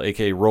Steele,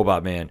 a.k.a.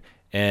 Robot Man,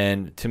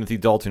 and Timothy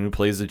Dalton, who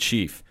plays the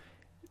Chief.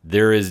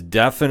 There is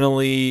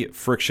definitely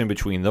friction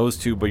between those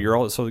two, but you're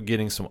also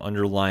getting some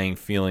underlying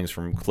feelings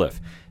from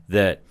Cliff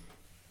that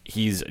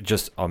he's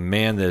just a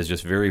man that is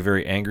just very,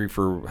 very angry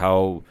for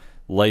how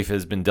life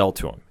has been dealt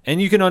to him.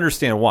 And you can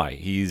understand why.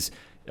 He's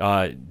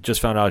just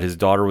found out his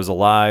daughter was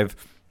alive.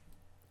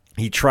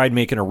 He tried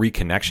making a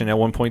reconnection at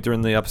one point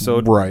during the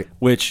episode. Right.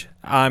 Which,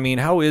 I mean,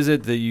 how is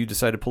it that you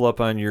decide to pull up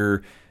on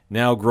your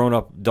now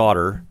grown-up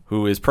daughter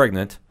who is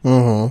pregnant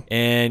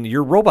and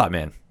your Robot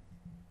Man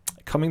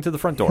coming to the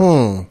front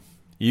door?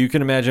 You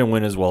can imagine it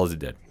went as well as it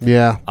did.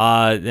 Yeah.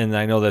 And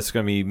I know that's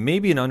going to be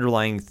maybe an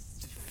underlying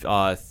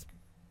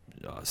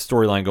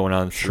storyline going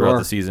on throughout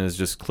the season is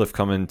just Cliff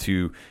coming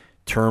to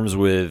terms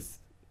with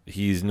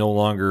he's no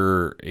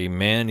longer a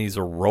man, he's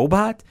a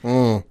robot.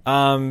 You're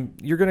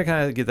going to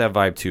kind of get that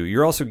vibe too.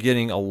 You're also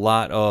getting a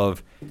lot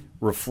of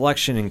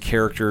reflection in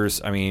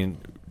characters. I mean,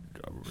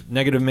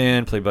 Negative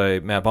Man, played by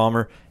Matt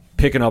Bomer,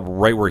 picking up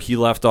right where he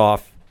left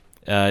off,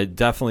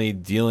 definitely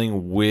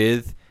dealing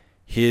with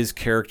his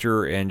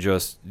character and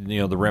just,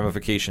 the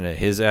ramification of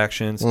his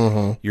actions.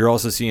 You're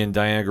also seeing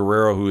Diana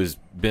Guerrero, who has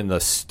been the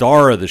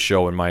star of the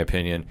show, in my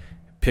opinion,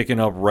 picking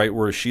up right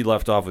where she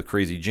left off with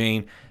Crazy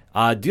Jane,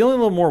 dealing a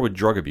little more with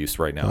drug abuse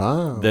right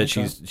now.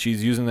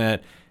 She's using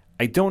that.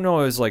 I don't know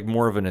as like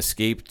more of an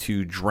escape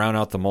to drown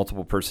out the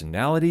multiple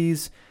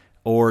personalities,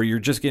 or you're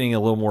just getting a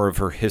little more of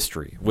her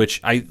history,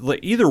 which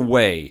either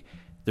way,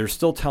 they're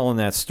still telling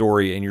that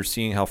story and you're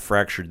seeing how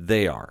fractured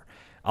they are.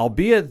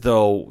 Albeit,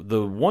 though,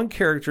 the one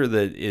character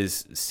that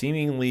is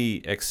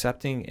seemingly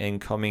accepting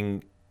and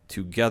coming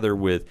together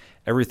with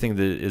everything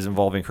that is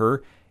involving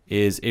her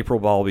is April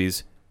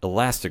Bowlby's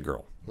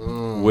Elastigirl,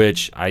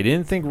 which I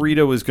didn't think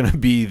Rita was going to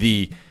be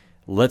the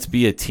let's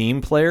be a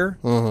team player,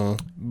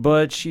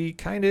 but she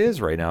kind of is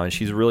right now, and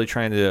she's really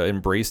trying to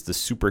embrace the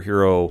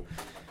superhero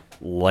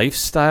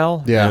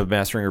lifestyle of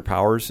mastering her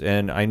powers.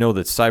 And I know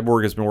that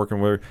Cyborg has been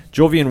working with her.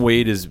 Jovian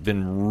Wade has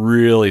been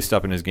really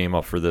stepping his game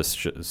up for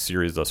this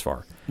series thus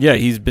far. Yeah,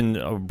 he's been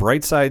a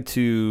bright side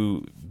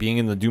to being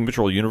in the Doom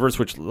Patrol universe,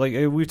 which like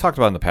we've talked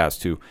about in the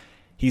past too.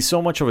 He's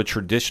so much of a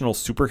traditional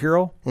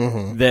superhero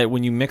that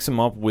when you mix him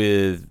up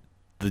with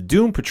the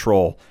Doom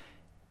Patrol,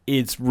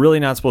 it's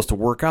really not supposed to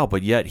work out,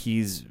 but yet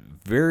he's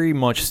very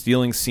much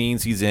stealing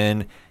scenes he's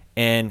in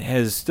and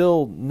has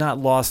still not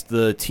lost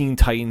the Teen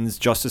Titans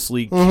Justice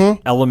League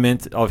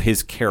element of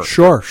his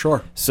character.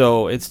 Sure.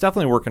 So it's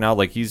definitely working out.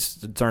 Like, he's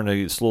starting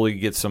to slowly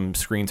get some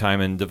screen time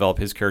and develop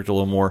his character a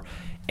little more.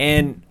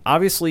 And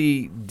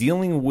obviously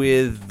dealing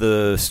with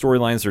the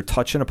storylines they're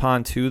touching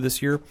upon too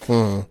this year,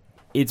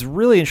 it's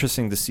really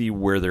interesting to see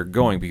where they're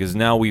going, because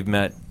now we've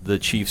met the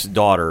Chief's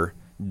daughter,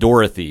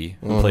 Dorothy,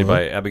 played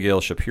by Abigail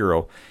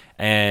Shapiro,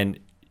 and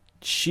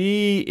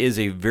she is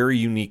a very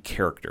unique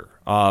character,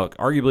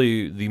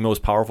 arguably the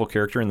most powerful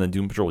character in the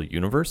Doom Patrol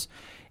universe,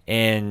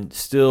 and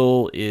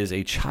still is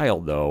a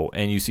child, though.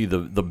 And you see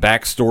the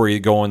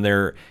backstory going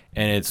there,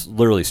 and it's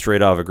literally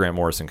straight out of a Grant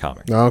Morrison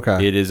comic.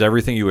 Okay. It is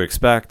everything you would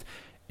expect.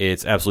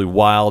 It's absolutely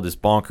wild. It's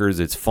bonkers.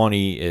 It's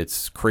funny.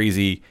 It's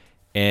crazy.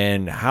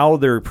 And how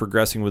they're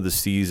progressing with the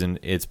season,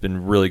 it's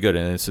been really good.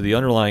 And so the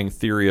underlying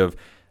theory of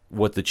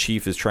what the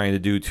Chief is trying to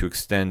do to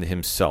extend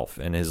himself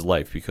and his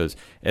life, because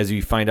as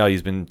you find out,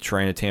 he's been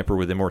trying to tamper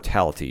with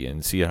immortality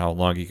and see how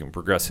long he can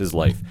progress his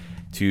life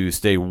to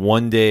stay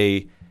one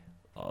day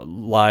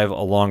alive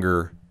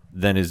longer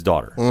than his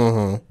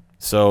daughter.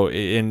 So,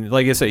 and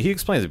like I said, he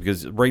explains it,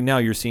 because right now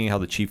you're seeing how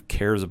the Chief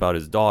cares about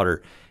his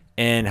daughter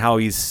and how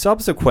he's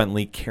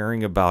subsequently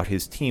caring about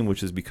his team,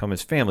 which has become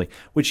his family,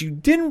 which you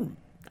didn't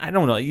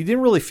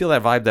really feel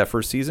that vibe that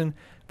first season,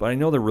 but I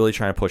know they're really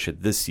trying to push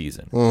it this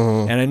season.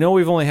 And I know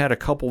we've only had a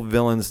couple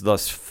villains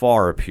thus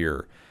far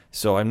appear,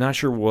 so I'm not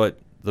sure what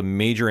the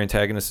major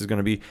antagonist is going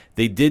to be.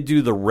 They did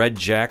do the Red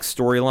Jack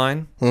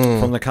storyline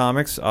from the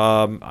comics.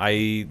 I'm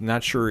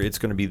not sure it's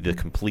going to be the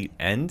complete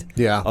end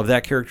of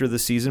that character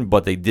this season,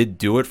 but they did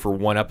do it for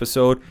one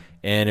episode,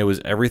 and it was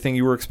everything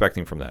you were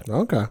expecting from that.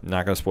 Okay.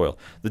 Not going to spoil.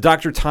 The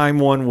Dr. Time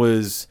one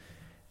was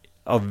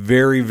a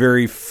very,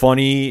 very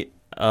funny,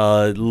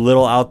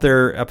 little out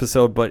there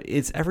episode, but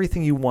it's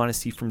everything you want to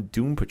see from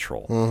Doom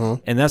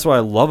Patrol. And that's what I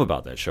love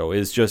about that show,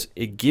 is just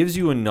it gives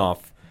you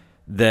enough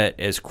that,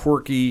 as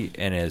quirky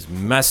and as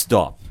messed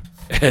up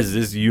as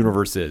this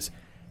universe is,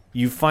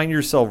 you find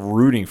yourself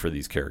rooting for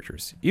these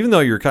characters, even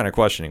though you're kind of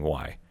questioning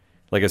why.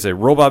 Like I said,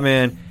 Robot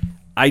Man,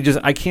 I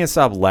can't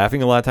stop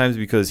laughing a lot of times,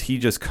 because he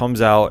just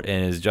comes out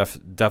and is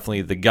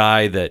definitely the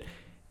guy that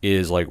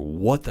is like,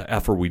 what the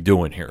F are we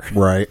doing here?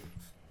 Right.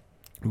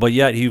 But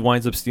yet he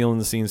winds up stealing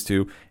the scenes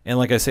too. And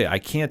like I say, I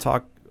can't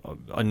talk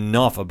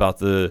enough about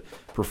the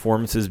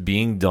performances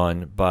being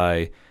done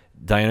by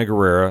Diana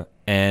Guerrera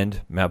and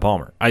Matt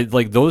Palmer.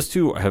 Those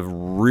two have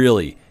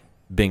really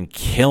been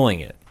killing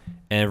it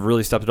and have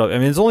really stepped it up. I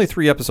mean, it's only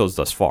 3 episodes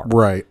thus far.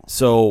 Right.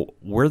 So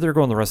where they're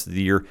going the rest of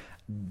the year,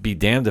 be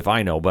damned if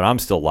I know, but I'm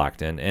still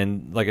locked in.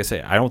 And like I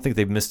say, I don't think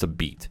they've missed a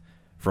beat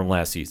from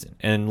last season.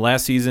 And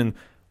last season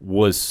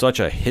was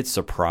such a hit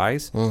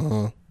surprise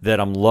that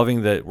I'm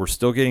loving that we're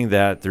still getting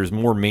that. There's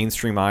more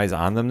mainstream eyes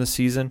on them this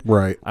season.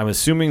 Right. I'm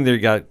assuming they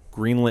got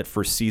greenlit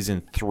for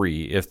season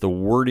 3 if the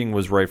wording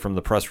was right from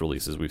the press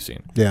releases we've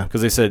seen. Yeah.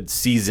 Because they said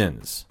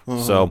seasons.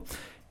 So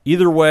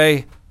either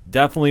way,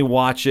 definitely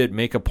watch it.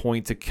 Make a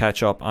point to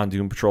catch up on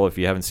Doom Patrol if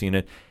you haven't seen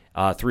it.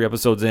 3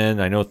 episodes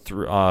in. I know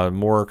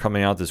more are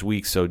coming out this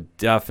week, so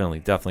definitely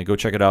go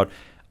check it out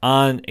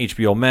on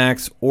HBO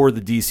Max or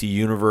the DC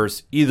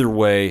Universe. Either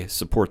way,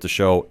 support the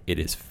show. It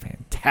is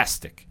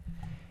fantastic.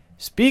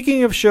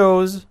 Speaking of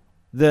shows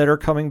that are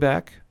coming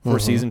back for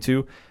season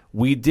 2,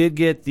 we did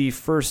get the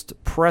first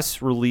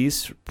press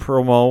release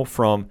promo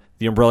from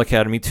The Umbrella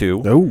Academy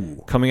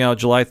 2 coming out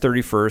July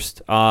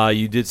 31st.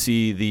 You did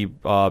see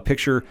the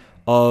picture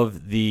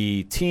of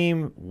the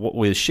team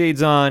with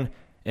shades on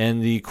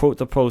and the quote,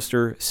 the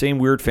poster, same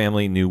weird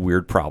family, new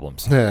weird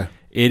problems. Yeah.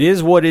 It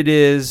is what it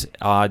is.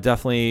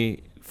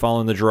 Definitely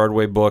following the Gerard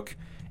Way book.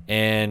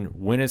 And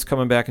when it's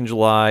coming back in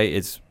July,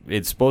 it's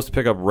supposed to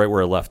pick up right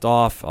where it left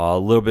off. A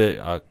little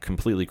bit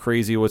completely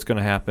crazy what's going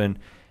to happen.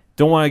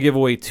 Don't want to give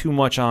away too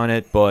much on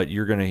it, but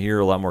you're going to hear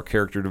a lot more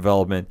character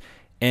development.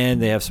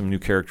 And they have some new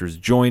characters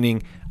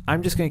joining.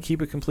 I'm just going to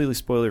keep it completely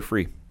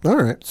spoiler-free. All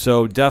right.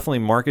 So definitely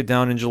mark it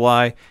down in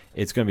July.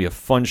 It's going to be a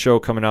fun show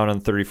coming out on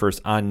the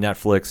 31st on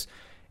Netflix.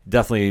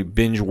 Definitely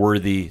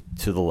binge-worthy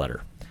to the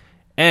letter.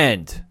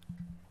 And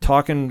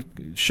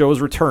talking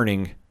shows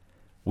returning,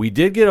 we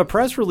did get a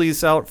press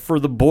release out for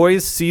The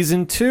Boys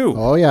Season 2.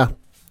 Oh, yeah.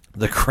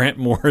 The Grant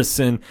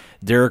Morrison,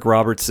 Derek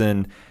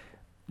Robertson,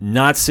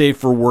 not safe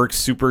for work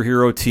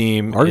superhero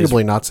team.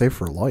 Arguably not safe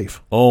for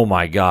life. Oh,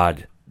 my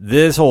God.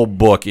 This whole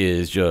book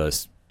is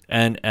just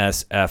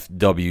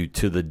NSFW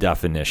to the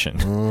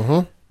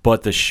definition.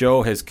 But the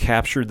show has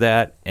captured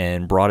that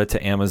and brought it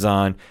to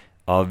Amazon.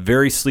 A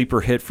very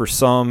sleeper hit for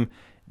some.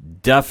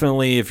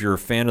 Definitely, if you're a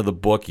fan of the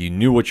book, you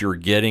knew what you were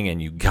getting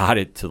and you got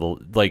it to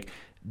the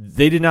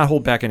they did not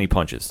hold back any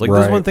punches.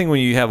 There's one thing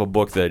when you have a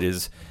book that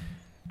is,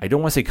 I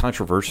don't want to say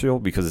controversial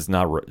because it's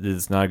not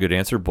a good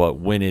answer, but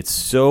when it's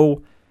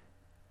so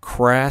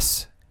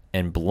crass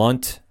and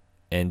blunt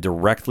and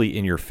directly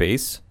in your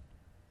face,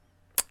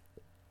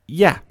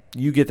 yeah,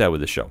 you get that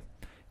with the show.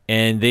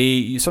 And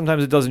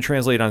sometimes it doesn't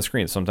translate on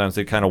screen. Sometimes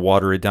they kind of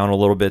water it down a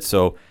little bit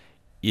so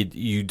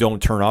you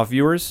don't turn off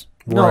viewers.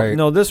 Right.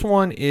 No, this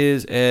one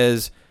is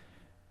as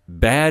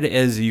bad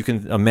as you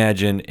can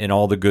imagine in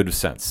all the good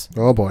sense.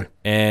 Oh boy.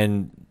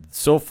 And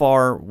so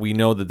far, we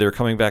know that they're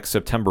coming back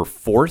September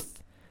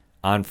 4th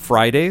on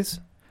Fridays.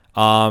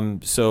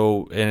 And it's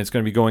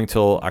going to be going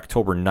till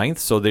October 9th.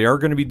 So they are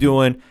going to be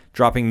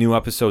dropping new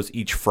episodes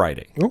each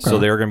Friday. Okay. So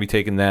they're going to be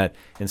taking that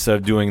instead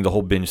of doing the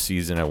whole binge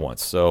season at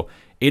once. So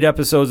 8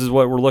 episodes is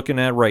what we're looking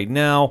at right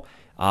now.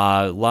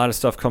 A lot of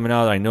stuff coming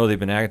out. I know they've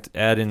been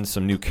adding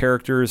some new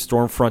characters.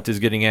 Stormfront is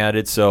getting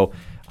added. So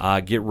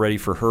get ready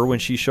for her when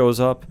she shows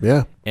up.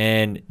 Yeah.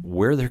 And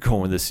where they're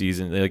going this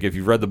season, like if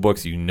you've read the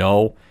books, you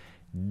know,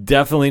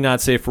 definitely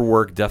not safe for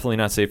work. Definitely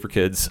not safe for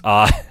kids.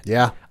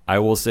 Yeah. I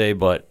will say,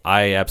 but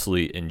I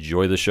absolutely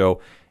enjoy the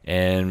show.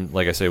 And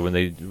like I say, when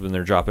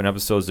they're dropping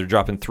episodes, they're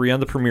dropping 3 on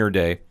the premiere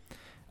day.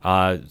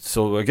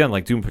 So again,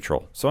 like Doom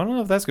Patrol. So I don't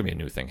know if that's going to be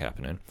a new thing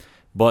happening,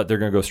 but they're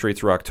going to go straight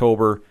through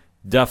October.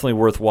 Definitely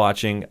worth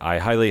watching. I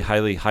highly,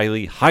 highly,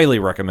 highly, highly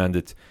recommend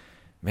it.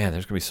 Man,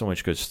 there's going to be so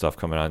much good stuff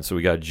coming on. So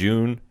we got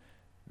June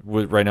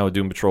right now with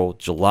Doom Patrol,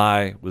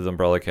 July with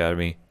Umbrella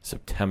Academy,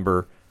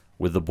 September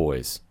with The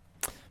Boys.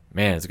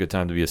 Man, it's a good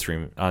time to be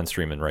on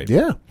streaming right now.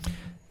 Yeah.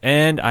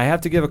 And I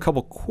have to give a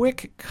couple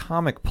quick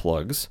comic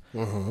plugs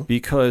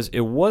because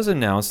it was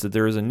announced that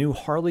there is a new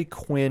Harley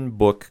Quinn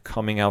book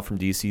coming out from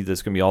DC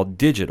that's going to be all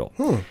digital.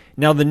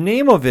 Now, the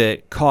name of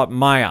it caught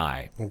my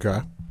eye.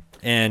 Okay.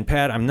 And,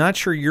 Pat, I'm not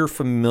sure you're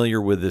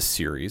familiar with this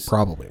series.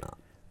 Probably not.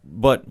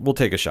 But we'll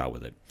take a shot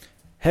with it.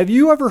 Have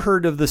you ever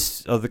heard of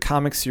the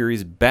comic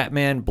series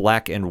Batman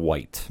Black and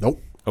White?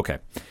 Nope. Okay.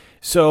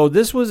 So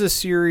this was a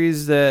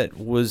series that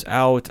was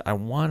out, I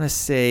want to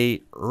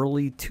say,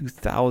 early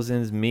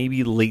 2000s,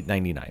 maybe late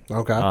 99.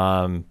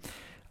 Okay.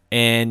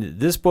 And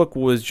this book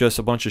was just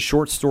a bunch of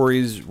short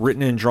stories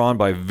written and drawn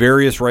by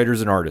various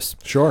writers and artists.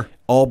 Sure.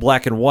 All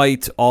black and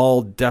white,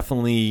 all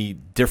definitely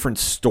different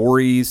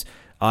stories.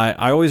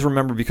 I always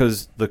remember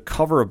because the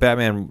cover of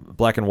Batman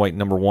Black and White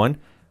 #1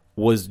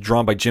 was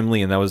drawn by Jim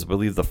Lee, and that was, I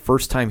believe, the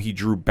first time he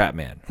drew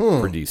Batman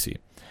for DC. It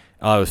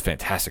was a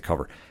fantastic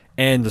cover.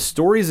 And the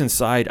stories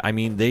inside, I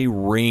mean, they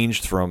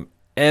ranged from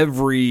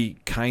every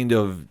kind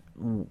of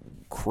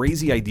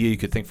crazy idea you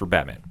could think for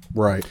Batman.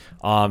 Right.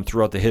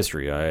 Throughout the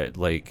history.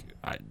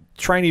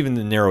 Trying even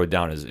to narrow it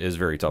down is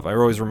very tough. I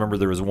always remember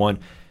there was one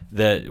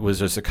that was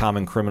just a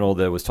common criminal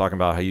that was talking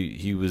about how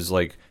he was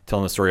like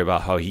telling a story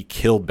about how he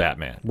killed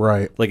Batman.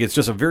 Right. Like it's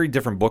just a very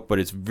different book, but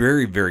it's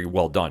very, very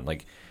well done.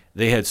 Like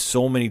they had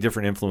so many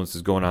different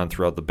influences going on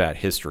throughout the Bat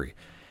history.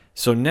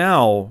 So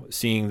now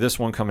seeing this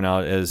one coming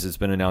out as it's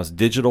been announced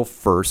digital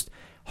first,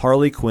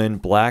 Harley Quinn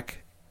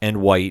Black and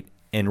White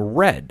and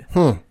Red.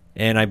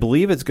 And I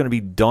believe it's going to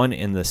be done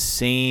in the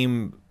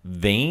same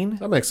vein.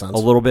 That makes sense. A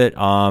little bit.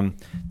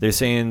 They're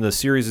saying the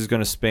series is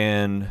going to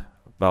span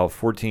about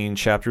 14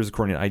 chapters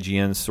according to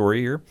IGN's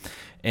story here.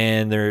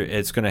 And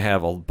it's going to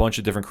have a bunch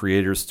of different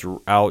creators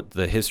throughout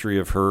the history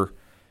of her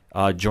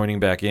joining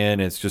back in.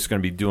 It's just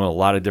going to be doing a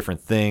lot of different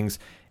things.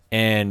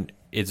 And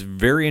it's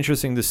very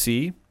interesting to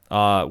see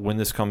when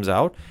this comes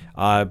out.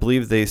 I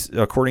believe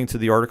according to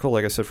the article,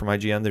 like I said from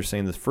IGN, they're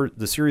saying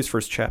the series'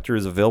 first chapter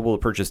is available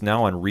to purchase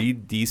now on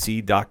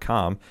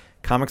readdc.com,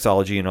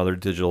 Comixology, and other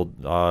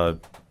digital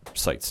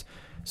sites.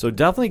 So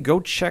definitely go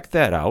check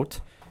that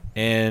out.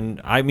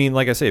 And I mean,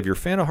 like I say, if you're a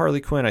fan of Harley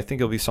Quinn, I think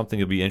it'll be something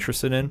you'll be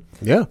interested in.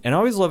 Yeah. And I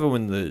always love it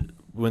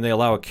when they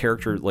allow a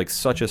character like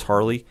such as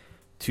Harley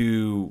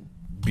to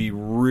be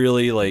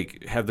really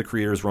like have the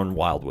creators run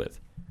wild with,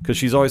 because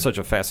she's always such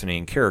a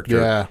fascinating character.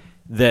 Yeah.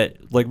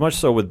 That like much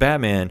so with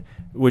Batman,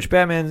 which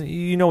Batman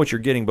you know what you're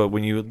getting, but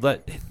when you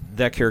let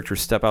that character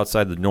step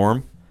outside the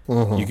norm,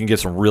 you can get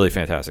some really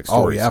fantastic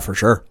stories. Oh yeah, for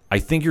sure. I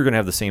think you're going to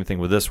have the same thing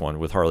with this one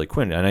with Harley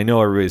Quinn. And I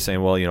know everybody's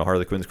saying, well, you know,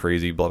 Harley Quinn's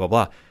crazy, blah blah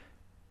blah.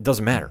 It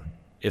doesn't matter.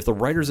 If the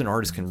writers and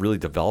artists can really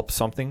develop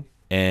something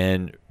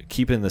and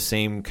keep in the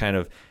same kind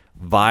of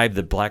vibe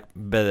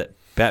that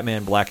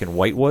Batman Black and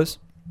White was,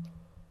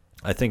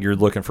 I think you're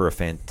looking for a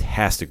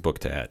fantastic book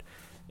to add.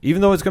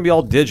 Even though it's going to be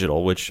all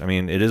digital, which, I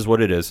mean, it is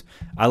what it is.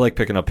 I like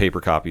picking up paper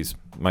copies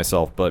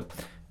myself, but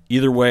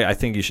either way, I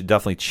think you should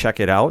definitely check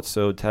it out.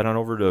 So head on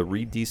over to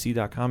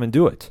readdc.com and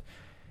do it.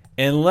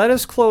 And let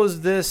us close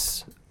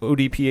this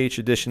ODPH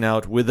edition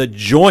out with a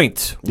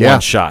joint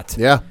one-shot.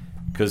 Yeah.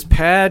 Because,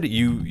 Pad,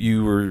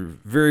 you were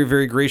very,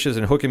 very gracious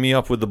in hooking me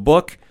up with the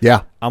book.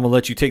 Yeah. I'm going to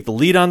let you take the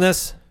lead on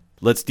this.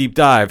 Let's deep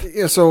dive.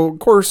 Yeah, so, of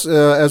course,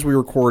 as we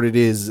record, it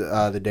is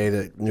the day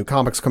that new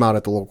comics come out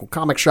at the local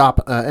comic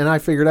shop. And I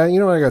figured out,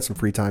 I got some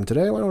free time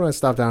today. Why don't I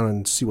stop down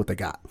and see what they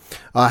got?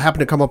 Happened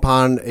to come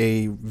upon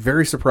a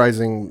very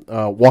surprising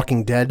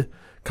Walking Dead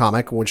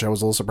comic, which I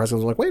was a little surprised. I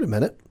was like, wait a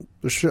minute.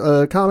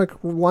 The comic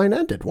line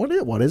ended.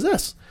 What is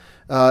this?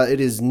 It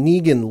is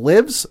Negan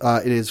Lives.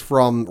 It is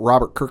from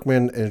Robert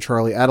Kirkman and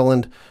Charlie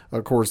Adeland,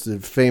 of course, the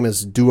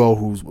famous duo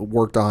who's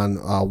worked on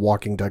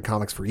Walking Dead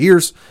comics for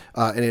years.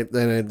 And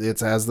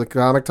it's, as the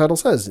comic title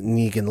says,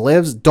 Negan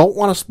Lives. Don't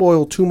want to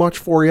spoil too much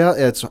for you.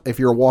 It's, if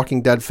you're a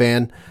Walking Dead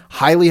fan,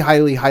 highly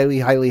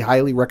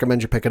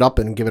recommend you pick it up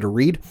and give it a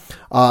read.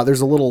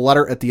 There's a little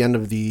letter at the end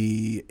of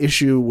the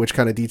issue which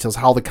kind of details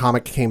how the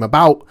comic came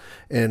about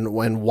and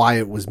why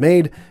it was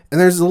made. And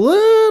there's a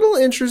little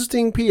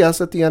interesting PS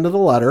at the end of the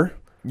letter.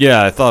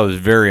 Yeah, I thought it was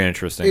very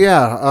interesting.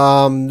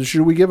 Yeah.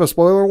 Should we give a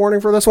spoiler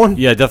warning for this one?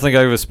 Yeah, definitely got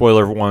to give a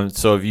spoiler for one.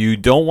 So if you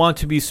don't want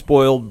to be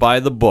spoiled by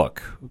the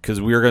book,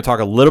 because we are going to talk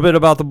a little bit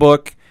about the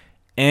book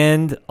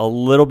and a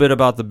little bit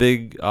about the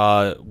big,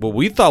 what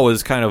we thought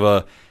was kind of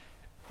a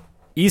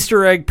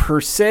Easter egg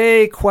per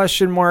se,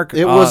 question mark.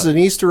 It was an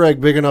Easter egg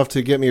big enough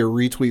to get me a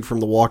retweet from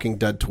the Walking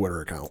Dead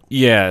Twitter account.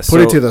 Yeah.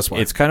 Put it to this way.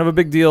 It's kind of a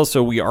big deal,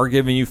 so we are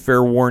giving you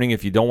fair warning.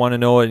 If you don't want to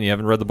know it and you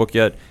haven't read the book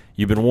yet,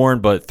 you've been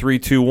warned. But 3,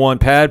 2, 1,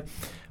 Pad,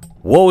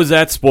 what was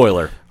that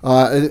spoiler?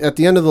 At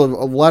the end of the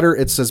letter,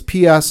 it says,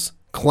 P.S.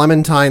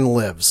 Clementine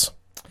lives.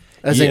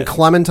 As in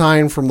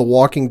Clementine from the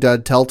Walking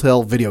Dead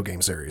Telltale video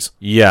game series.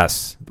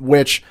 Yes.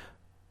 Which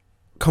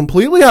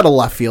completely out of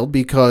left field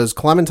because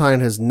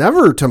Clementine has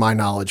never, to my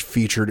knowledge,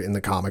 featured in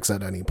the comics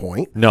at any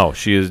point. No,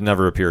 she has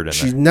never appeared in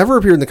She's never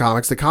appeared in the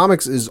comics. The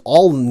comics is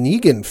all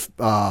Negan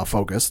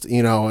focused.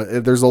 You know,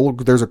 there's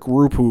a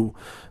group who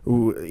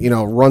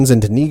runs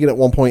into Negan at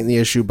one point in the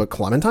issue, but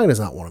Clementine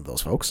is not one of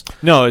those folks.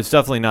 No, it's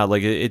definitely not.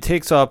 Like it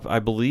takes up, I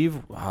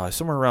believe,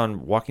 somewhere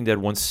around Walking Dead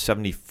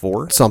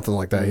 174, something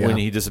like that. Yeah. When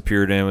he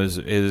disappeared, and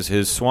it was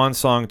his swan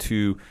song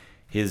to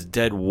his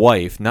dead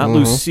wife, not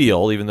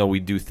Lucille, even though we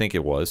do think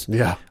it was.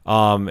 Yeah.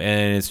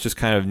 And it's just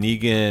kind of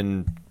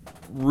Negan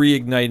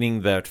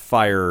reigniting that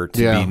fire to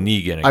be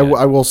Negan again.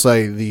 I will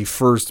say the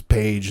first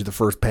page, the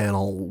first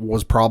panel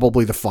was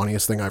probably the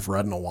funniest thing I've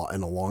read in a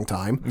long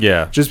time.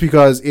 Yeah. Just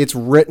because it's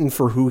written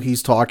for who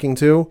he's talking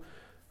to,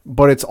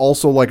 but it's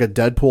also like a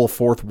Deadpool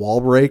fourth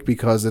wall break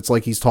because it's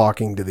like he's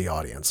talking to the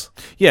audience.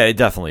 Yeah, it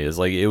definitely is.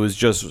 Like, it was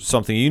just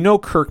something,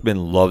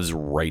 Kirkman loves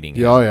writing.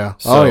 Oh, yeah.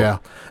 So, oh, yeah.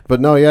 But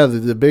no, yeah,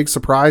 the big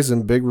surprise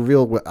and big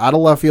reveal out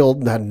of left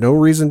field, had no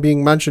reason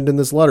being mentioned in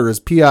this letter, is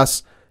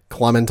P.S.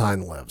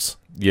 Clementine lives.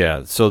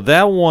 Yeah, so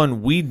that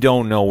one, we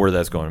don't know where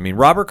that's going. I mean,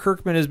 Robert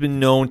Kirkman has been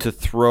known to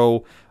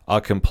throw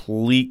a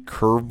complete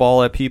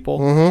curveball at people.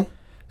 Mm-hmm.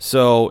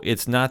 So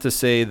it's not to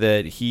say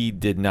that he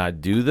did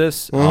not do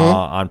this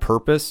on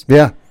purpose.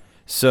 Yeah.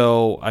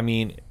 So, I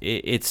mean,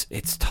 it's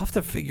tough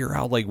to figure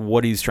out, like,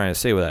 what he's trying to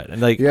say with that.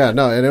 And like, yeah,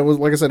 no, and it was,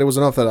 like I said, it was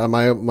enough that on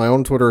my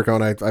own Twitter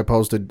account, I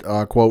posted,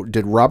 quote,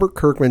 "Did Robert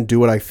Kirkman do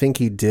what I think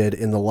he did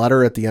in the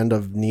letter at the end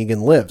of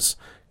Negan Lives?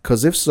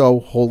 Because if so,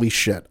 holy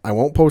shit. I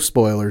won't post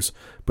spoilers,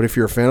 but if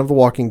you're a fan of The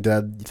Walking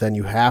Dead, then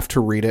you have to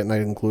read it," and I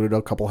included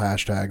a couple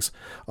hashtags.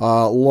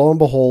 Lo and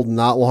behold,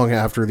 not long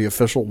after, the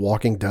official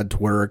Walking Dead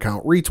Twitter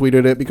account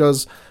retweeted it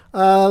because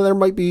there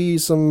might be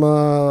some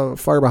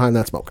fire behind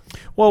that smoke.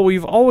 Well,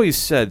 we've always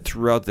said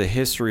throughout the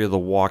history of The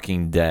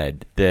Walking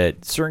Dead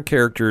that certain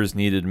characters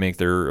needed to make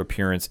their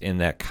appearance in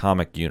that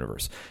comic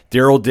universe.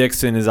 Daryl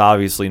Dixon is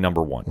obviously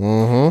number one.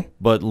 Mm-hmm.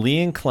 But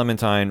Leon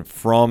Clementine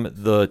from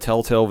the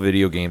Telltale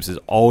video games has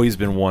always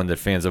been one that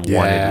fans have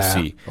wanted to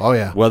see. Oh,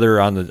 yeah. Whether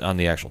on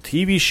the actual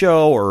TV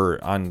show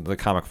or on the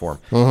comic form.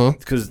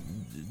 Because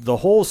the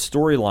whole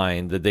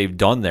storyline that they've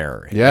done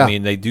there, I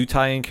mean, they do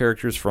tie in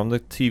characters from the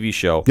TV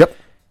show. Yep.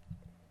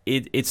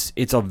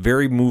 It's a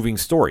very moving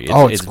story.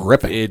 It's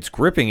gripping. It's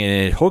gripping,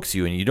 and it hooks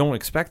you, and you don't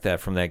expect that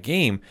from that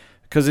game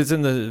because it's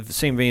in the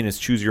same vein as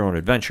Choose Your Own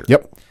Adventure.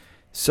 Yep.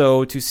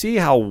 So to see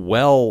how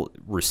well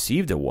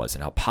received it was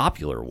and how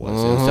popular it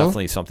was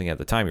definitely something at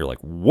the time. You're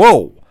like,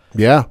 whoa.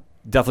 Yeah.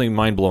 Definitely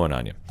mind-blowing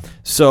on you.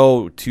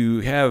 So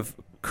to have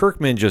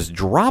Kirkman just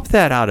drop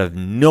that out of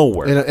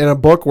nowhere. In a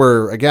book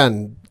where,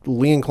 again,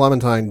 Leon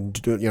Clementine,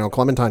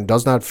 Clementine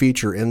does not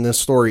feature in this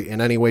story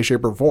in any way,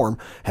 shape, or form,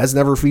 has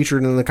never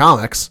featured in the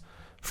comics,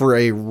 for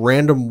a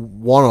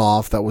random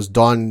one-off that was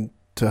done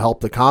to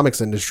help the comics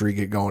industry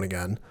get going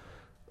again.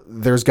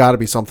 There's got to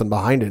be something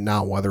behind it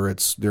now, whether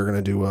it's they're going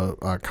to do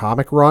a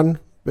comic run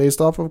based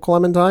off of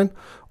Clementine,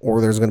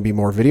 or there's going to be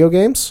more video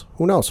games.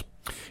 Who knows?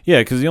 Yeah,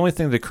 because the only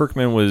thing that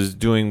Kirkman was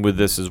doing with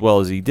this as well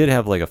is he did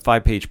have like a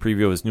 5-page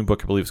preview of his new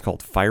book. I believe it's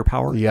called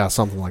Firepower. Yeah,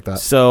 something like that.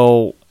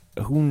 So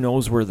who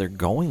knows where they're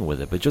going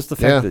with it? But just the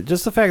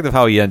fact of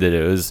how he ended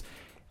it was,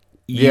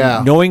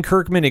 knowing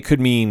Kirkman, it could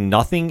mean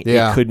nothing.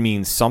 Yeah. It could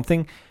mean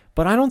something.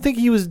 But I don't think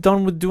he was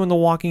done with doing the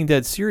Walking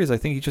Dead series. I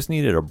think he just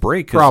needed a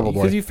break. Probably.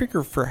 Because you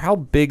figure for how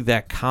big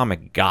that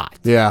comic got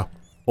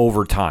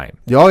over time.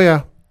 Oh,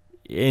 yeah.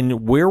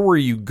 And where were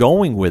you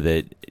going with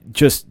it?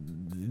 Just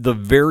the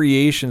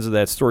variations of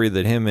that story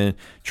that him and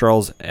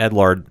Charles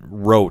Adlard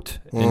wrote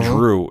and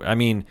drew. I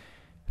mean,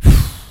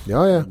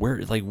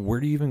 where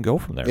do you even go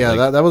from there?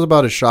 Yeah, that was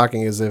about as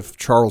shocking as if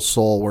Charles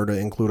Soule were to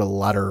include a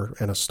letter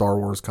in a Star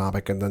Wars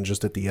comic and then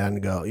just at the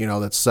end go,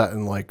 that's set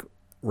in like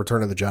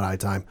Return of the Jedi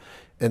time.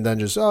 And then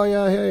just, oh,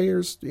 yeah, hey,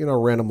 here's, a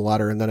random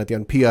letter. And then at the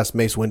end, P.S.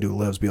 Mace Windu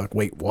lives. Be like,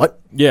 wait, what?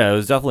 Yeah, it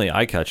was definitely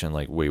eye-catching.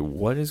 Like, wait,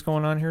 what is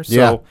going on here? So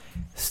Yeah.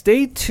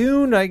 stay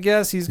tuned, I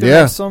guess. He's going to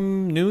have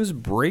some news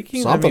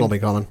breaking. Something will be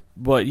coming.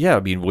 But, yeah, I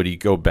mean, would he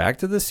go back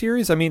to the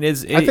series? I mean, I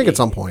think at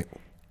some point.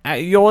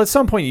 At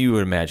some point you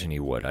would imagine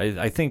he would.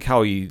 I think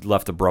how he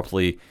left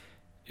abruptly,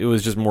 it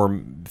was just more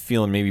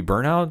feeling maybe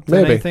burnout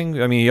than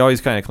anything. I mean, he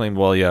always kind of claimed,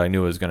 well, yeah, I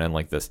knew it was going to end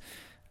like this.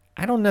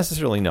 I don't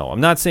necessarily know.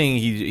 I'm not saying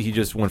he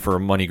just went for a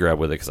money grab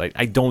with it, because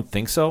I don't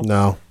think so.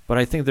 No. But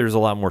I think there's a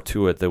lot more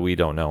to it that we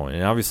don't know.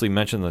 And obviously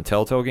mentioned the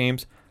Telltale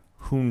games.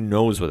 Who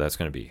knows what that's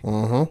going to be?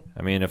 Mm-hmm.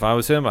 I mean, if I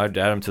was him, I'd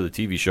add him to the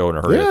TV show in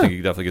a hurry. Yeah. I think you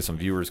could definitely get some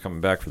viewers coming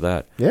back for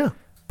that. Yeah.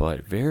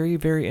 But very,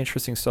 very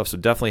interesting stuff. So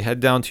definitely head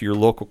down to your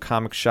local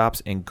comic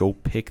shops and go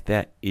pick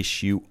that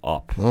issue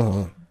up.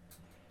 Mm-hmm.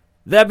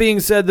 That being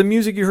said, the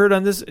music you heard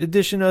on this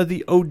edition of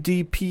the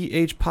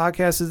ODPH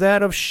podcast is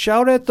that of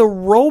Shout at the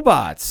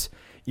Robots.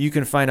 You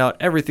can find out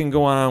everything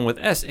going on with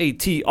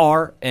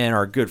SATR and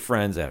our good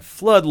friends at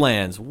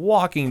Floodlands,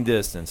 Walking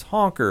Distance,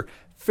 Honker,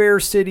 Fair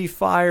City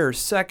Fire,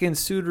 Second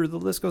Suitor. The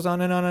list goes on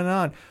and on and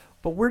on.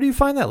 But where do you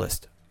find that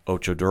list?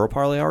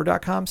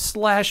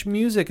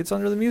 OchoDuroParlayHour.com/music. It's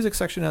under the music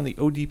section on the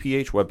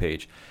ODPH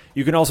webpage.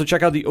 You can also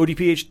check out the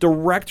ODPH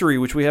directory,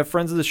 which we have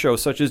friends of the show,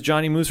 such as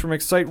Johnny Moose from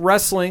Excite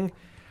Wrestling,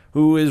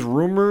 who is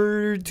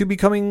rumored to be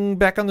coming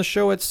back on the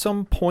show at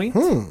some point.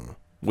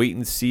 Wait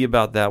and see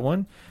about that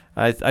one.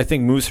 I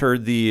think Moose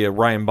heard the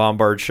Ryan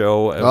Bombard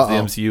show of the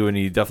MCU, and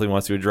he definitely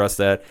wants to address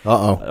that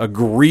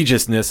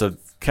egregiousness of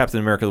Captain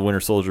America the Winter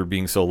Soldier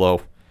being so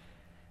low.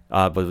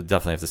 But we'll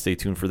definitely have to stay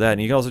tuned for that.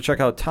 And you can also check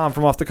out Tom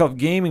from Off the Cuff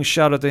Gaming.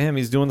 Shout out to him.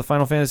 He's doing the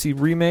Final Fantasy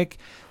remake.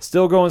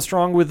 Still going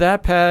strong with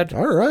that pad.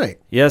 All right.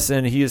 Yes,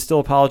 and he is still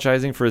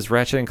apologizing for his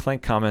Ratchet and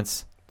Clank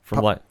comments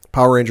from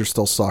Power Rangers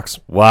still sucks.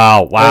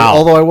 Wow.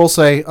 Although I will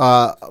say,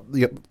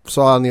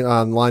 saw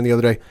online the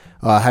other day,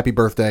 happy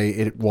birthday.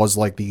 It was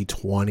like the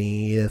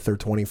 20th or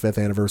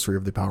 25th anniversary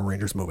of the Power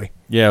Rangers movie.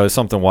 Yeah, it was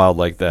something wild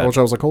like that. Which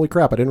I was like, holy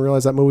crap, I didn't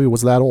realize that movie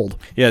was that old.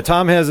 Yeah,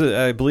 Tom has,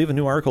 I believe, a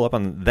new article up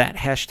on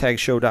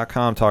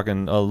that#show.com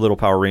talking a little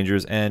Power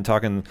Rangers and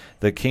talking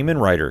the Kamen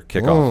Rider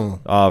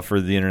kickoff for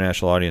the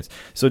international audience.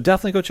 So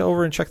definitely go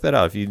over and check that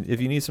out.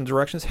 If you need some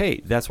directions, hey,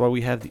 that's why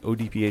we have the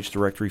ODPH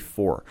directory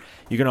for.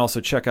 You can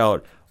also check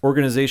out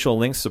organizational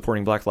links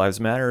supporting Black Lives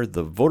Matter,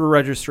 the voter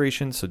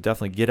registration, so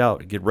definitely get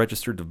out, get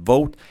registered to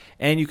vote.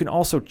 And you can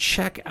also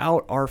check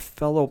out our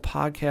fellow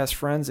podcast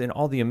friends and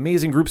all the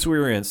amazing groups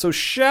we're in. So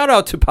shout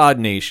out to Pod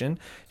Nation,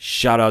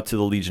 shout out to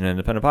the Legion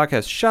Independent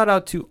Podcast, shout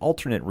out to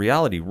Alternate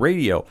Reality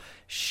Radio,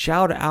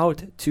 shout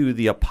out to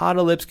the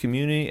Apocalypse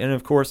community, and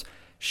of course,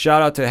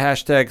 shout out to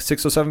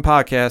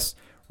 #607podcasts,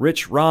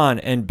 Rich, Ron,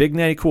 and Big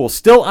Natty Cool,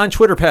 still on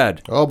Twitter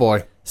pad. Oh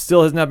boy.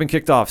 Still has not been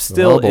kicked off.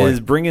 Still is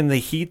bringing the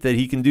heat that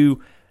he can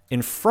do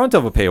in front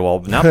of a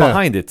paywall, not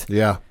behind it.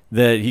 Yeah.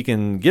 That he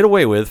can get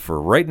away with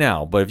for right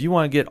now. But if you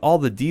want to get all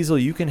the diesel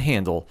you can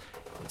handle,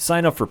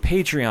 sign up for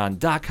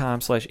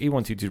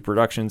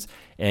patreon.com/A122productions,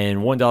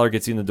 and $1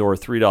 gets you in the door,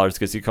 $3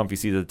 gets you a comfy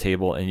seat at the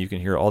table, and you can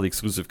hear all the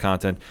exclusive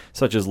content,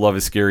 such as Love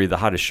is Scary, the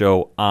hottest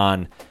show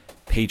on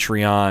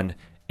Patreon.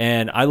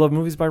 And I Love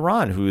Movies by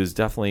Ron, who has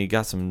definitely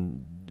got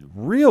some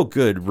real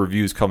good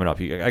reviews coming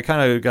up. I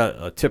kind of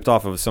got tipped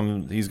off of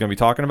some he's going to be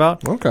talking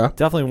about. Okay.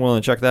 Definitely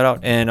willing to check that out.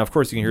 And, of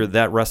course, you can hear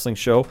That Wrestling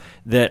Show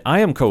that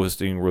I am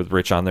co-hosting with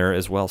Rich on there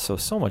as well.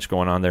 So much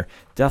going on there.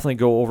 Definitely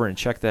go over and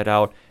check that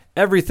out.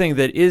 Everything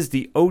that is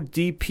the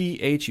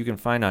ODPH you can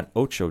find on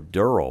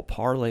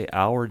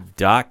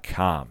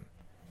OchoDuroParlayHour.com.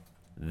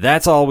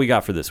 That's all we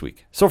got for this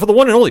week. So for the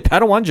one and only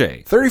Padawan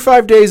J.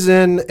 35 days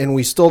in, and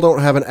we still don't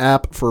have an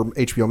app for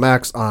HBO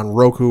Max on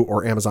Roku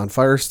or Amazon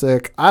Fire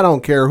Stick. I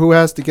don't care who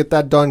has to get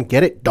that done.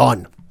 Get it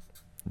done.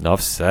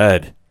 Enough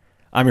said.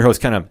 I'm your host,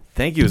 Ken.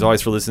 Thank you, as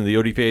always, for listening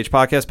to the ODPH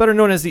podcast, better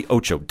known as the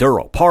Ocho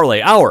Duro Parlay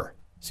Hour.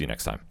 See you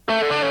next time.